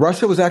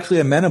 Russia was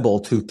actually amenable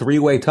to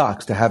three-way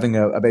talks, to having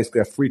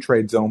basically a free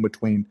trade zone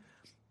between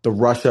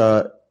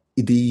Russia,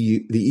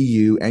 the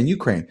EU, and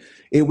Ukraine.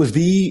 It was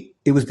the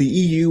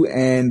EU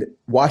and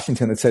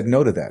Washington that said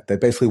no to that. They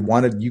basically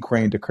wanted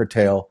Ukraine to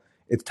curtail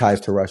its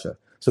ties to Russia.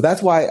 So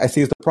that's why I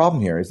see as the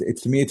problem here.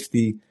 To me,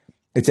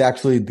 it's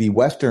actually the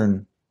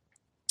Western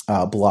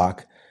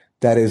bloc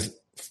that is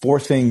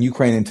forcing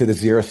Ukraine into the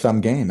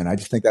zero-sum game. And I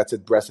just think that's a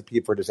recipe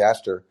for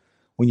disaster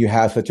when you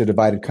have such a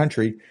divided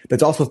country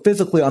that's also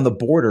physically on the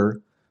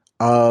border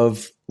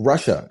of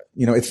Russia.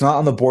 It's not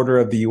on the border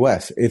of the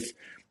U.S.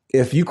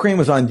 If Ukraine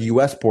was on the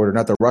U.S. border,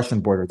 not the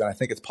Russian border, then I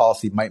think its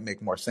policy might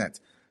make more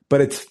sense.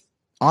 But it's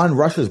on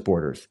Russia's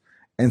borders.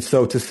 And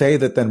so to say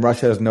that then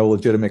Russia has no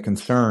legitimate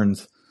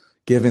concerns,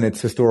 given its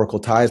historical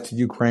ties to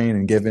Ukraine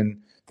and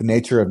given the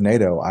nature of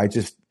NATO,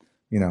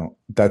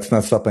 that's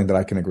not something that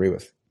I can agree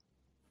with.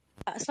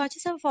 So I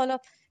just have a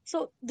follow-up.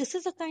 So this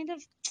is a kind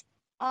of,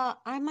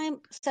 I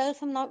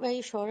myself am not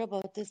very sure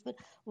about this, but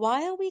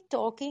why are we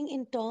talking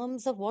in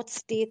terms of what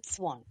states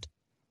want?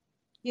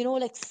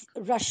 Like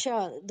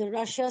Russia, the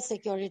Russia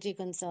security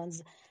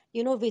concerns.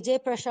 Vijay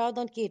Prashad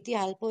on Katie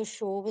Halper's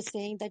show was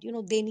saying that,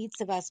 they need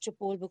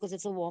Sevastopol because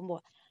it's a warm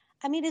war.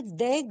 I mean, it's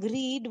their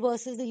greed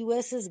versus the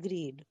US's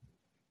greed.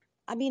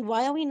 I mean,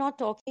 why are we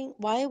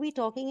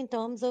talking in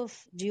terms of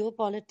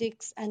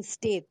geopolitics and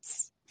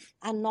states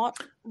and not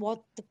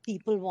what the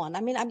people want?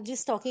 I mean, I'm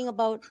just talking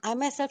about, I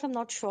myself am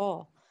not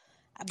sure.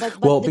 But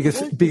Well, the whole discourse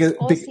seems to be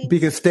about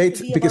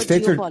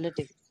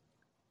geopolitics.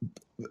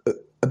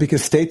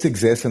 Because states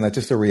exist, and that's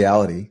just a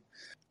reality.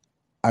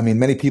 I mean,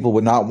 many people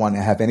would not want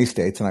to have any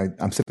states, and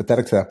I'm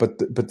sympathetic to that.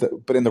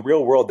 But in the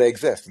real world, they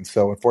exist, and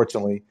so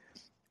unfortunately,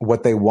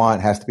 what they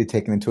want has to be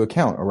taken into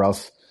account, or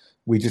else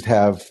we just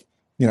have,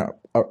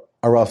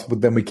 or else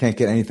then we can't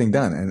get anything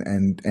done,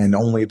 and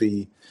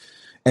only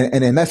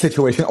and in that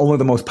situation, only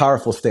the most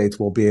powerful states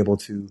will be able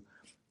to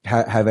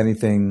have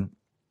anything.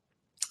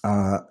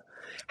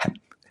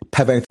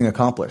 Have anything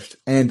accomplished.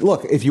 And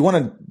look, if you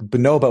want to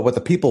know about what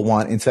the people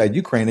want inside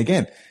Ukraine,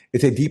 again,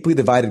 it's a deeply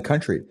divided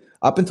country.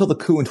 Up until the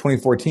coup in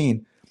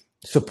 2014,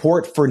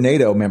 support for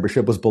NATO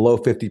membership was below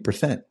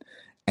 50%.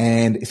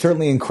 And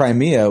certainly in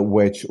Crimea,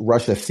 which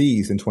Russia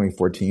seized in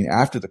 2014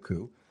 after the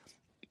coup,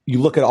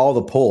 you look at all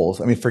the polls.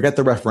 I mean, forget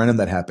the referendum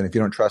that happened if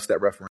you don't trust that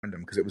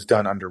referendum because it was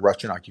done under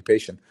Russian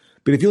occupation.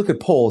 But if you look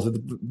at polls,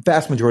 the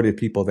vast majority of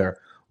people there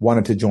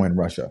wanted to join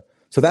Russia.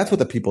 So that's what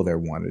the people there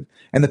wanted.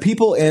 And the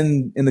people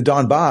in the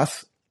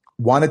Donbass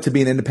wanted to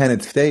be an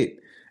independent state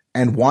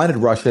and wanted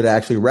Russia to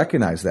actually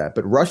recognize that.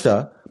 But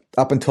Russia,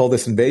 up until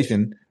this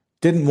invasion,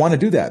 didn't want to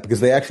do that because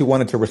they actually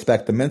wanted to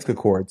respect the Minsk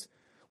Accords,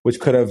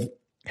 which could have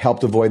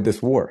helped avoid this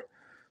war.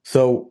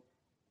 So,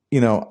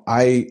 in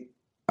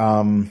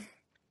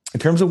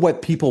terms of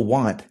what people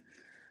want,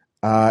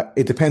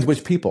 it depends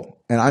which people.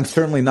 And I'm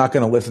certainly not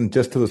going to listen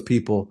just to those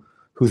people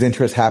whose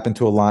interests happen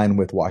to align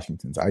with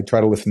Washington's. I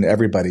try to listen to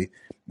everybody.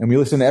 And when you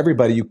listen to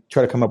everybody, you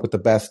try to come up with the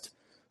best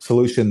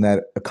solution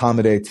that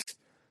accommodates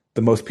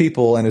the most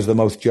people and is the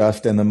most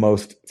just and the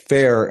most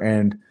fair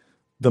and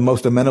the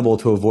most amenable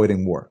to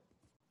avoiding war.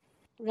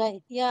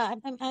 Right. Yeah.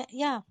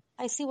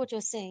 I see what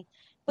you're saying.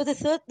 But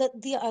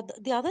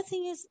the other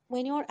thing is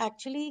when you're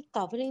actually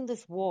covering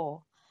this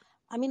war,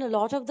 I mean, a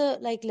lot of the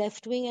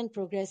left wing and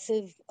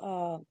progressive,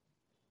 blogs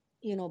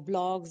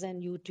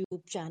and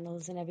YouTube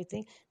channels and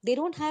everything, they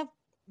don't have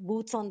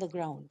boots on the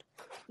ground.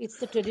 It's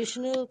the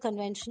traditional,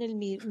 conventional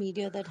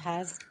media that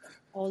has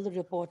all the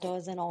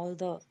reporters and all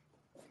the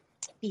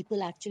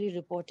people actually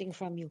reporting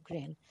from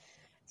Ukraine.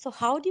 So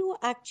how do you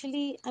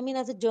actually, I mean,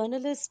 as a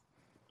journalist,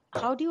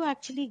 how do you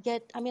actually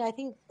get, I mean, I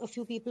think a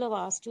few people have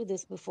asked you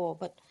this before,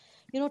 but,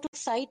 to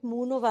cite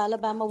Moon of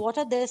Alabama, what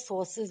are their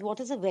sources? What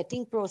is the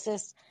vetting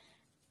process?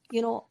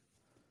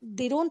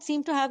 They don't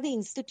seem to have the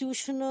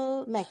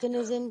institutional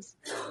mechanisms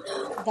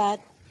that,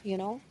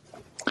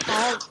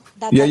 have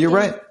that Yeah, you're can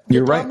right.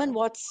 You're right. determine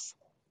what's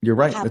You're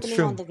right. It's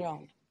happening on true. the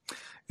ground.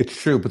 It's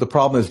true. But the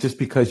problem is just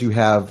because you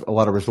have a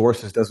lot of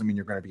resources doesn't mean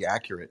you're going to be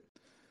accurate.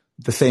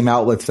 The same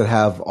outlets that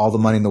have all the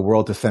money in the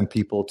world to send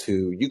people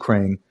to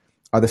Ukraine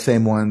are the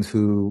same ones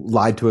who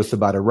lied to us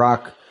about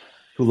Iraq,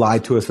 who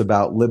lied to us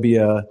about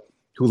Libya,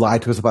 who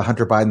lied to us about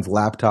Hunter Biden's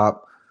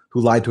laptop,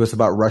 who lied to us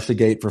about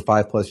Russiagate for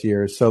 5+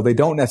 years. So they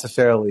don't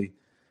necessarily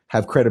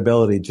have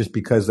credibility just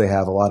because they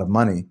have a lot of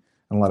money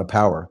and a lot of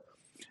power.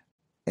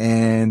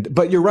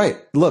 But you're right.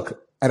 Look,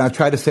 and I've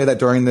tried to say that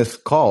during this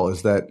call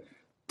is that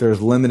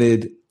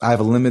I have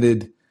a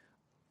limited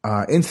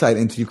insight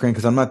into Ukraine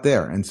because I'm not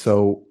there. And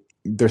so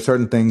there's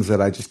certain things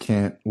that I just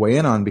can't weigh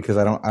in on because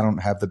I don't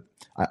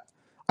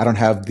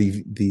have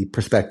the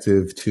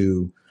perspective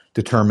to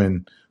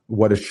determine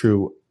what is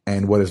true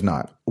and what is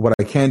not. What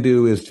I can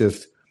do is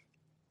just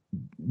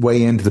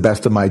weigh in to the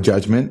best of my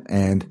judgment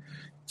and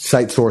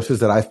cite sources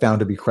that I found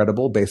to be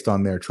credible based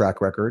on their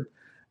track record.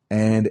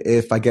 And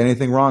if I get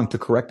anything wrong, to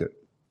correct it.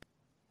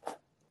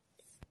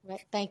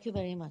 Right. Thank you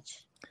very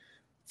much.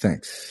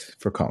 Thanks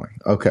for calling.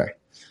 Okay.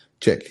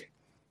 Jake.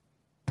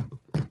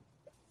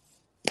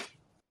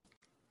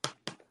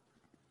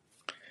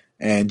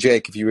 And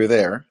Jake, if you were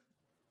there,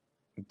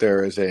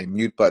 there is a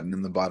mute button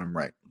in the bottom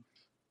right.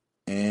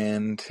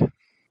 And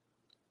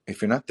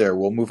if you're not there,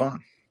 we'll move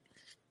on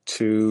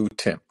to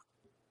Tim.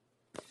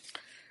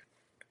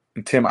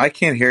 And Tim, I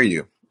can't hear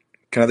you.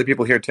 Can other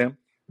people hear Tim?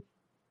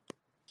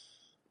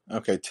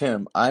 Okay,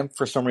 Tim,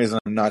 for some reason,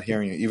 I'm not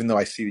hearing you, even though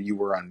I see that you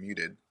were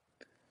unmuted.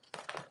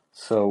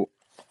 So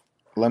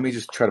let me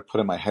just try to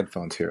put in my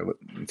headphones here.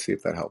 Let's see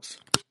if that helps.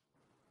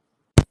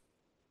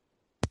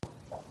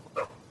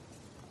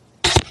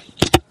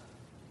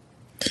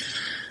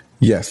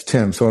 Yes,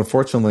 Tim. So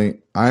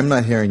unfortunately, I'm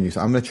not hearing you. So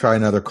I'm going to try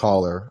another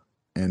caller,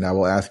 and I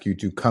will ask you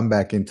to come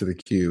back into the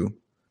queue,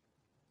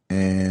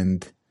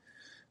 and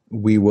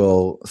we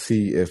will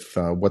see if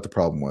what the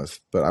problem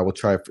was. But I will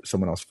try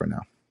someone else for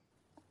now.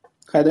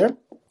 Hi there.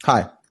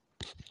 Hi.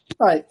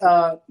 Hi.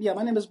 Yeah,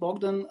 my name is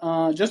Bogdan.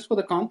 Just for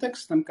the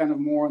context, I'm kind of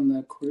more on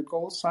the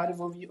critical side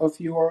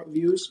of your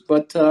views,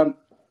 but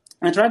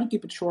I try to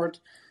keep it short.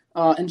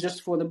 And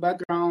just for the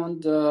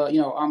background,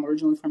 I'm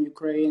originally from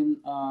Ukraine.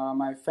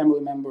 My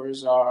family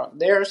members are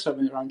there, so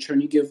I'm around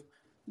Chernigiv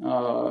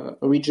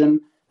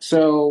region.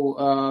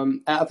 So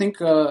I think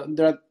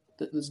that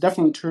it's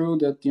definitely true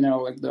that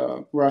like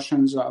the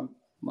Russians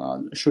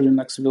shooting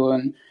like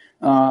civilian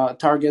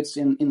targets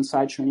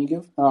inside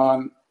Chernigiv.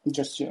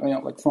 Just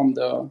like from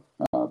the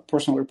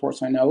personal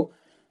reports I know.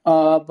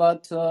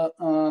 But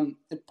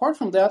apart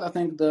from that, I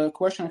think the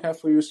question I have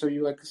for you, so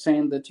you like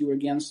saying that you're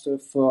against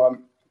of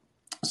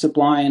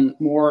supplying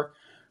more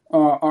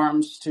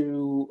arms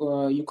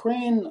to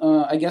Ukraine.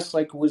 I guess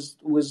like was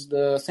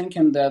the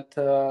thinking that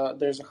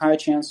there's a high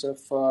chance of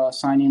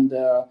signing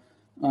the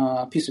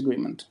peace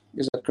agreement.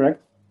 Is that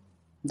correct?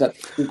 That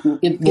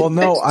Well,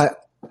 no,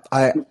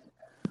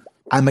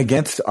 I'm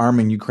against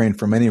arming Ukraine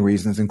for many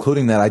reasons,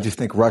 including that I just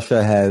think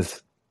Russia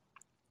has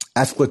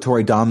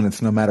escalatory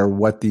dominance no matter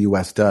what the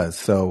U.S. does.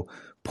 So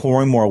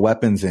pouring more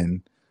weapons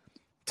in,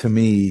 to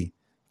me,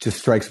 just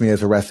strikes me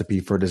as a recipe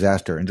for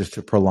disaster and just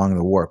to prolong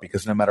the war.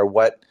 Because no matter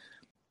what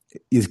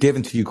is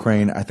given to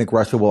Ukraine, I think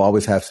Russia will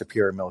always have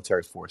superior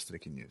military force that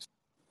it can use.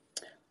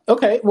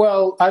 Okay,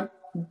 well, I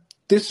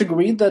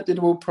disagree that it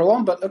will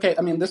prolong, but okay,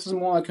 I mean, this is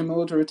more like a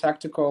military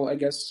tactical, I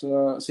guess,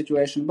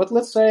 situation. But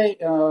let's say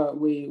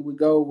we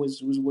go with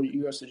what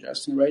you are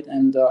suggesting, right?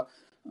 And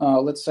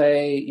let's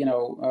say,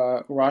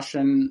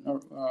 Russian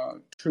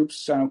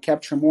troops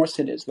capture more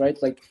cities, right?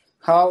 Like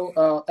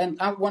how,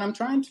 when I'm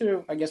trying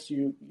to, I guess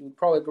you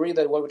probably agree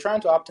that what we're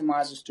trying to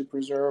optimize is to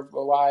preserve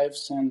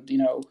lives and,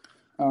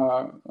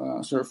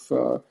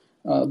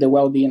 the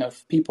well-being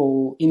of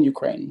people in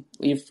Ukraine.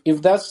 If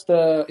that's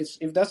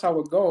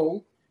our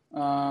goal,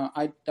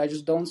 I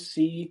just don't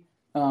see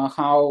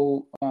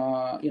how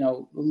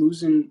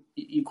losing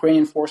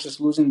Ukrainian forces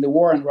losing the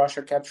war and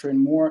Russia capturing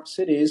more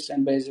cities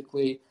and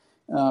basically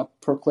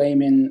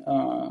proclaiming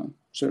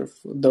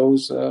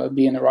those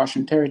being a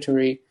Russian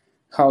territory,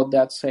 how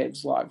that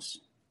saves lives.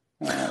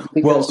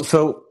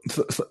 So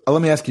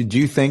let me ask you: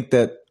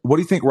 what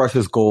do you think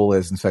Russia's goal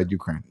is inside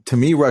Ukraine? To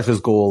me,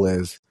 Russia's goal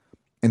is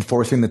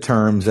enforcing the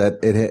terms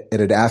that it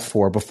had asked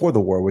for before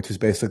the war, which is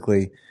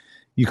basically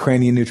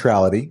Ukrainian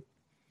neutrality,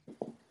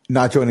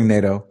 not joining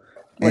NATO,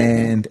 right,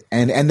 and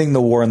ending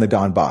the war in the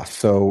Donbass.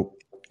 So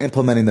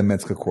implementing the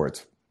Minsk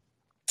Accords.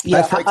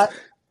 Yeah,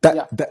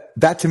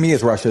 that to me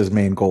is Russia's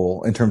main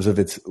goal in terms of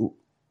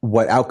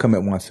what outcome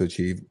it wants to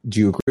achieve. Do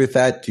you agree with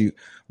that?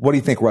 What do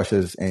you think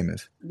Russia's aim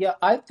is? Yeah,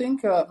 I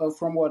think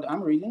from what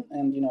I'm reading,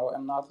 and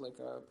I'm not like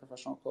a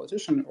professional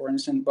politician or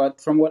anything,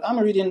 but from what I'm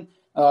reading,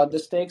 the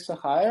stakes are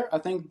higher. I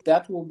think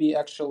that will be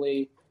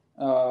actually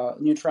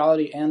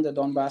neutrality and the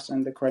Donbass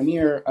and the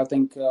Crimea. I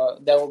think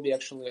that will be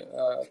actually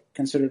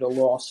considered a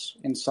loss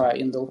in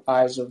the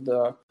eyes of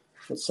the,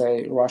 let's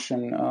say,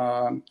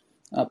 Russian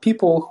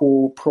people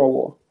who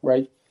pro-war,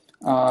 right?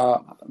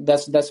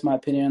 That's my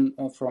opinion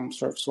from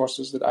sort of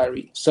sources that I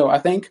read. So I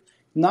think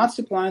not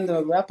supplying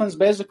the weapons,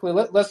 basically,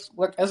 let's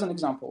like as an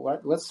example, right?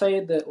 Let's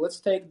take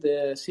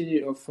the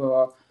city of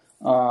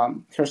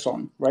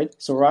Kherson, right?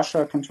 So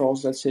Russia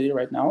controls that city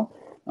right now.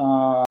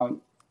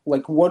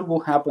 Like what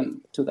will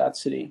happen to that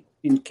city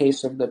in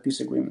case of the peace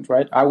agreement,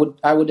 right? I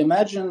would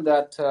imagine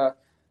that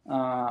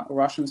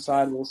Russian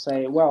side will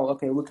say, well,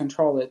 okay, we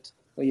control it,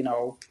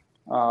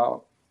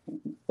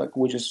 like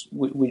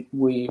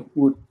we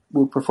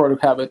would prefer to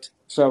have it.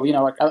 So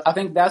I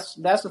think that's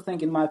the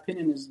thing. In my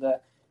opinion, is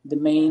the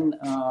main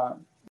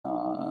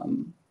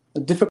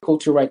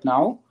difficulty right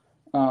now.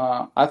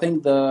 I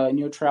think the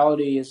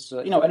neutrality is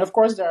and of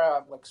course there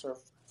are like sort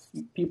of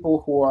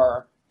people who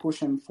are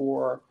pushing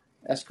for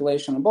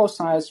escalation on both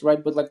sides,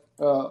 right? But like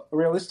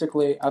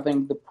realistically, I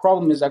think the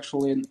problem is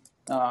actually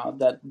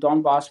that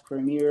Donbass,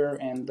 Crimea,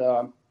 and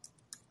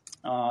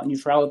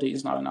neutrality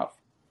is not enough.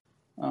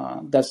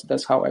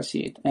 That's how I see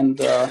it, and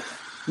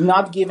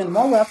not giving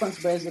more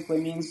weapons basically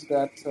means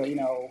that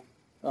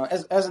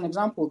as an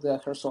example, the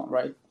Kherson,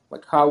 right?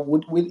 Like how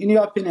would, in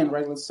your opinion,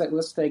 right?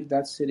 Let's take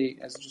that city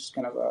as just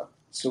kind of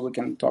so we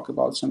can talk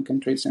about some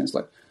concrete things.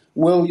 Like,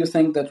 will you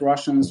think that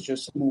Russians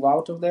just move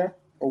out of there,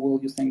 or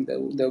will you think they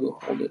will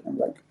hold it? And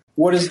like,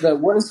 what is the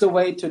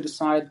way to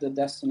decide the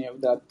destiny of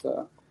that?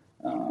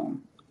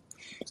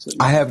 City?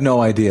 I have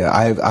no idea.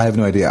 I have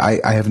no idea.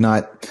 I have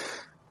not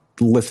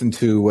listened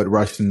to what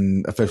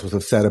Russian officials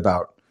have said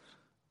about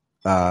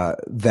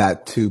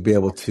that to be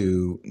able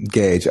to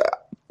gauge.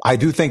 I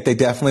do think they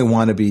definitely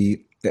want to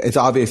be. It's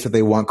obvious that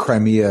they want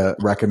Crimea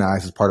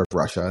recognized as part of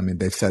Russia. I mean,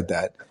 they've said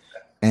that,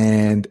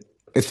 and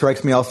it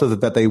strikes me also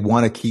that they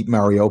want to keep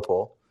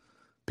Mariupol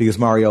because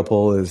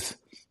Mariupol is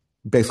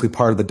basically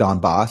part of the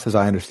Donbass, as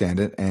I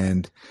understand it,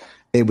 and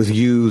it was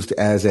used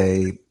as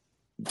a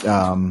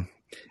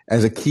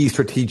as a key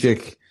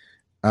strategic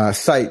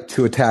site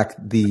to attack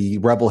the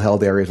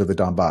rebel-held areas of the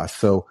Donbass.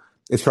 So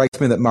it strikes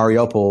me that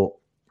Mariupol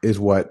is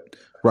what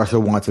Russia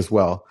wants as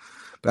well.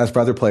 But as for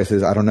other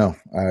places, I don't know.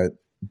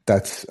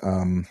 That's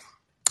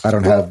I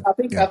don't Well,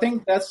 have. I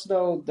think that's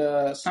though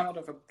the somewhat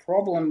of a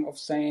problem of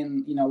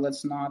saying,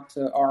 let's not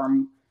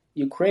arm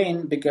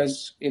Ukraine,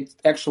 because it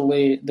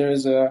actually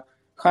there's a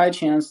high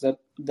chance that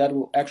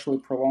will actually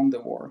prolong the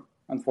war.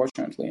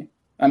 Unfortunately,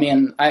 I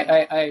mean,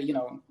 and you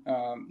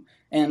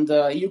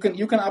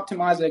can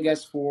optimize, I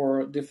guess,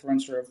 for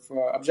different sort of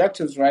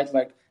objectives, right?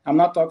 Like, I'm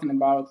not talking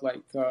about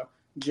like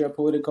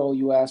geopolitical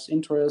U.S.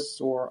 interests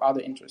or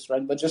other interests,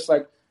 right? But just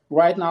like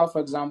right now,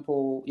 for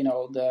example,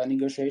 the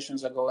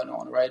negotiations are going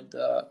on, right?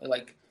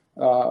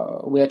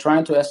 We are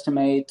trying to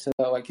estimate,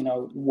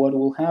 what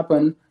will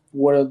happen,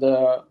 what are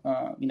the,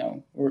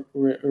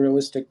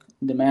 realistic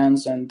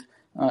demands, and,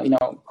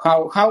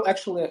 how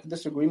actually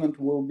this agreement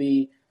will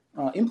be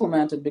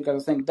implemented,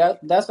 because I think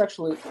that's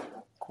actually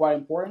quite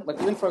important.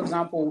 Like, even, for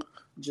example,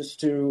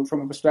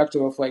 from a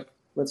perspective of, like,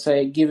 let's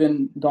say,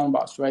 given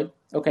Donbass, right?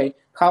 Okay,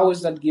 how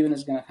is that given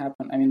is going to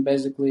happen? I mean,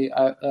 basically,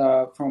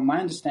 from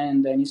my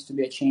understanding, there needs to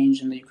be a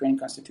change in the Ukrainian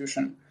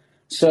constitution.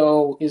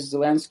 So is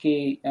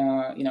Zelensky,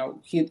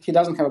 he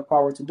doesn't have a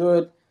power to do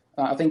it.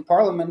 I think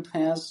Parliament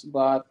has,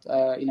 but,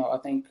 I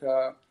think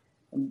I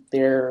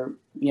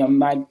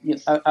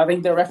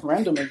think the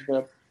referendum is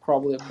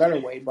probably a better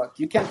way, but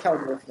you can't have a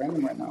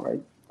referendum right now,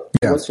 right?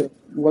 Yeah.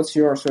 What's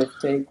your sort of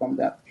take on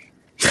that?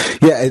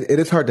 Yeah, it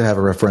is hard to have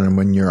a referendum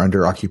when you're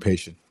under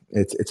occupation.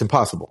 It's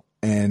impossible.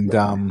 And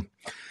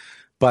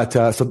but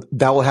so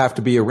that will have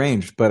to be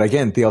arranged. But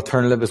again, the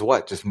alternative is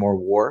what? Just more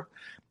war.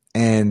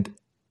 And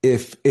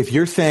if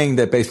you're saying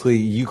that basically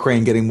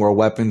Ukraine getting more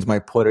weapons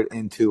might put it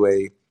into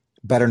a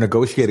better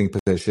negotiating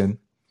position,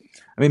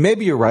 I mean,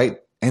 maybe you're right.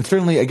 And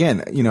certainly,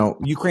 again,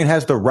 Ukraine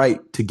has the right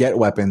to get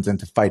weapons and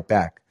to fight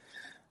back.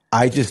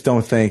 I just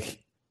don't think,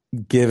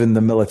 given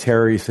the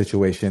military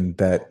situation,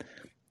 that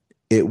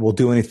it will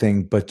do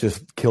anything but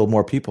just kill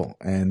more people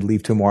and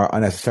lead to more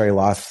unnecessary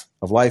loss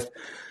of life,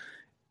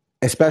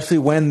 especially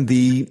when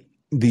the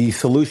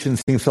solution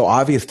seems so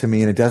obvious to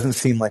me, and it doesn't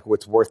seem like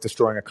what's worth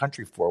destroying a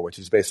country for, which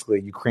is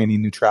basically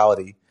Ukrainian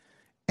neutrality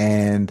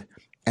and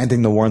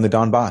ending the war in the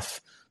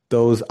Donbass.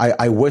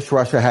 I wish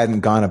Russia hadn't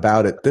gone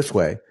about it this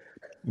way,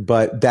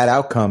 but that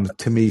outcome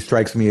to me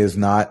strikes me as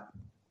not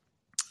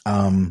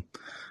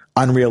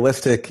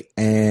unrealistic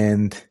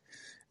and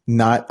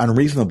not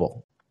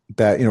unreasonable.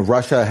 That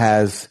Russia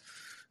has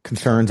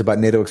concerns about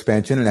NATO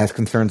expansion and has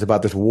concerns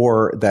about this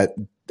war that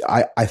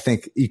I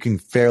think you can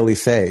fairly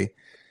say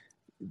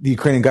the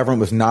Ukrainian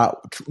government was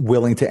not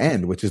willing to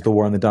end, which is the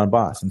war in the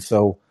Donbass. And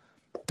so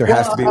there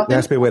has to be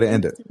a way to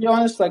end it. To be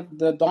honest, like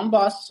the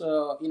Donbass,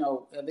 I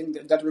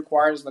think that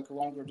requires like a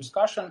longer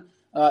discussion.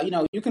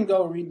 You can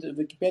go read the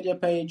Wikipedia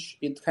page.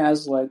 It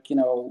has like,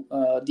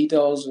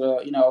 details,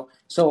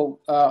 So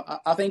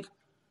I think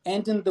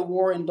ending the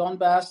war in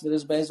Donbass that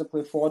is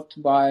basically fought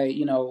by,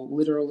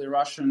 literally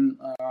Russian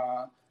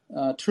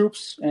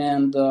troops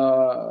and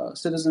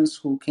citizens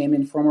who came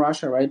in from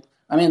Russia, right?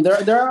 I mean,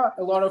 there are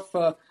a lot of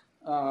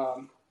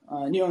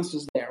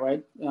nuances there,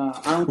 right?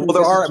 I don't think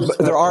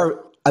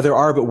there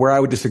are, but where I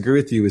would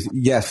disagree with you is,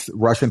 yes,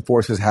 Russian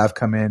forces have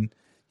come in.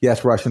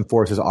 Yes, Russian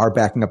forces are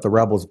backing up the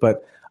rebels,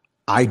 but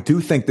I do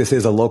think this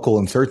is a local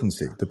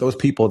insurgency, that those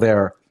people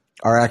there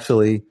are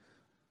actually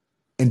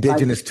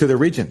indigenous to the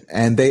region,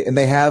 and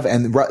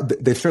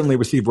they've certainly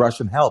received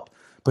Russian help,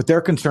 but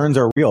their concerns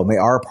are real, and they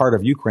are a part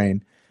of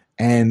Ukraine,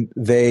 and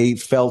they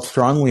felt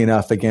strongly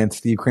enough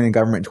against the Ukrainian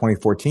government in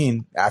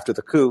 2014 after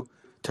the coup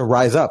to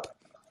rise up.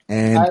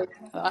 And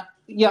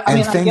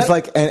massacres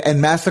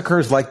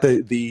like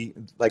the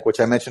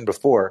which I mentioned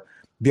before,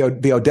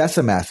 the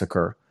Odessa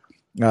massacre,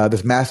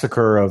 this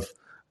massacre of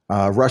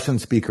Russian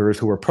speakers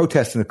who were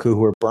protesting the coup, who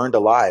were burned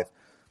alive.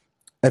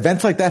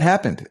 Events like that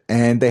happened,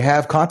 and they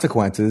have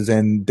consequences,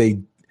 and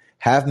they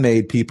have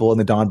made people in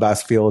the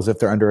Donbass feel as if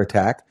they're under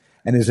attack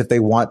and as if they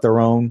want their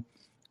own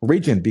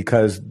region,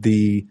 because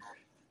the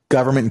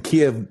government in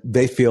Kiev,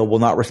 they feel, will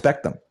not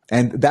respect them.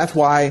 And that's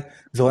why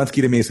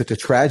Zelensky to me is such a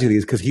tragedy,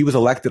 is because he was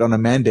elected on a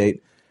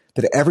mandate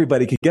that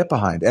everybody could get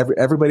behind.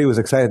 Everybody was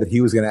excited that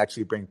he was going to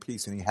actually bring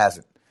peace, and he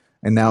hasn't.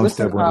 And now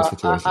instead we're in this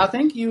situation. I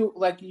think you're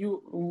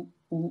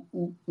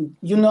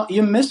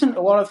missing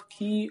a lot of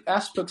key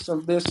aspects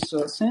of this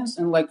since,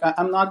 and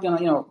I'm not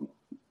gonna,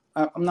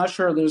 I'm not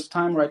sure there's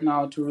time right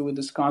now to really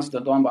discuss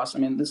the Donbass. I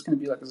mean, this can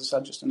be, like, as I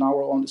said, just an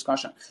hour-long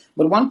discussion.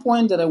 But one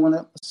point that I want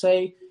to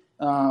say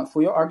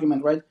for your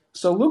argument, right?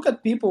 So look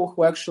at people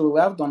who actually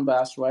left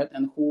Donbass, right,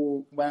 and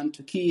who went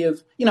to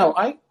Kiev.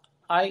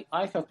 I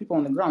have people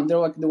on the ground.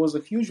 There was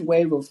a huge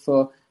wave of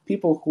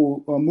people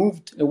who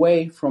moved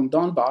away from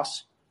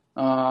Donbass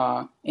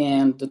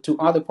and to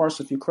other parts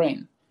of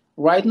Ukraine.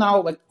 Right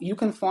now, like, you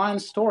can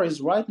find stories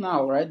right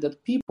now, right,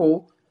 that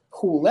people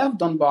who left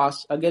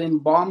Donbass are getting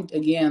bombed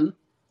again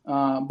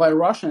by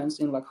Russians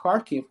in, like,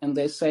 Kharkiv, and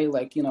they say,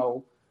 like,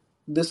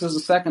 this is the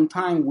second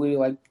time we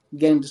like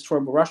getting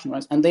destroyed by Russian,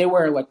 right? And they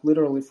were like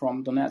literally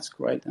from Donetsk,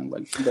 right? And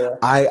like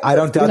I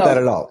don't doubt that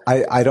at all.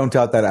 I don't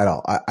doubt that at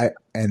all.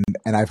 And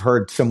I've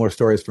heard similar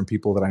stories from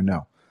people that I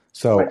know.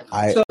 right.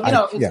 So So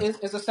yeah. it's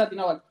as I said,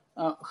 like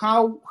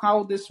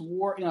how this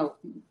war,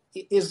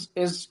 is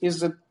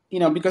it,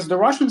 because the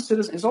Russian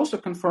citizen is also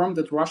confirmed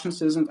that Russian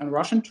citizens and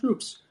Russian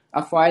troops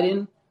are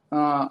fighting,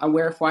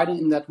 were fighting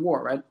in that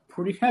war, right?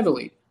 Pretty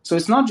heavily. So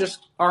it's not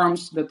just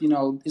arms that,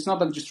 it's not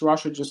like just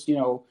Russia just,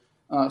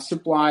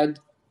 supplied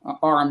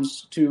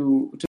arms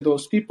to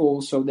those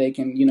people so they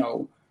can,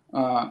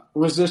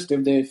 resist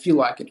if they feel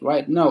like it,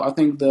 right? No, I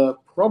think the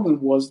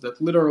problem was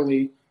that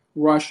literally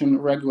Russian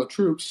regular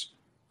troops,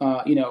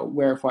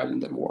 were fighting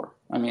that war.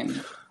 I mean,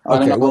 I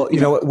don't Okay, know. well,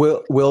 you know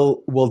what,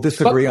 we'll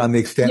disagree But on the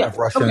extent yeah, of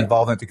Russian okay.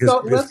 involvement because,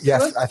 So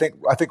yes, let's I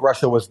think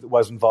Russia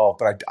was involved,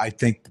 but I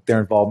think that their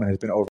involvement has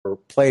been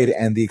overplayed,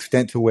 and the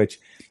extent to which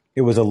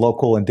it was a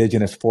local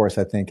indigenous force,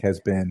 I think, has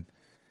been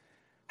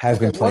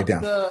okay. played What's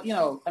down.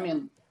 the I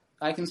mean,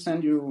 I can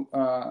send you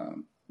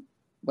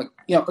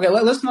okay.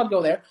 Let's not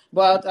go there.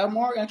 But I'm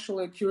more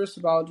actually curious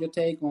about your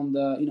take on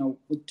the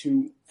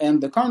to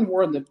end the current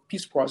war, the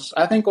peace process.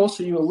 I think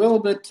also you a little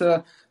bit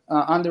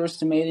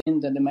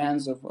underestimating the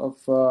demands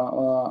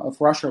of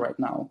Russia right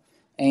now,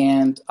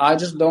 and I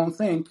just don't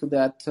think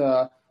that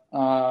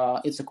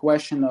it's a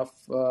question of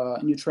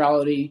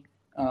neutrality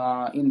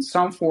in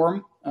some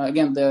form.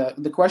 Again,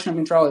 the question of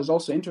neutrality is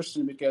also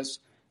interesting because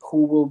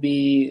who will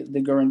be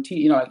the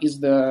guarantee? Is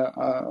the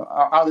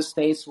other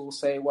states will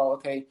say, well,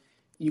 okay,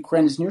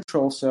 Ukraine is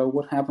neutral, so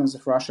what happens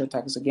if Russia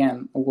attacks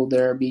again? Will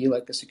there be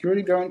like a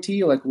security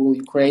guarantee? Like, will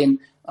Ukraine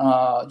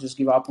just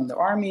give up on the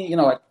army?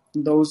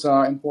 Those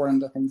are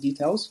important, I think,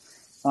 details.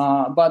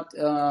 But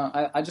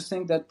I just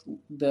think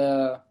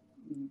that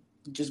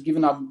just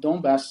giving up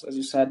Donbass, as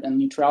you said, and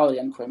neutrality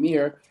and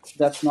Crimea,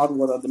 that's not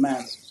what are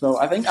demands. So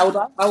I think I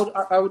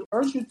would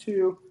urge you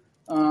to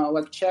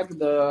check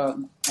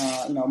the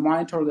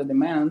monitor the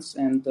demands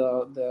and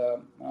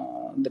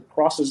the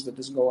process that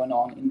is going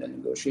on in the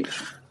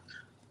negotiation.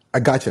 I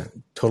gotcha.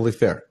 Totally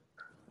fair.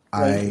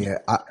 Right.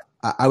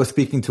 I was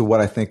speaking to what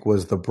I think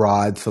was the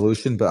broad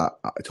solution, but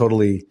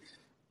totally,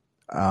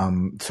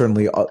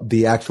 certainly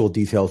the actual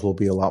details will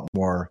be a lot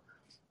more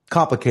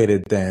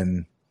complicated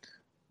than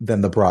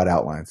the broad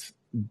outlines.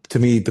 To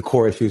me, the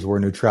core issues were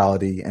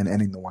neutrality and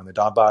ending the war in the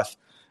Donbass.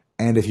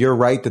 And if you're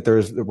right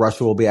that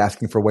Russia will be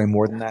asking for way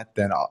more than that,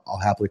 then I'll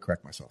happily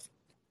correct myself.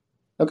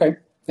 Okay.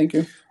 Thank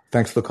you.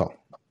 Thanks for the call.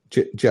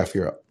 Jeff,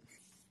 you're up.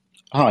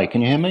 Hi,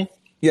 can you hear me?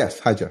 Yes.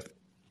 Hi, Jeff.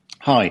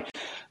 Hi.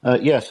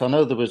 Yes, I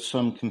know there was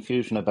some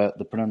confusion about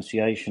the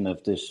pronunciation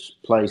of this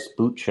place,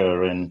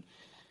 Bucha,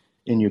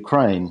 in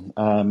Ukraine.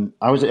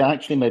 It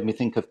actually made me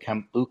think of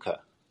Camp Bucha,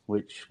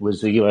 which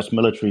was a U.S.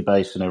 military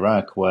base in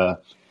Iraq where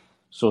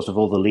sort of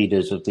all the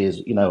leaders of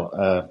these,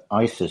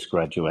 ISIS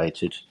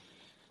graduated.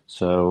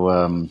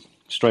 So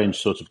strange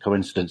sort of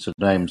coincidence of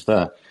names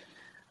there.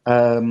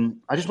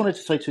 I just wanted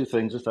to say two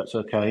things, if that's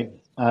okay.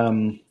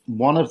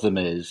 One of them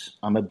is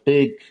I'm a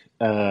big,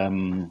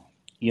 fan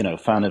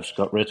of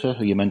Scott Ritter,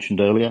 who you mentioned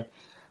earlier.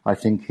 I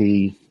think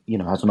he,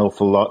 has an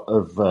awful lot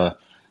of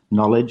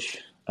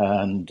knowledge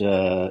and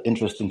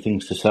interesting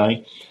things to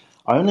say.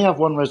 I only have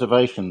one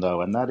reservation,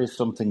 though, and that is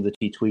something that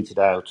he tweeted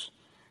out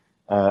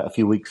a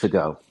few weeks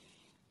ago.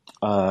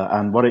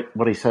 And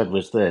what he said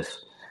was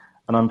this: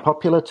 an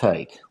unpopular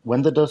take.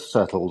 When the dust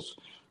settles,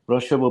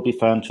 Russia will be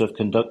found to have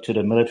conducted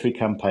a military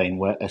campaign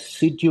where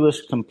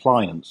assiduous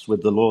compliance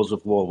with the laws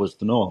of war was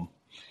the norm.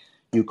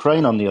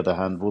 Ukraine, on the other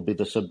hand, will be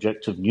the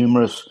subject of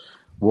numerous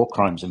war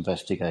crimes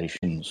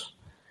investigations.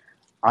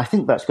 I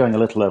think that's going a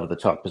little over the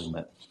top, isn't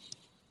it?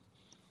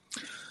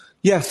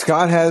 Yeah,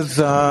 Scott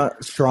has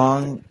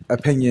strong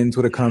opinions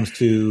when it comes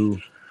to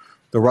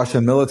the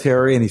Russian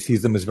military, and he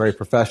sees them as very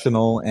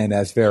professional and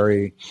as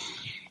very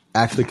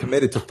actually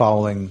committed to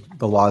following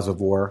the laws of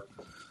war.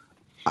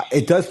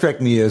 It does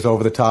strike me as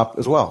over the top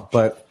as well,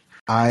 but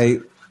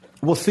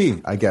we'll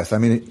see, I guess. I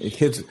mean,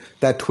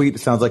 that tweet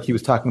sounds like he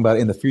was talking about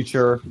in the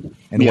future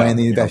and when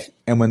the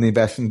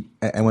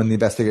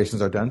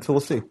investigations are done. So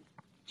we'll see.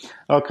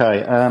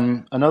 Okay.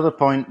 Another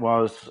point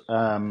was,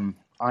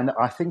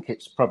 I think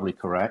it's probably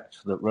correct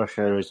that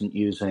Russia isn't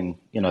using,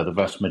 the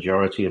vast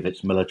majority of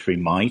its military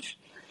might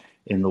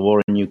in the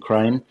war in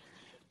Ukraine.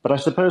 But I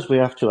suppose we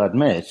have to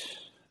admit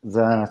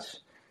that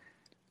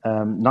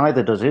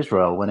neither does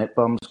Israel when it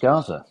bombs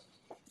Gaza.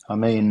 I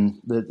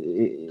mean,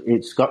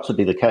 it's got to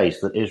be the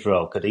case that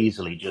Israel could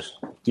easily just,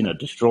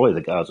 destroy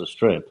the Gaza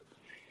Strip.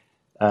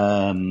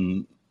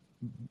 But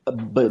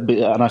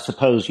I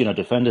suppose,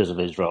 defenders of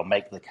Israel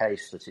make the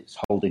case that it's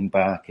holding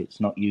back,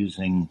 it's not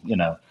using,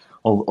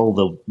 all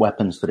the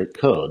weapons that it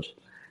could.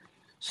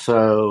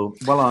 So,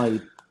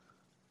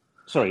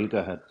 sorry, you go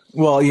ahead.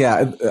 Well,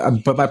 yeah,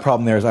 but my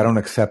problem there is I don't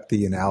accept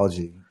the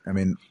analogy. I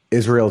mean,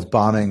 Israel's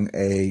bombing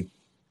a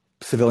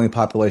civilian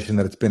population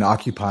that it's been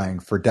occupying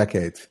for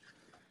decades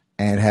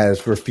and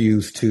has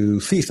refused to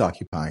cease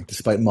occupying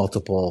despite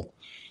multiple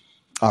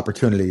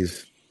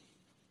opportunities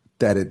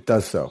that it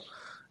does so.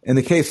 In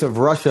the case of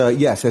Russia,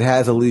 yes, it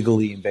has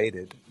illegally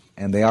invaded,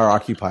 and they are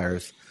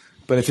occupiers,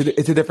 but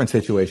it's a different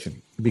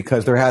situation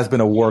because there has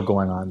been a war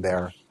going on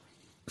there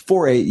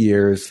for 8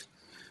 years,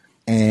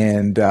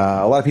 and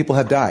a lot of people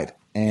have died.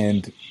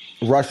 And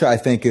Russia, I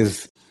think,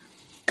 is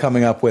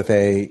coming up with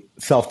a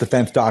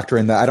self-defense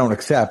doctrine that I don't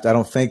accept. I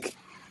don't think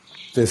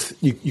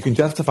you can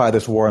justify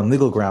this war on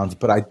legal grounds,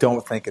 but I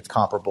don't think it's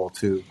comparable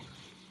to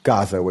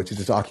Gaza, which is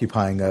just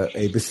occupying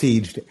a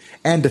besieged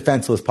and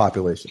defenseless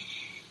population.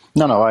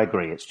 No, I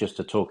agree. It's just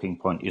a talking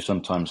point you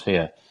sometimes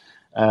hear.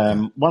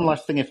 One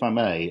last thing, if I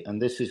may,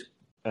 and this is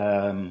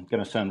going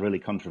to sound really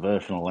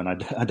controversial, and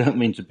I don't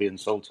mean to be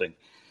insulting,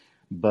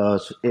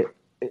 but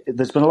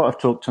there's been a lot of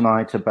talk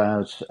tonight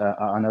about,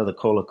 I know the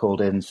caller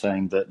called in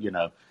saying that,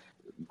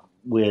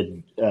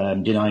 we're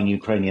denying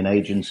Ukrainian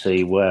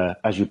agency where,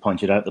 as you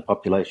pointed out, the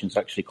population's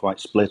actually quite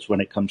split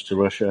when it comes to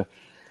Russia.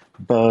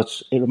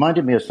 But it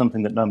reminded me of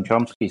something that Noam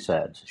Chomsky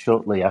said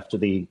shortly after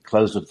the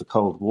close of the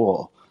Cold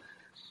War.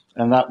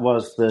 And that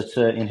was that,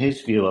 in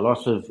his view, a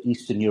lot of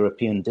Eastern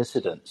European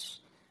dissidents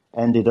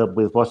ended up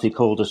with what he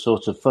called a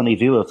sort of funny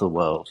view of the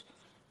world.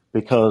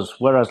 Because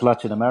whereas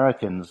Latin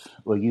Americans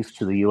were used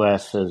to the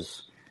US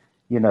as,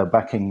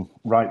 backing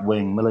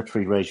right-wing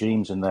military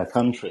regimes in their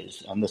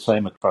countries, and the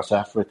same across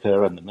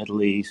Africa and the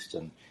Middle East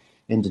and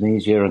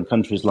Indonesia and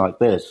countries like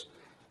this,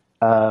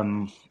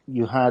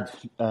 you had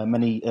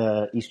many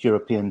East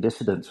European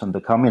dissidents under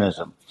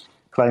communism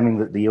claiming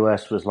that the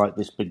US was like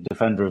this big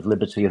defender of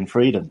liberty and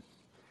freedom.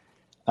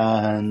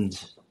 And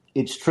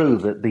it's true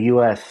that the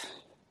US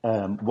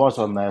was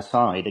on their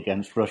side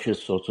against Russia's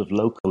sort of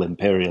local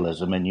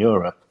imperialism in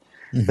Europe,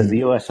 but the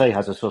USA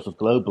has a sort of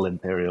global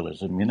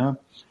imperialism,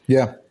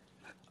 Yeah.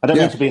 I don't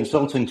mean to be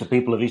insulting to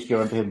people of East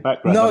European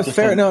background. No, it's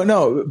fair.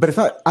 No, but it's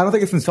not. I don't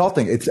think it's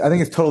insulting. I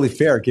think it's totally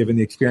fair given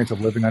the experience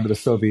of living under the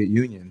Soviet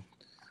Union.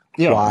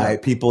 Why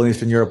people in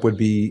Eastern Europe would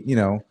be,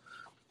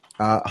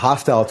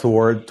 hostile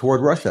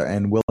toward Russia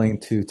and willing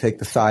to take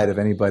the side of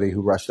anybody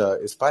who Russia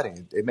is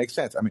fighting. It makes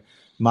sense. I mean,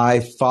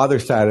 my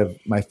father's side of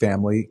my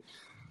family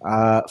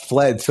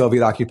fled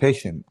Soviet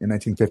occupation in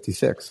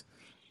 1956,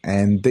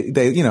 and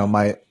they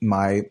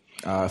my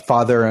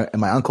father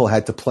and my uncle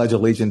had to pledge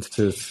allegiance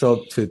to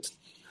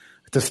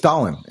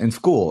Stalin in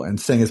school and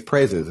sing his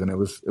praises, and it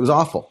was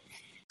awful.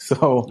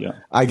 So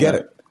I get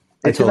it.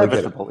 It's totally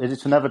inevitable.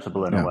 It's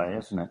inevitable in a way,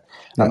 isn't it?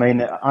 Yeah. I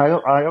mean,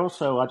 I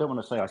also, I don't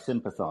want to say I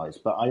sympathise,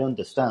 but I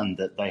understand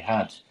that they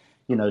had,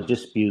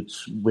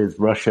 disputes with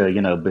Russia,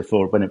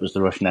 before, when it was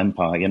the Russian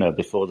Empire,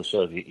 before the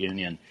Soviet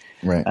Union.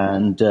 Right.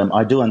 And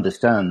I do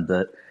understand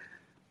that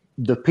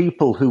the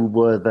people who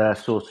were their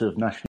sort of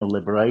national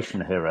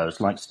liberation heroes,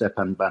 like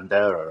Stepan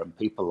Bandera and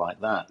people like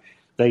that,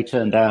 they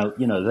turned out,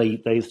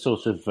 they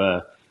sort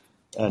of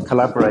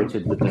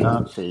collaborated with the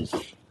Nazis,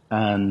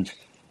 and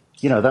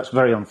that's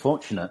very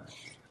unfortunate.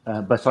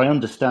 But I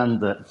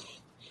understand that,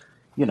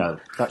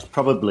 that's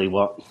probably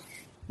what.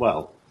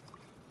 Well,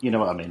 you know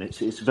what I mean.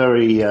 It's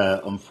very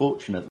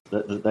unfortunate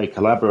that they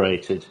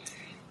collaborated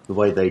the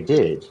way they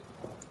did.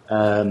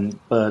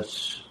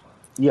 But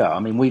yeah, I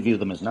mean, we view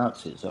them as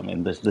Nazis. I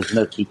mean, there's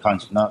no two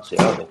kinds of Nazi,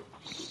 are there?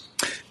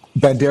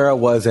 Bandera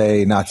was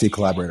a Nazi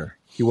collaborator.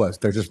 He was.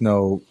 There's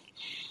no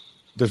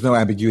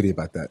ambiguity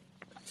about that.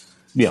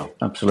 Yeah,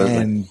 absolutely.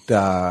 And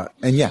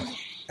yeah,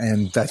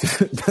 and that's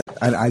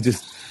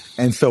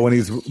and so when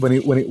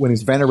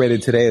he's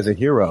venerated today as a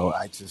hero,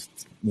 I just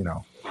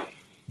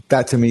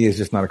that to me is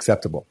just not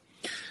acceptable.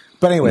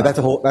 But anyway, that's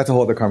a whole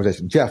other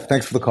conversation. Jeff,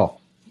 thanks for the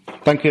call.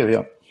 Thank you.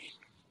 Yeah.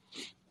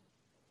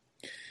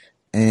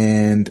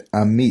 And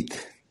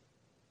Amit,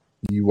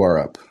 you are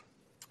up.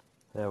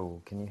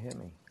 Hello, can you hear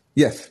me?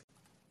 Yes.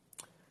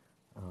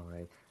 All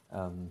right.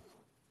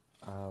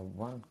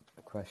 One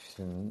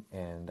question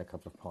and a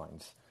couple of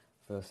points.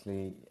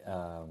 Firstly,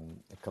 a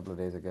couple of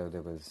days ago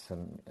there was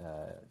some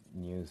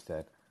news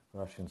that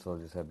Russian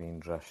soldiers have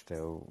been rushed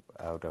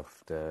out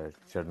of the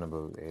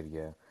Chernobyl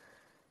area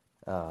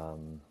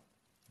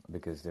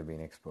because they've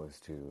been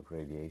exposed to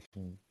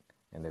radiation,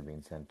 and they've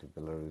been sent to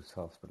Belarus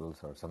hospitals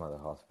or some other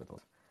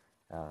hospitals.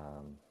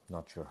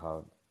 Not sure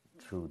how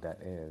true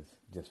that is.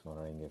 Just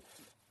wondering if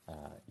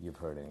you've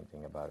heard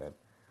anything about it,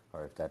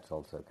 or if that's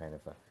also kind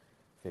of a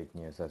fake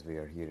news, as we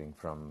are hearing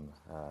from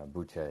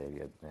Bucha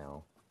area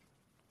now.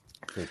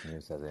 Fake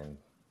news as in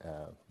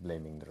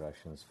blaming the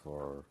Russians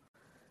for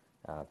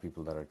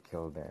people that are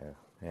killed there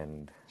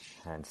and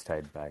hands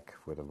tied back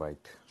with a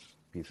white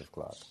piece of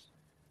cloth.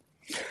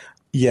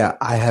 Yeah,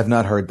 I have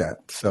not heard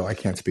that, so I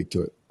can't speak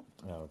to it.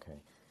 Okay.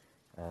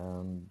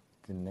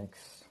 The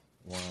next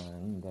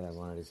one that I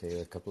wanted to say,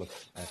 a couple of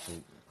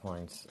actually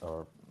points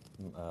or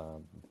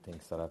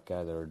things that I've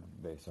gathered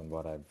based on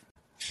what I've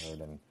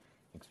heard and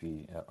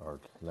or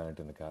learned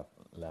in the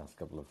last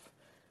couple of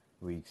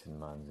weeks and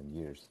months and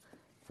years.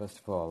 First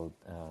of all,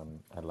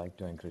 I'd like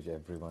to encourage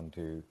everyone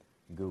to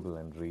Google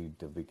and read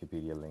the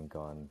Wikipedia link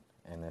on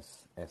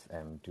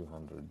NSSM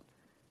 200.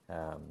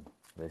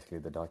 Basically,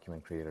 the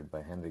document created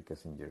by Henry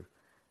Kissinger.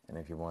 And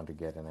if you want to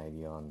get an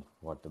idea on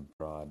what the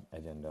broad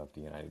agenda of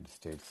the United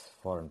States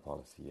foreign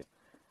policy is,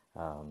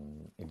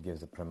 It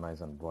gives a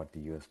premise on what the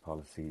U.S.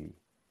 policy,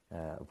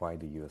 why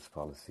the U.S.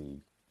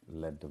 policy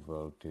led the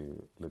world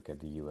to look at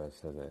the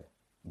U.S. as a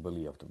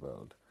bully of the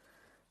world.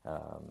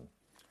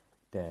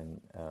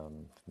 Then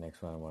the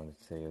next one I wanted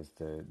to say is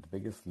the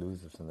biggest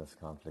losers in this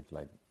conflict,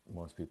 like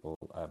most people,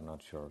 I'm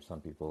not sure,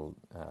 some people,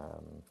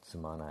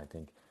 Sumana, I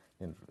think,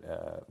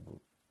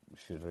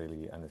 should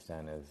really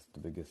understand as the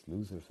biggest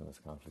losers in this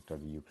conflict are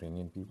the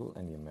Ukrainian people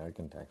and the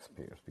American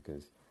taxpayers,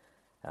 because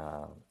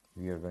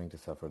we are going to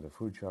suffer the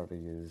food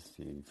shortages,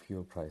 the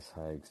fuel price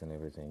hikes and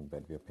everything,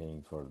 but we are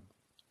paying for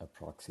a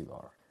proxy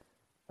war.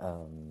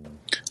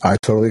 I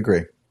totally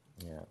agree.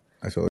 Yeah.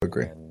 I totally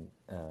agree. And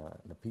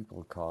the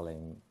people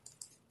calling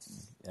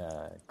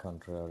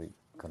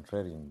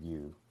contrarian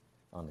view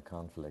on the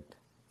conflict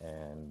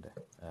and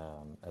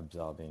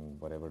absorbing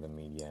whatever the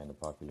media and the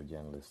popular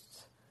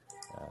journalists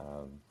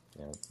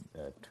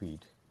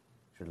tweet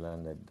should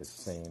learn that the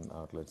same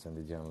outlets and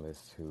the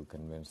journalists who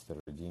convinced the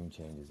regime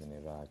changes in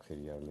Iraq,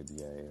 Syria,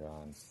 Libya,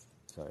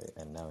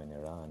 and now in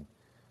Iran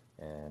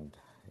and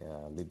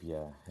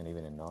Libya and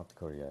even in North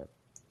Korea,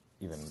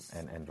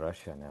 and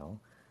Russia now,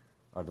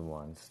 are the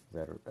ones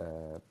that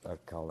are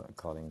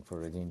calling for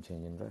regime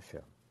change in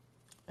Russia.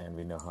 And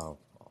we know how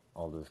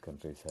all those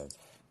countries have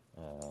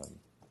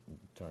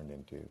turned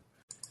into,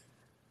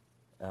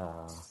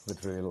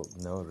 with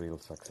no real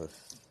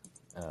success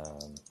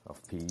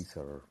of peace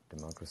or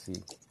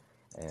democracy.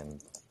 And,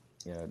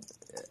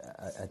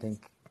 I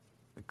think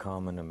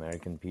common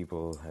American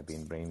people have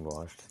been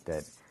brainwashed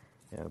that,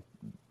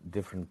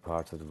 different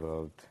parts of the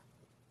world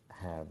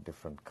have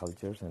different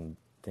cultures and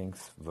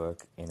things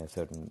work in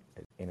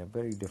a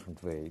very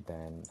different way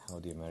than how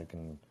the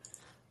American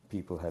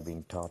people have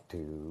been taught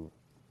to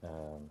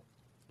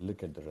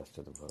look at the rest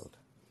of the world.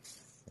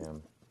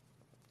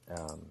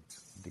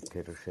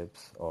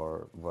 Dictatorships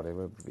or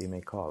whatever we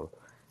may call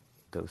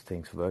those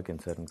things work in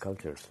certain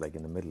cultures, like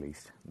in the Middle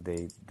East.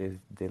 They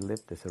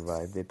lived, they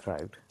survived, they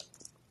thrived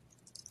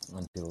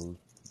until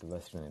the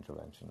Western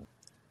intervention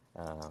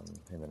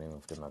in the name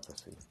of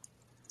democracy.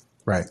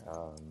 Right.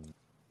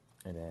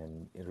 And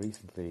then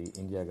recently,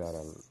 India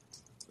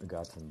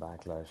got some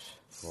backlash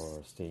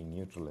for staying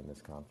neutral in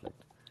this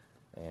conflict,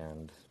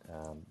 and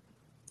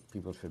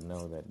people should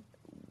know that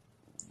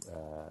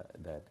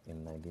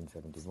in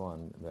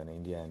 1971, when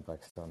India and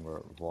Pakistan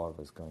war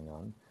was going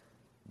on,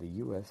 the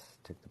U.S.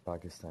 took the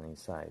Pakistani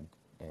side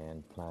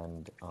and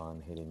planned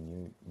on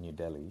hitting New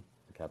Delhi,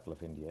 the capital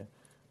of India,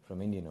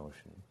 from Indian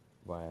Ocean,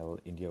 while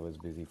India was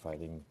busy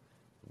fighting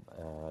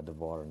the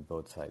war on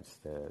both sides,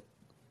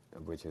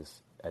 which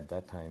is at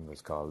that time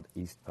was called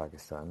East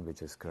Pakistan,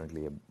 which is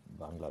currently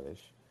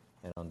Bangladesh,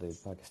 and on the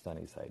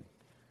Pakistani side.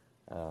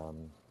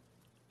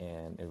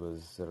 And it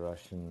was the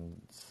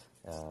Russians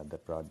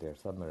that brought their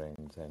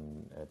submarines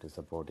and to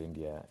support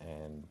India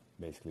and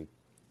basically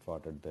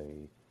thwarted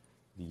the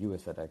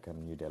U.S. attack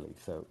on New Delhi.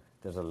 So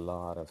there's a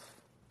lot of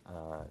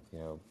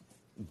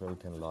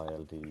built-in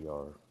loyalty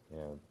or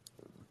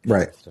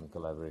Right. trust and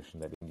collaboration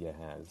that India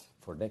has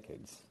for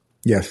decades.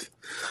 Yes.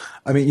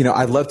 I mean,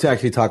 I'd love to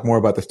actually talk more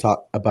about this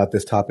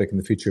topic in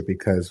the future,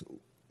 because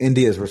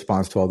India's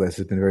response to all this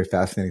has been very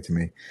fascinating to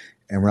me,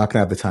 and we're not going to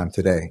have the time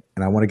today.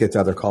 And I want to get to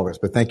other callers,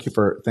 but thanks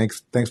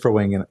for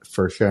weighing in,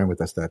 for sharing with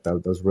us that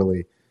was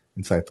really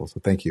insightful. So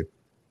thank you.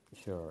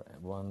 Sure.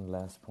 And one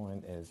last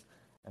point is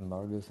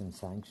embargoes and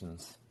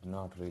sanctions do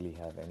not really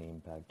have any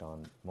impact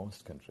on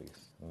most countries.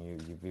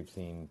 We've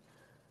seen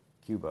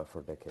Cuba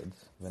for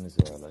decades,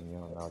 Venezuela,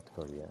 North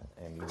Korea,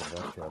 and even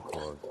Russia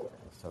for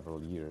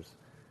several years.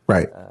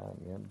 Right.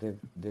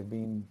 They've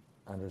been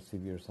under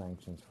severe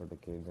sanctions for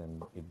decades,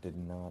 and it did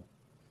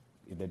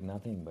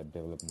nothing but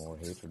develop more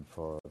hatred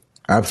for.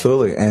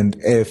 Absolutely. And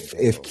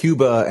if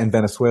Cuba and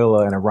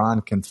Venezuela and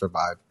Iran can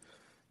survive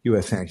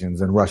U.S.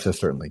 sanctions, then Russia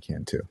certainly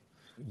can too.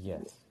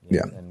 Yes.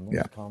 Yeah. And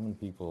most common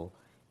people,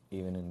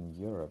 even in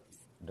Europe,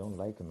 don't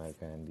like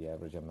America, and the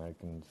average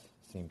Americans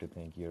seem to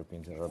think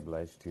Europeans are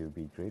obliged to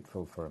be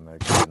grateful for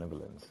American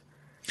benevolence.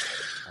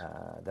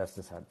 That's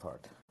the sad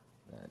part.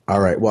 All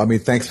right. Well,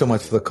 thanks so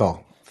much for the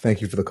call. Thank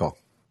you for the call,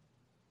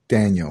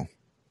 Daniel.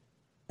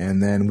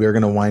 And then we're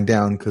going to wind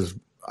down because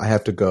I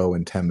have to go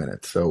in 10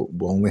 minutes. So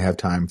we'll only have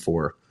time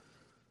for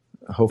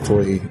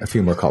hopefully a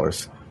few more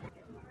callers.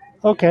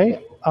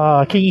 Okay.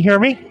 Can you hear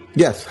me?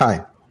 Yes.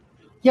 Hi.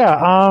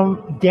 Yeah.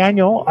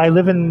 Daniel, I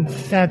live in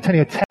San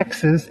Antonio,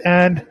 Texas,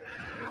 and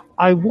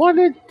I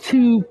wanted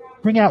to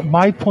bring out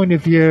my point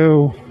of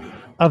view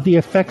of the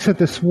effects of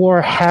this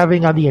war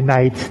having on the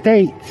United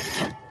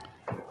States.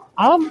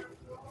 I'm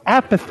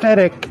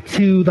apathetic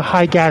to the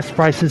high gas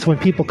prices when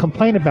people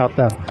complain about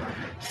them.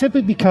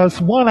 Simply because,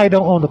 one, I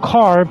don't own a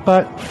car,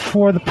 but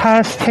for the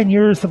past 10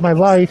 years of my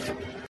life,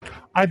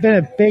 I've been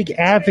a big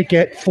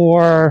advocate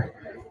for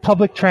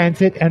public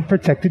transit and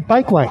protected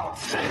bike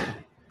lanes.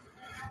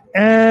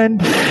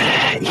 And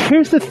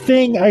here's the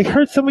thing, I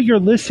heard some of your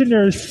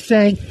listeners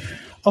saying,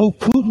 oh,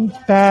 Putin's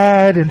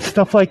bad and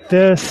stuff like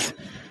this.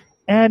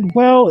 And,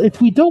 well,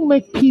 if we don't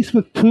make peace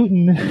with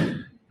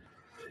Putin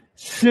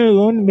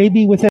soon,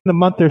 maybe within a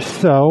month or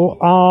so,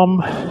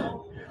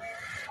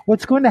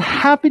 what's going to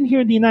happen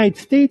here in the United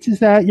States is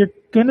that you're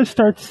going to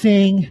start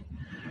seeing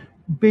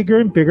bigger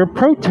and bigger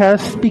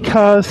protests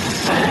because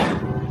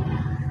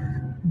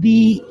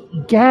the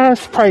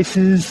gas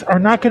prices are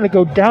not going to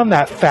go down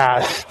that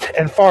fast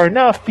and far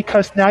enough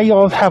because now you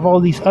all have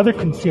all these other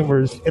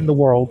consumers in the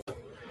world.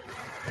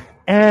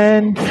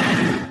 And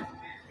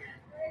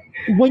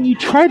when you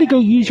try to go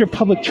use your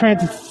public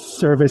transit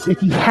service,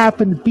 if you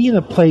happen to be in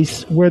a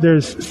place where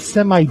there's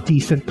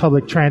semi-decent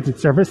public transit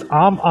service,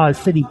 I'm on a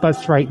city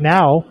bus right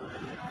now,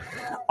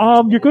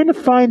 you're going to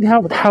find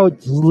out how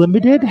it's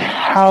limited,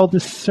 how the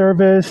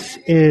service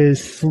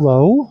is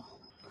slow,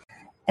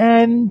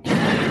 and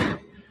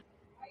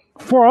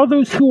for all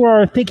those who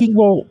are thinking,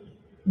 well,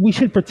 we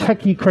should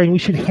protect Ukraine, we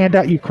should hand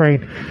out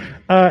Ukraine.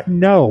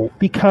 No,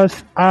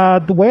 because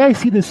the way I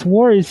see this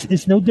war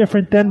is no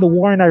different than the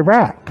war in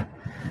Iraq.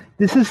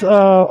 This is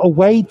a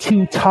way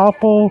to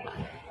topple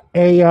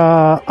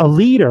a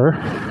leader,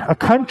 a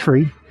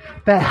country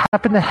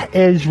that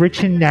is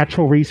rich in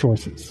natural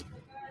resources.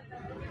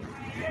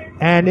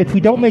 And if we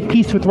don't make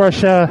peace with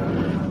Russia,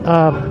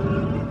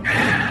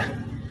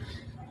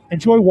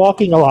 enjoy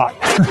walking a lot.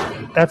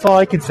 That's all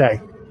I can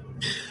say.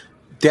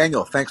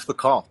 Daniel, thanks for the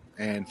call,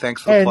 and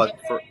thanks for the And plug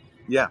for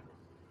yeah.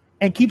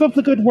 and keep up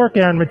the good work,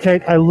 Aaron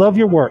Matate. I love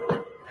your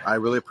work. I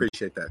really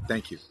appreciate that.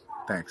 Thank you.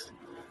 Thanks.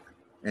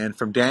 And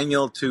from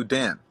Daniel to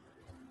Dan.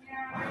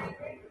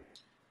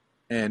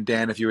 And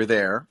Dan, if you were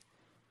there,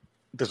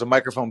 there's a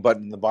microphone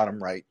button in the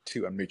bottom right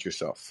to unmute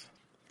yourself.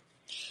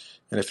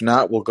 And if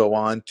not, we'll go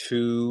on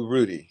to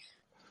Rudy.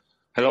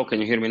 Hello, can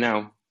you hear me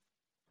now?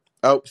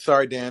 Oh,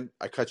 sorry, Dan.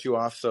 I cut you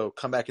off, so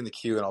come back in the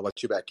queue and I'll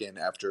let you back in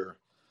after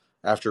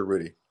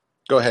Rudy.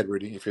 Go ahead,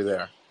 Rudy, if you're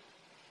there.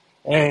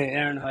 Hey,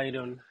 Aaron, how you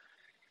doing?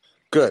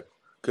 Good,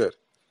 good.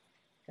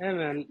 Hey,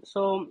 man.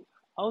 So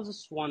I was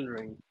just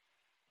wondering,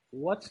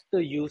 what's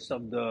the use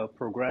of the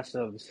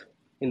progressives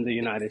in the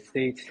United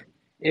States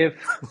if,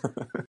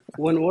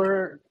 when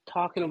we're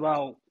talking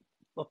about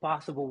a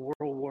possible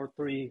World War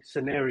III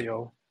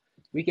scenario,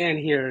 we can't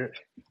hear,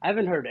 I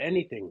haven't heard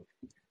anything,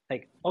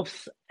 like,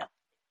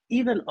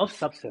 even of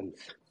substance.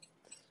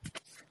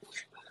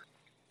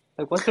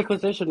 Like, what's the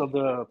position of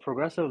the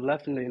progressive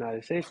left in the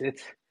United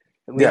States?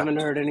 We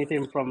haven't heard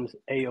anything from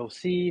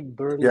AOC,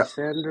 Bernie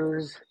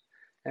Sanders,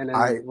 and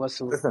then what's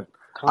the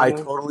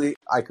comment?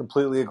 I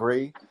completely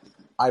agree.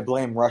 I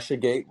blame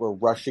Russiagate, where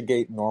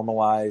Russiagate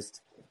normalized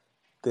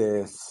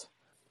this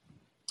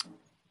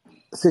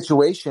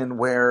situation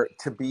where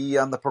to be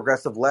on the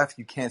progressive left,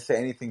 you can't say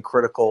anything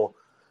critical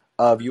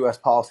of U.S.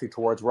 policy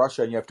towards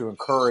Russia, and you have to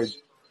encourage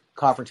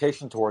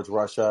confrontation towards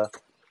Russia.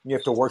 You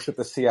have to worship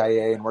the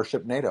CIA and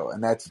worship NATO,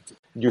 and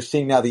you're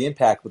seeing now the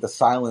impact with the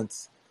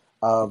silence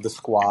of the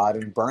Squad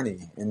and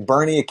Bernie. And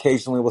Bernie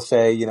occasionally will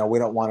say, we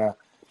don't want to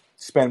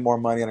spend more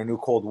money on a new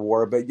Cold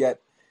War, but yet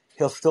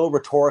he'll still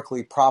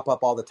rhetorically prop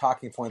up all the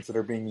talking points that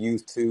are being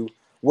used to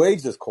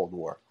wage this Cold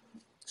War.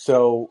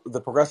 So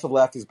the progressive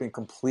left has been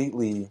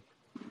completely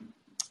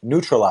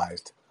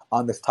neutralized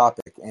on this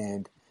topic,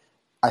 and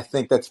I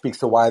think that speaks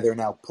to why they're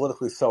now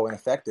politically so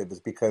ineffective,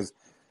 is because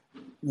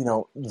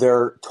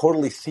they're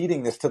totally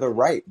ceding this to the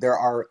right. There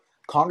are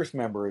Congress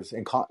members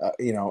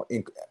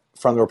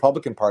from the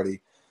Republican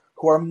Party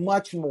who are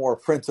much more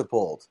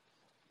principled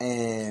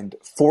and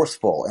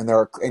forceful,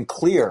 and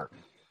clear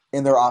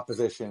in their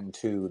opposition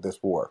to this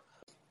war.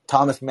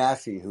 Thomas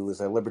Massey, who is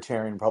a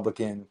libertarian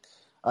Republican,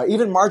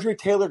 even Marjorie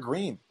Taylor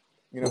Greene,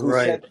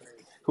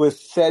 who has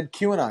said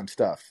QAnon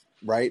stuff,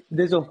 right?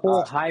 There's a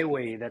whole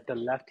highway that the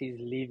left is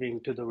leaving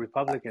to the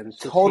Republicans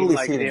to Totally seem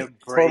like ceding they're it.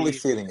 brave. Totally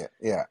ceding it.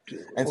 Yeah.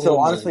 And so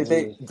honestly,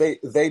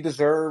 they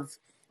deserve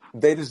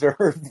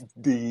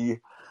the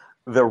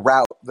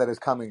route that is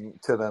coming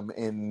to them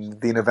in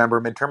the November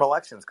midterm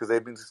elections, because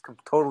they've been just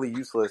totally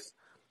useless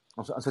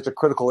on such a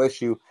critical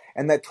issue,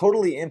 and that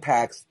totally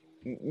impacts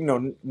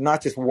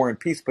not just War and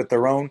Peace, but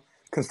their own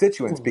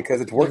constituents,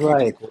 because it's working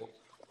people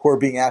who are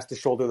being asked to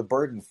shoulder the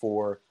burden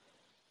for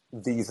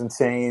these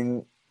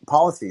insane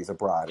policies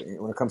abroad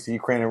when it comes to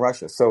Ukraine and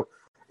Russia. So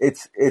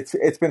it's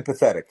been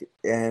pathetic,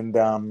 and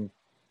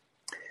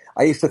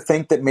I used to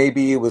think that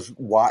maybe it was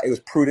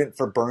prudent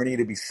for Bernie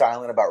to be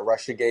silent about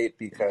Russiagate,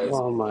 because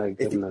oh my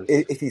goodness,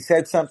 if he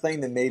said something,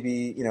 then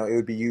maybe it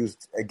would be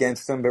used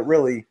against him. But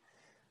really,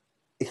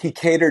 he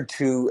catered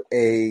to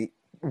a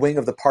wing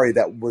of the party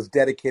that was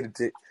dedicated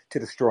to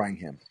destroying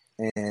him,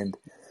 and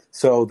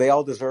so they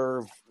all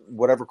deserve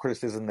whatever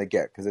criticism they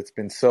get, because it's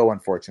been so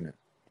unfortunate.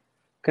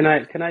 Can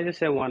I just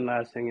say one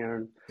last thing,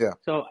 Aaron? Yeah.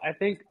 So I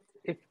think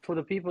if for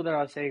the people that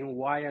are saying,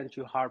 why aren't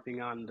you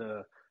harping on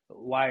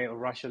why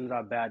Russians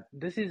are bad,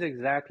 this is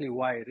exactly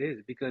why it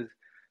is. Because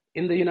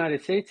in the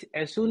United States,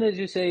 as soon as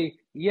you say,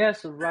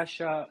 yes,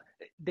 Russia,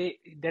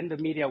 then the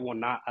media will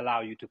not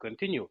allow you to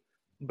continue.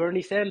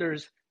 Bernie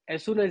Sanders,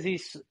 as soon as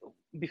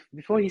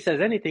before he says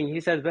anything, he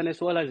says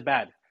Venezuela is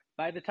bad.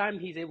 By the time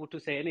he's able to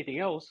say anything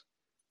else,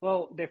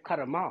 well, they've cut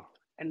him off.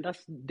 And thus,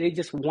 they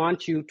just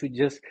want you to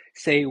just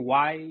say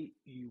why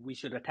we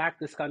should attack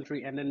this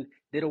country, and then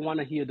they don't want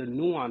to hear the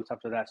nuance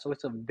after that. So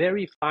it's a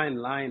very fine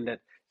line that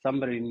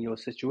somebody in your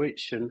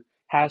situation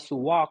has to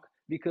walk,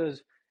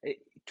 because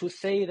to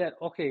say that,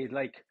 okay,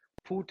 like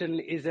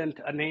Putin isn't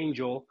an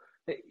angel,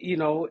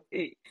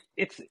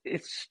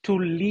 it's to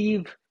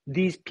leave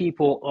these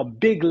people a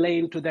big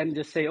lane to then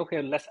just say,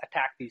 okay, let's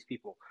attack these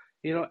people,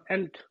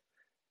 and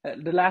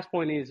the last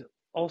point is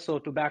also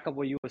to back up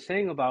what you were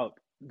saying about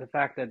the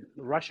fact that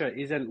Russia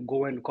isn't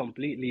going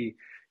completely,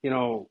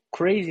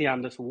 crazy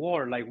on this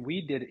war like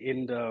we did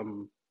in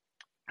the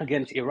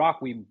against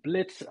Iraq. We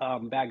blitzed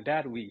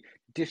Baghdad. We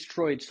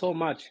destroyed so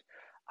much.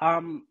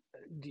 Um,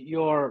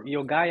 your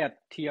guy at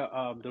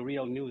the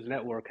Real News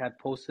Network had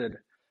posted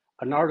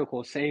an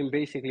article saying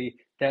basically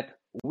that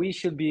we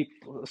should be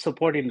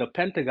supporting the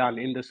Pentagon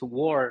in this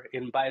war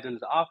in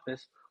Biden's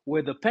office,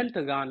 where the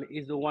Pentagon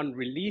is the one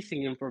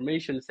releasing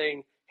information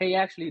saying, "Hey,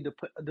 actually,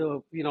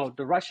 the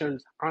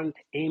Russians aren't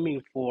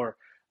aiming for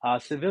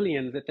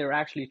civilians; that they're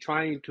actually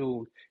trying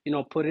to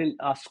put in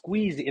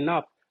squeeze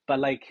enough, but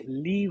like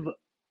leave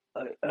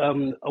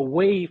a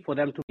way for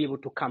them to be able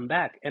to come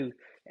back." And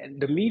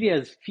the media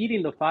is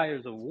feeding the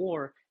fires of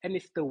war, and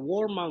it's the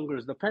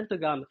warmongers, the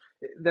Pentagon,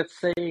 that's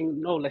saying,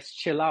 no, let's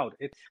chill out.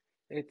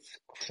 It's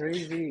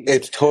crazy.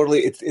 It's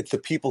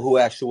the people who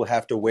actually will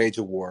have to wage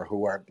a war,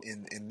 who are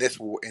in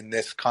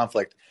this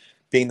conflict,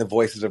 being the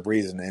voices of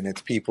reason, and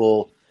it's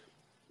people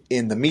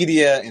in the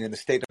media and in the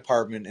State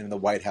Department and in the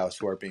White House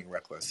who are being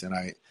reckless. And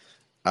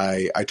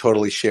I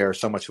totally share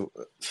so much of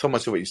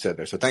what you said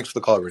there. So thanks for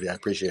the call, Rudy. I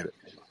appreciate it.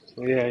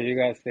 Yeah, you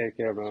guys take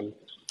care, man.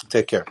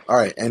 Take care. All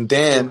right, and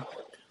Dan,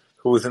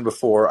 who was in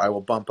before, I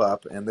will bump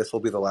up, and this will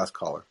be the last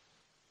caller.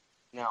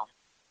 No.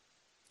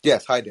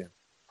 Yes, hi Dan.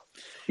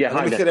 Yeah,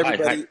 And hi there.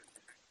 Hi.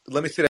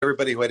 let me say to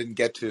everybody who I didn't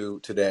get to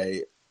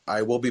today,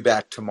 I will be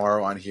back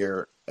tomorrow on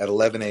here at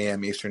 11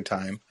 a.m. Eastern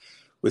Time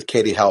with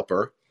Katie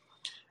Halper,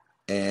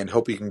 and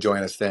hope you can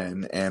join us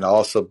then. And I'll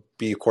also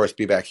be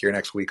back here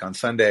next week on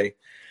Sunday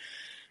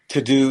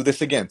to do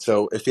this again.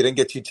 So if you didn't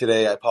get to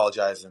today, I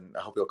apologize, and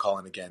I hope you'll call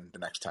in again the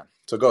next time.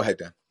 So go ahead,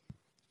 Dan.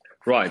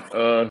 Right.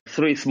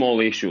 Three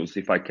small issues,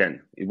 if I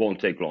can. It won't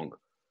take long.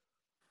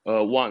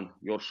 One,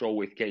 your show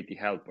with Katie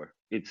Halper.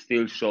 It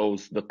still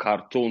shows the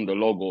cartoon, the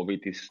logo of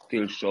it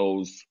still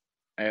shows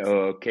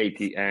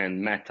Katie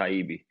and Matt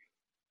Taibbi.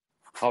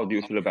 How do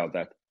you feel about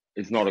that?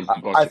 It's not a I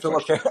gotcha feel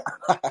question. okay.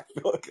 I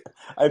feel okay.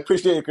 I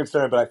appreciate your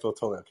concern, but I feel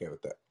totally okay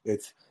with that.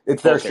 It's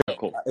their Okay, show.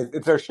 cool.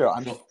 It's their show.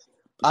 So,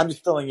 I'm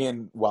just filling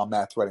in while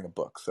Matt's writing a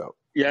book. So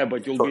yeah,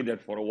 but you'll be there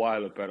for a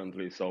while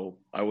apparently. So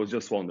I was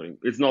just wondering.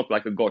 It's not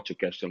like a gotcha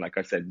question, like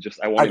I said. Just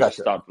I wanted to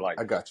start light.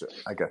 I got you.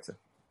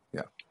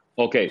 Yeah.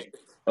 Okay.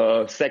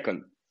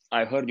 Second,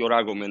 I heard your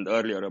argument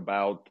earlier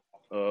about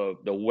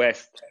the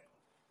West.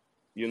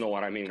 You know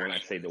what I mean when I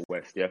say the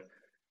West, yeah?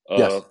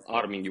 Yes.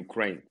 Arming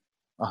Ukraine.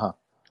 Uh-huh.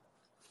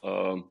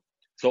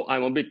 So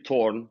I'm a bit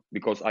torn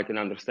because I can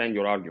understand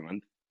your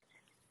argument.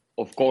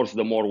 Of course,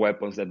 the more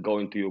weapons that go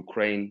into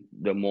Ukraine,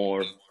 the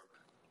more,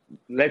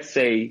 let's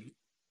say,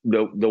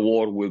 the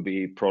war will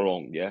be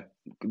prolonged, yeah?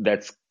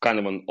 That's kind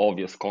of an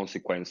obvious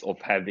consequence of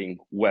having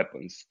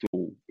weapons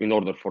in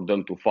order for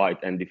them to fight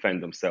and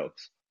defend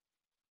themselves.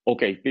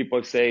 Okay,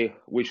 people say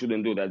we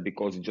shouldn't do that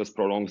because it just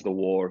prolongs the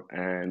war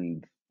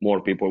and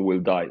more people will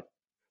die.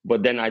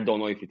 But then I don't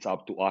know if it's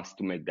up to us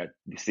to make that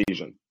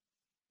decision.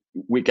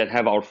 We can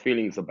have our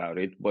feelings about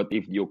it, but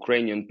if the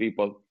Ukrainian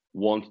people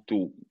want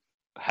to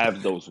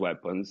have those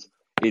weapons,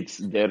 it's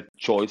their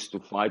choice to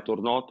fight or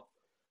not.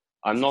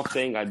 I'm not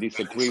saying I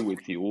disagree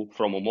with you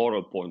from a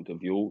moral point of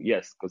view,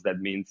 yes, because that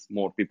means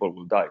more people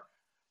will die.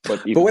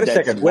 But if wait a that's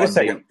second.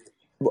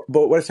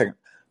 But wait a second.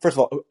 First of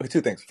all,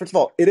 two things. First of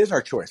all, it is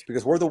our choice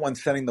because we're the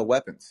ones sending the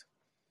weapons.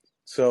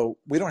 So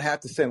we don't have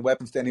to send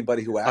weapons to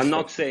anybody who asks I'm for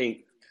not them.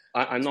 saying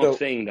I'm not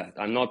saying that.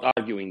 I'm not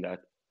arguing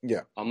that.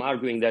 Yeah. I'm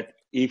arguing that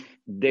if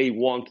they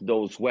want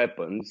those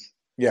weapons,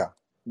 yeah,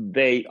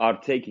 they are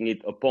taking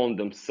it upon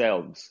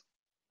themselves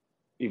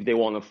if they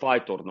want to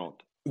fight or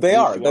not. They You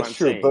are. see what That's I'm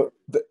true.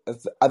 saying?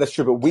 That's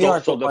true. But we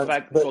aren't the ones.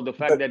 So the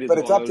fact that it's But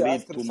it's going up to to us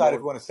lead to to decide if we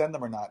more. want to send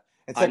them or not.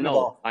 And I second of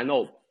all,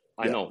 know.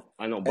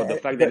 yeah. But the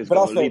fact that it's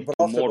going to lead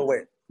to more.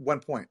 Wait. One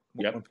point,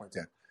 Yep.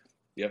 Dan.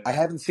 Yep. I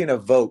haven't seen a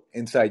vote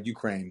inside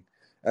Ukraine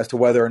as to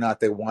whether or not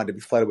they wanted to be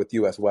flooded with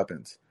U.S.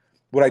 weapons.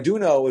 What I do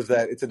know is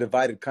that it's a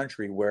divided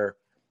country where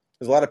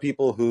there's a lot of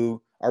people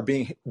who are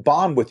being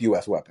bombed with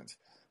U.S. weapons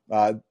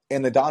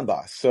in the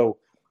Donbass. So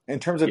in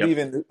terms of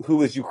even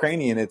who is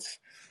Ukrainian, it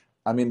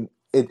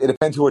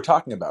depends who we're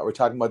talking about. We're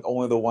talking about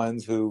only the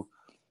ones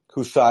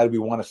whose side we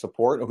want to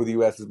support or who the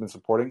U.S. has been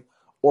supporting,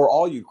 or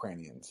all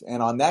Ukrainians.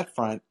 And on that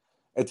front,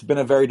 it's been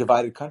a very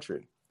divided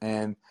country.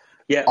 And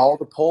all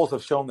the polls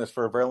have shown this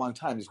for a very long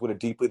time, just what a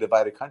deeply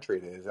divided country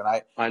it is. And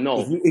I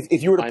know.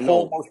 If you were to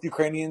poll most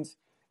Ukrainians,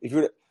 if you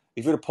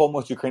were to poll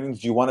most Ukrainians,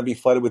 do you want to be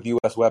flooded with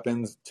U.S.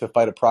 weapons to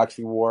fight a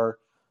proxy war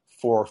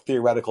for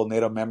theoretical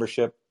NATO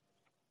membership?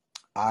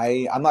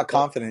 I'm not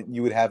confident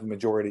you would have a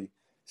majority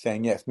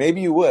saying yes.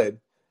 Maybe you would,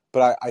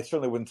 but I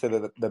certainly wouldn't say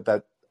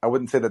that I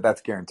wouldn't say that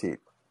that's guaranteed.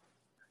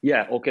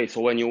 Yeah. Okay.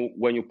 So when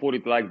you put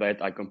it like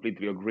that, I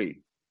completely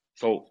agree.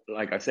 So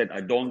like I said,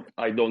 I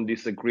don't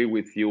disagree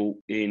with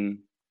you in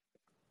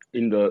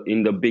in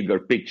the bigger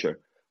picture.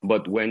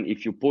 But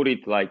if you put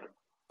it like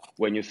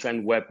when you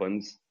send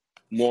weapons,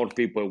 more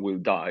people will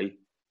die.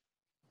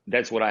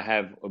 That's what I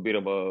have a bit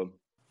of a,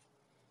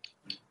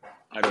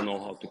 I don't know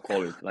how to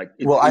call it. Like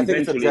Well, I think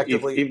it's eventually,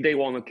 objectively. if they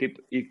want to keep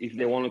if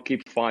they want to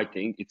keep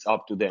fighting, it's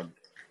up to them.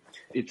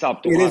 It's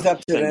up to It is us up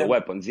to to send the them.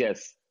 weapons.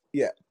 Yes.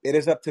 Yeah, it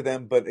is up to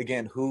them. But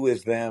again, who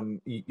is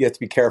them? You have to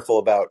be careful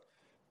about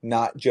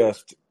not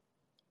just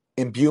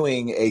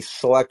imbuing a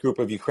select group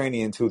of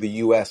Ukrainians who the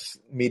U.S.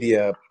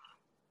 media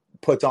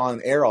puts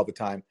on air all the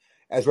time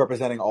as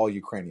representing all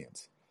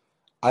Ukrainians.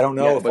 I don't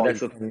know Yeah, if but all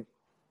Ukrainians.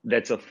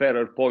 that's a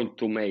fairer point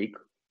to make.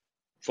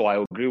 So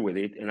I agree with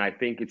it, and I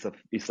think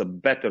it's a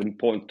better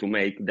point to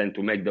make than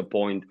to make the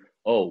point,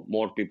 oh,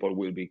 more people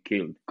will be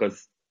killed,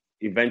 because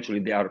eventually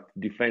they are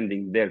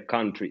defending their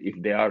country if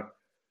they are.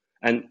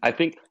 And I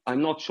think,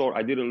 I'm not sure,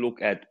 I didn't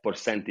look at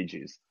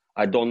percentages.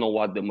 I don't know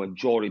what the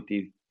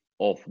majority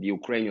of the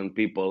Ukrainian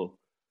people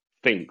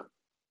think.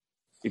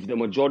 If the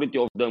majority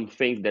of them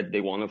think that they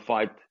want to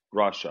fight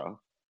Russia,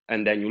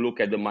 and then you look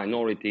at the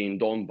minority in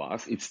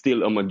Donbass, it's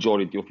still a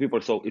majority of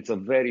people. So it's a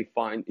very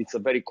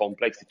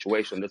complex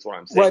situation. That's what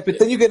I'm saying. Right, but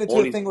then you get into the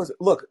Only, thing was,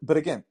 look, but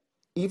again,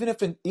 even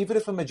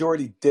if a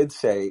majority did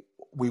say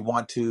we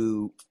want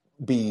to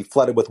be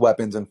flooded with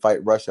weapons and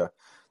fight Russia,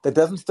 that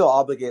doesn't still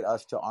obligate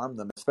us to arm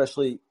them,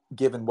 especially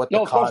given what the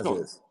no, of course cause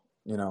not. is.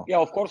 You know, Yeah,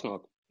 of course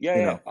not. Yeah,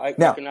 you yeah.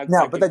 know.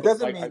 Now, but that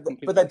doesn't I mean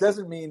completely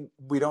agree.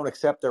 we don't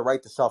accept their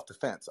right to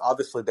self-defense.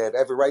 Obviously, they have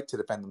every right to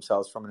defend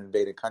themselves from an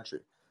invaded country.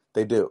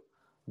 They do,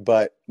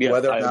 but Yes,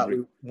 whether or I not agree.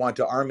 we want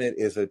to arm it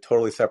is a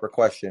totally separate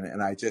question.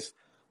 And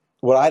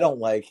what I don't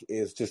like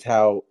is just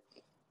how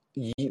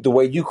the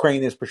way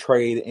Ukraine is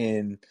portrayed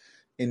in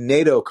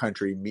NATO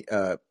country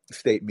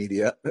state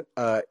media.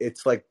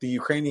 It's like the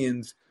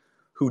Ukrainians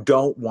who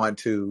don't want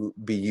to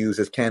be used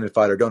as cannon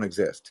fodder don't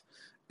exist,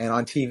 and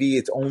on TV,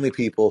 it's only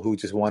people who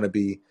just want to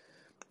be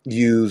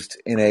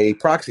used in a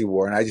proxy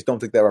war, and I just don't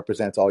think that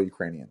represents all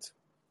Ukrainians.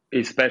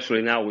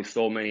 Especially now with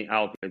so many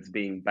outlets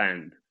being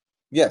banned.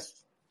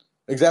 Yes,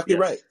 exactly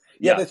right. Yes.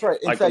 Yeah, Yeah, that's right.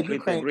 I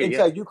completely agree.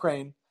 Yeah.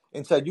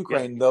 Inside Yeah.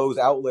 Ukraine, those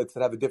outlets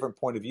that have a different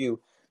point of view,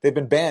 they've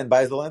been banned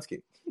by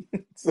Zelensky.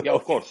 Yeah,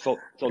 of course. So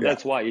Yeah,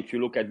 that's why if you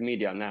look at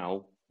media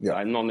now, yeah,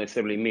 I not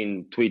necessarily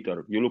mean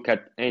Twitter, you look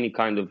at any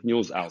kind of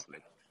news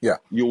outlet, yeah.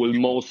 you will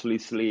mostly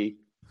see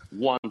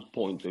one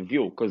point of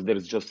view, because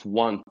there's just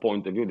one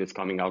point of view that's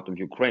coming out of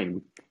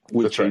Ukraine, That's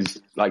which right.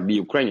 is like the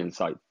Ukrainian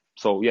side.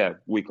 So yeah,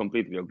 we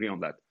completely agree on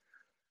that.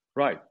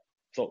 Right.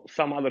 So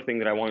some other thing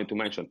that I wanted to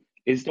mention.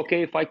 Is it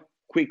okay if I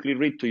quickly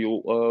read to you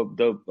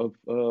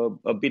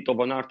a bit of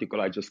an article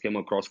I just came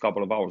across a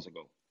couple of hours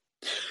ago?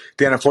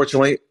 Dan,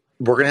 unfortunately,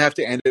 we're going to have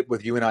to end it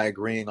with you and I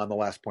agreeing on the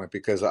last point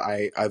because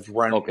I've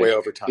run Okay. way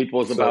over time. It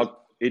was So,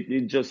 about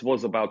it just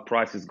was about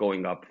prices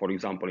going up, for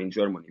example, in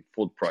Germany,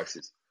 food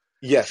prices.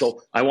 yes,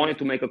 So I wanted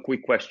to make a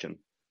quick question.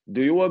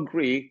 Do you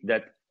agree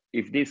that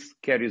if this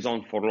carries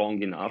on for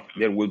long enough,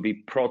 there will be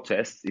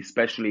protests,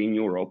 especially in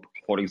Europe,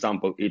 for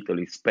example,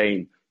 Italy,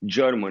 Spain,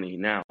 Germany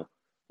now,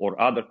 or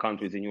other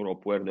countries in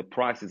Europe where the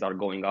prices are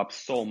going up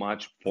so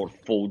much for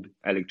food,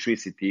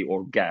 electricity,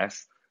 or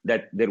gas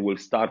that there will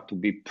start to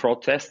be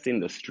protests in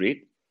the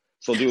street?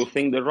 So do you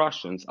think the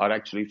Russians are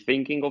actually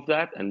thinking of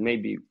that and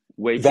maybe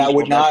waiting that for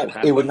would that to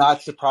not it would happen?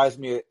 not surprise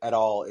me at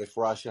all if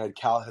Russia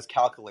has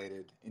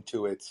calculated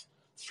into its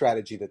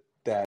strategy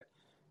that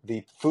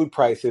the food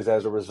prices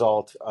as a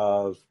result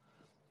of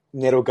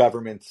NATO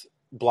governments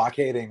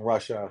blockading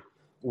Russia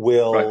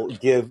Right. will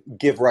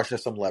give Russia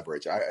some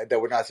leverage.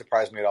 That would not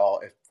surprise me at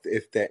all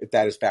if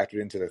that is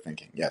factored into their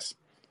thinking. Yes.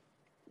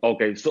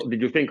 Okay, so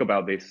did you think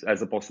about this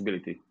as a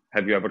possibility?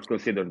 Have you ever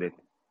considered it?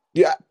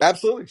 Yeah,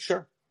 absolutely.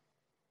 Sure.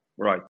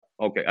 Right.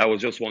 Okay. I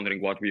was just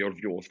wondering what were your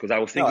views, because I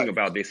was No. thinking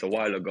about this a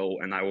while ago,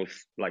 and I was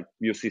like,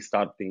 you see,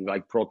 starting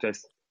like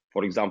protests.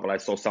 For example, I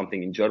saw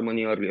something in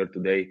Germany earlier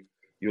today.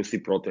 You see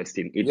protests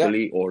in Yeah.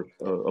 Italy or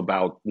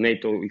about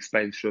NATO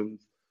expansion,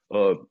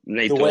 The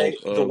NATO way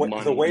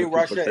money, the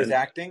Russia is 2%.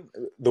 acting,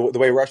 the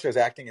way Russia is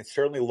acting, it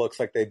certainly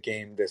looks like they've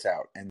gamed this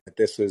out, and that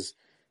this was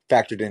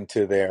factored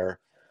into their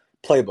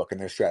playbook and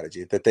their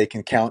strategy. That they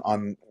can count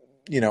on,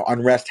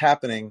 unrest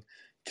happening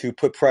to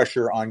put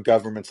pressure on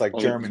governments like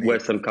On Germany.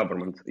 Western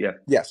government. Yeah.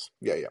 Yes,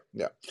 yeah.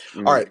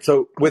 Mm-hmm. All right.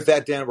 So with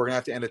that, Dan, we're gonna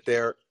have to end it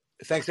there.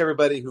 Thanks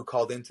everybody who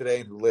called in today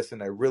and who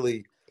listened.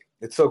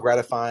 It's so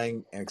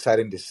gratifying and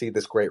exciting to see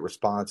this great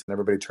response and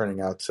everybody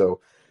turning out.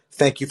 So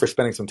thank you for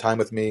spending some time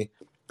with me.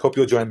 Hope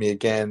you'll join me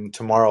again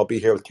tomorrow. I'll be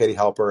here with Katie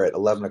Halper at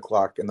 11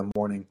 o'clock in the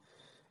morning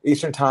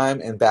Eastern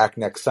time, and back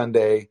next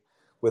Sunday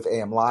with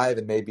AM Live,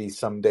 and maybe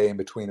someday in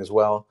between as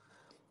well,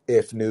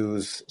 if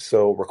news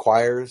so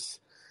requires.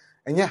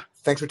 And yeah,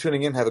 thanks for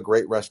tuning in. Have a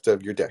great rest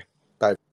of your day. Bye.